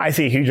 I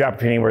see a huge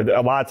opportunity where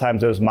a lot of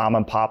times those mom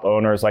and pop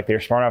owners, like, they're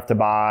smart enough to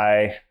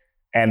buy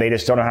and they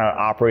just don't know how to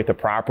operate the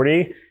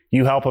property.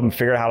 You help them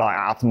figure out how to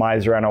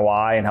optimize their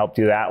NOI and help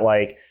do that.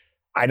 Like,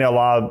 I know a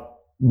lot of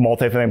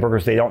multifamily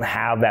brokers, they don't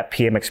have that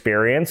PM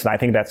experience. And I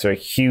think that's a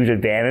huge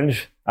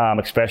advantage,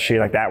 especially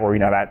like that, where,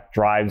 that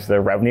drives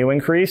the revenue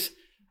increase.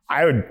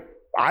 I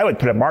would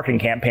put a marketing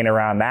campaign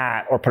around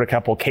that, or put a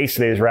couple of case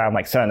studies around,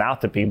 like, sending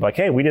out to people like,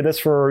 hey, we did this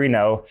for,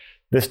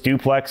 this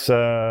duplex,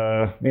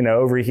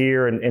 over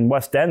here in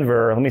West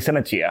Denver. Let me send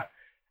it to you.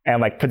 And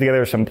like, put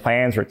together some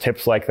plans or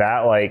tips like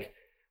that. Like,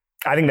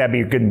 I think that'd be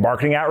a good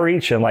marketing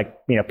outreach, and like,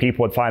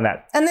 people would find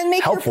that and then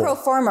make helpful. Your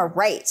pro forma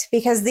right,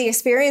 because the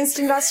experienced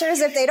investors,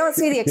 if they don't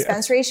see the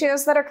expense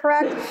ratios that are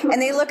correct, and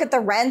they look at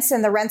the rents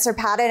and the rents are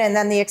padded and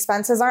then the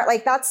expenses aren't,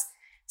 like, that's,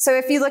 so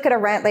if you look at a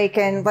rent, like,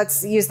 and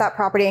let's use that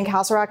property in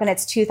Castle Rock, and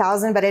it's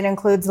 $2,000, but it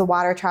includes the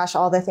water, trash,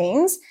 all the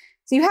things.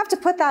 So you have to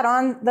put that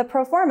on the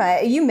pro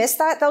forma. You miss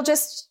that,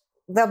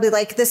 they'll be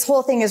like, this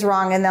whole thing is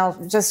wrong, and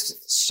they'll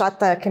just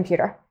shut the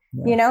computer,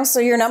 so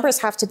your numbers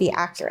have to be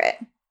accurate.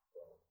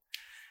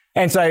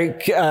 And so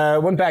I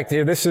went back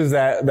to, this is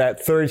that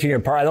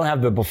 32-unit part. I don't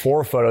have the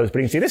before photos, but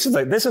you can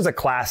see this is a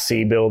Class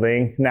C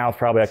building. Now it's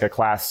probably like a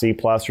Class C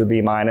plus or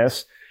B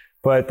minus.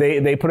 But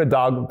they put a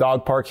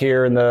dog park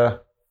here in the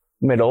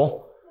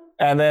middle,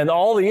 and then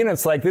all the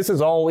units, like, this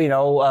is all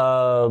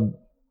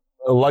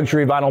a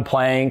luxury vinyl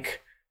plank,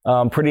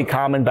 pretty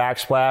common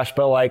backsplash.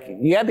 But like,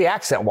 you had the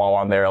accent wall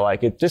on there.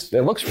 Like, it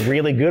looks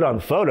really good on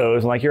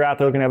photos. And like, you're out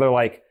there looking at other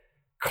like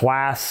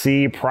Class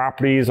C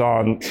properties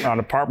on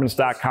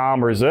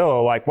apartments.com or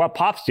Zillow, like, what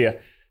pops to you?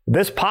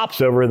 This pops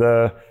over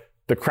the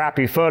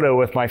crappy photo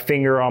with my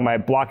finger on my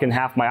blocking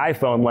half my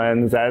iPhone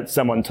lens that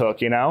someone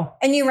took, And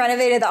you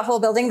renovated that whole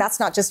building. That's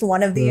not just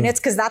one of the units,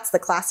 because that's the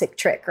classic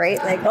trick, right?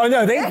 Like, oh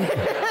no,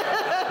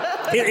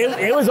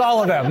 it was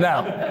all of them.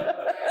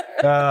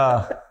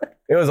 No,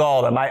 it was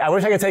all of them. I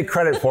wish I could take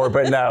credit for it,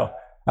 but no.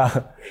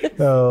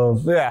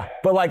 Yeah,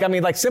 but like, I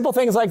mean, like, simple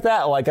things like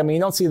that. Like, I mean,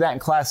 you don't see that in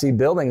Class C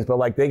buildings, but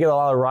like, they get a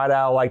lot of ride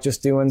out, like,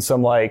 just doing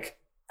some like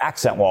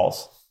accent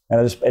walls,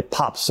 and it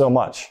pops so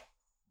much,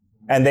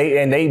 and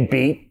they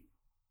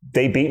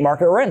beat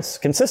market rents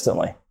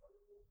consistently.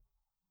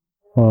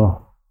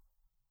 Oh.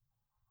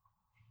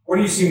 What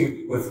are you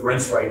seeing with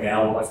rents right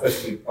now,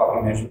 especially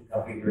property management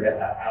company here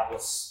at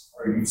Atlas?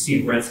 Are you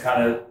seeing rents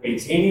kind of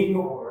maintaining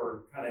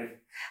or kind of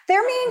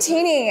They're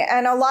maintaining,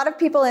 and a lot of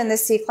people in the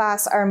C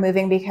class are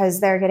moving because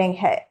they're getting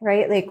hit,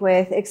 right? Like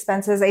with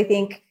expenses, I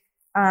think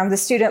the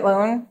student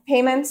loan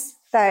payments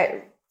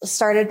that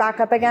started back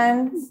up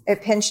again,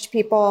 it pinched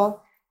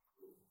people.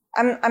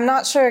 I'm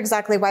not sure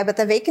exactly why, but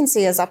the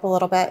vacancy is up a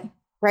little bit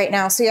right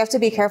now. So you have to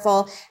be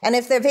careful. And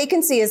if the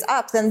vacancy is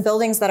up, then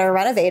buildings that are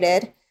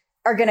renovated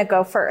are going to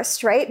go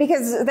first, right?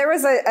 Because there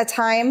was a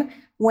time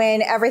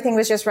when everything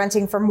was just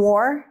renting for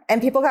more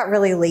and people got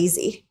really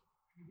lazy.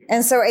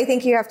 And so I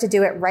think you have to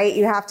do it right.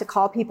 You have to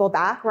call people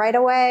back right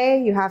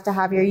away. You have to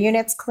have your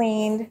units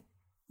cleaned,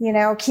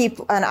 keep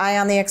an eye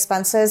on the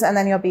expenses, and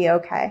then you'll be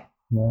okay.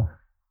 Yeah.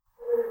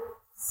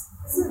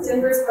 Isn't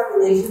Denver's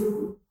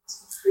population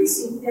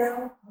increasing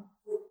now?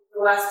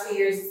 The last 2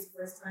 years is the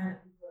first time.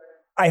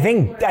 I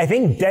think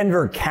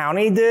Denver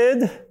County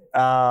did.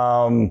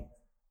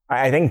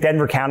 I think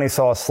Denver County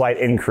saw a slight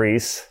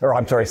decrease.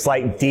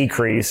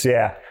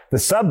 Yeah. The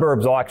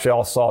suburbs actually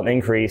all saw an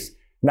increase.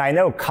 Now, I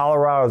know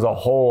Colorado as a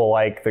whole,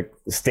 like the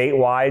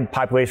statewide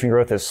population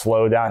growth has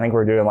slowed down. I think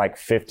we're doing like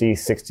 50,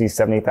 60,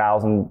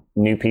 70,000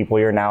 new people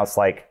here. Now it's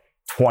like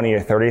 20 or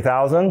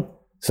 30,000.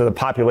 So the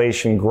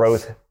population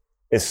growth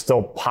is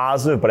still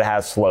positive, but it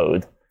has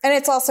slowed. And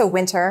it's also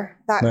winter.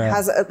 That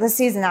has the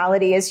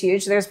seasonality is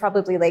huge. There's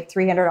probably like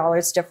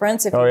 $300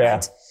 difference if you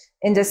went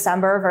in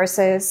December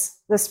versus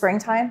the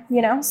springtime,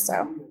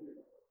 so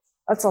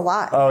that's a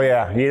lot. Oh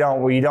yeah. You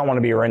don't want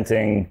to be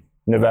renting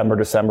November,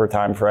 December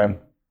timeframe.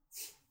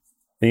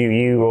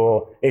 You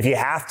will, if you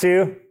have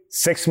to,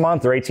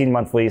 6-month or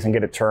 18-month lease and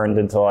get it turned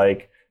into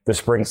like the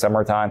spring,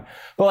 summertime.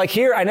 But like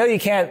here, I know you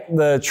can't,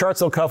 the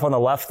charts will cuff on the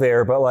left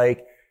there, but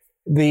like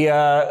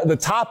the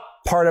top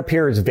part up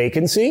here is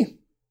vacancy.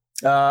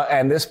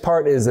 And this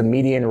part is the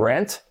median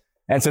rent.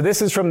 And so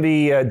this is from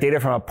the data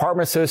from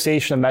Apartment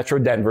Association of Metro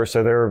Denver.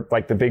 So they're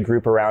like the big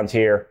group around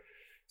here.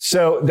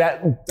 So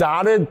that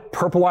dotted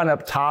purple line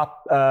up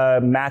top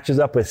matches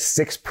up with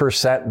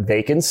 6%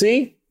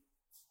 vacancy.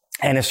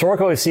 And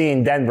historically, we see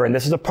in Denver, and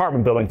this is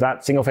apartment buildings,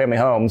 not single family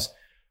homes,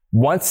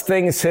 once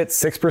things hit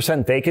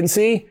 6%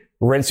 vacancy,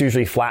 rents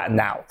usually flatten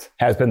out,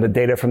 has been the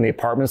data from the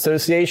Apartment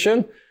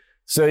Association.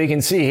 So you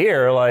can see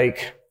here,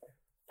 like,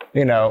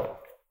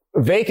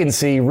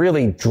 vacancy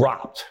really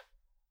dropped.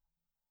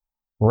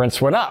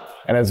 Rents went up.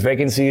 And as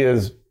vacancy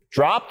is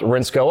dropped,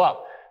 rents go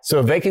up.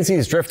 So vacancy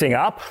is drifting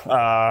up,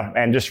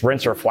 and just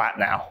rents are flat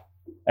now.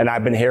 And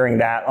I've been hearing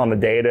that on the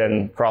data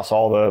and across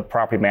all the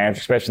property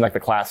managers, especially like the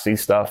Class C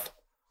stuff.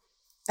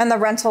 And the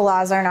rental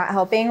laws are not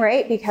helping,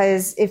 right?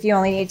 Because if you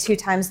only need 2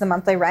 times the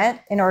monthly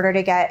rent in order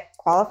to get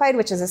qualified,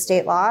 which is a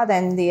state law,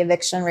 then the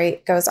eviction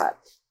rate goes up.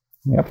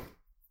 Yep.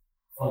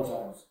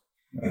 All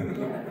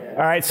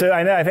right, so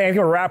I think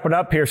we're wrapping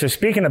up here. So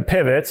speaking of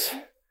pivots,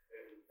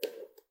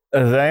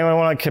 does anyone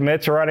want to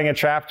commit to writing a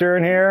chapter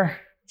in here?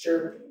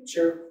 Sure.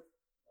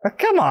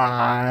 Come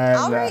on.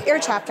 I'll write your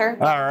chapter.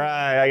 All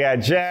right, I got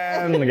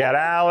Jen, I got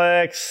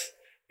Alex,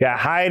 got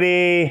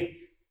Heidi,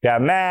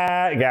 got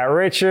Matt, got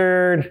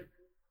Richard.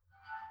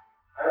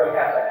 I wrote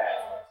half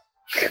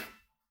that.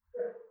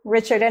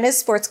 Richard and his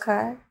sports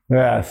car.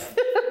 Yes.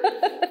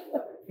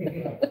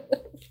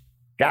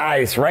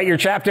 Guys, write your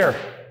chapter.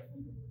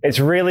 It's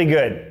really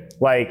good.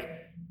 Like,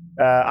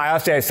 I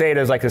say it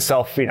as like it's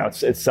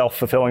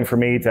self-fulfilling for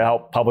me to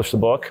help publish the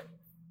book.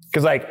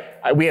 Because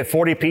we had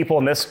 40 people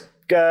in this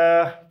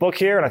book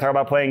here, and I talk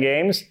about playing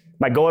games.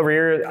 My goal every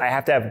year, I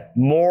have to have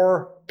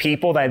more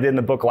people than I did in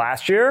the book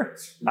last year.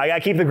 I got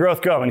to keep the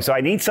growth going. So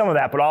I need some of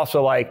that, but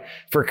also like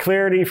for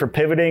clarity, for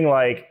pivoting,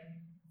 like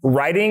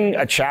writing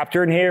a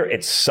chapter in here,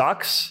 it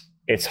sucks.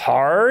 It's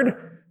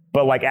hard,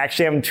 but like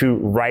actually having to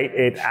write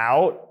it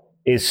out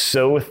is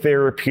so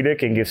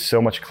therapeutic and gives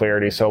so much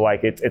clarity. So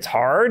like it's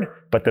hard,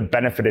 but the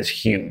benefit is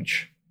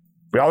huge.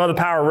 We all know the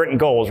power of written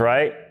goals,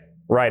 right?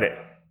 Write it.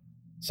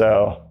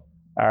 So,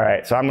 all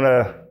right. So I'm going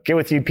to get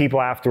with you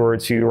people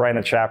afterwards who write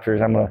the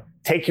chapters. I'm going to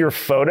take your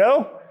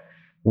photo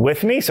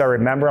with me. So I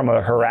remember I'm going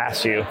to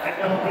harass you.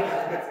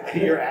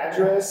 Your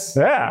address?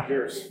 Yeah.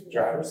 Your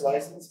driver's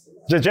license?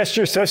 Just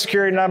your social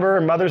security number,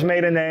 mother's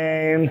maiden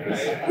name,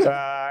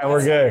 and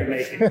we're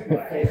good.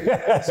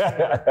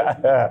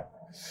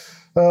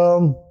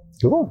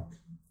 Cool.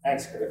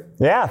 Thanks, Kurt.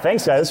 Yeah,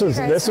 thanks, guys.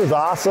 This was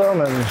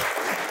awesome. And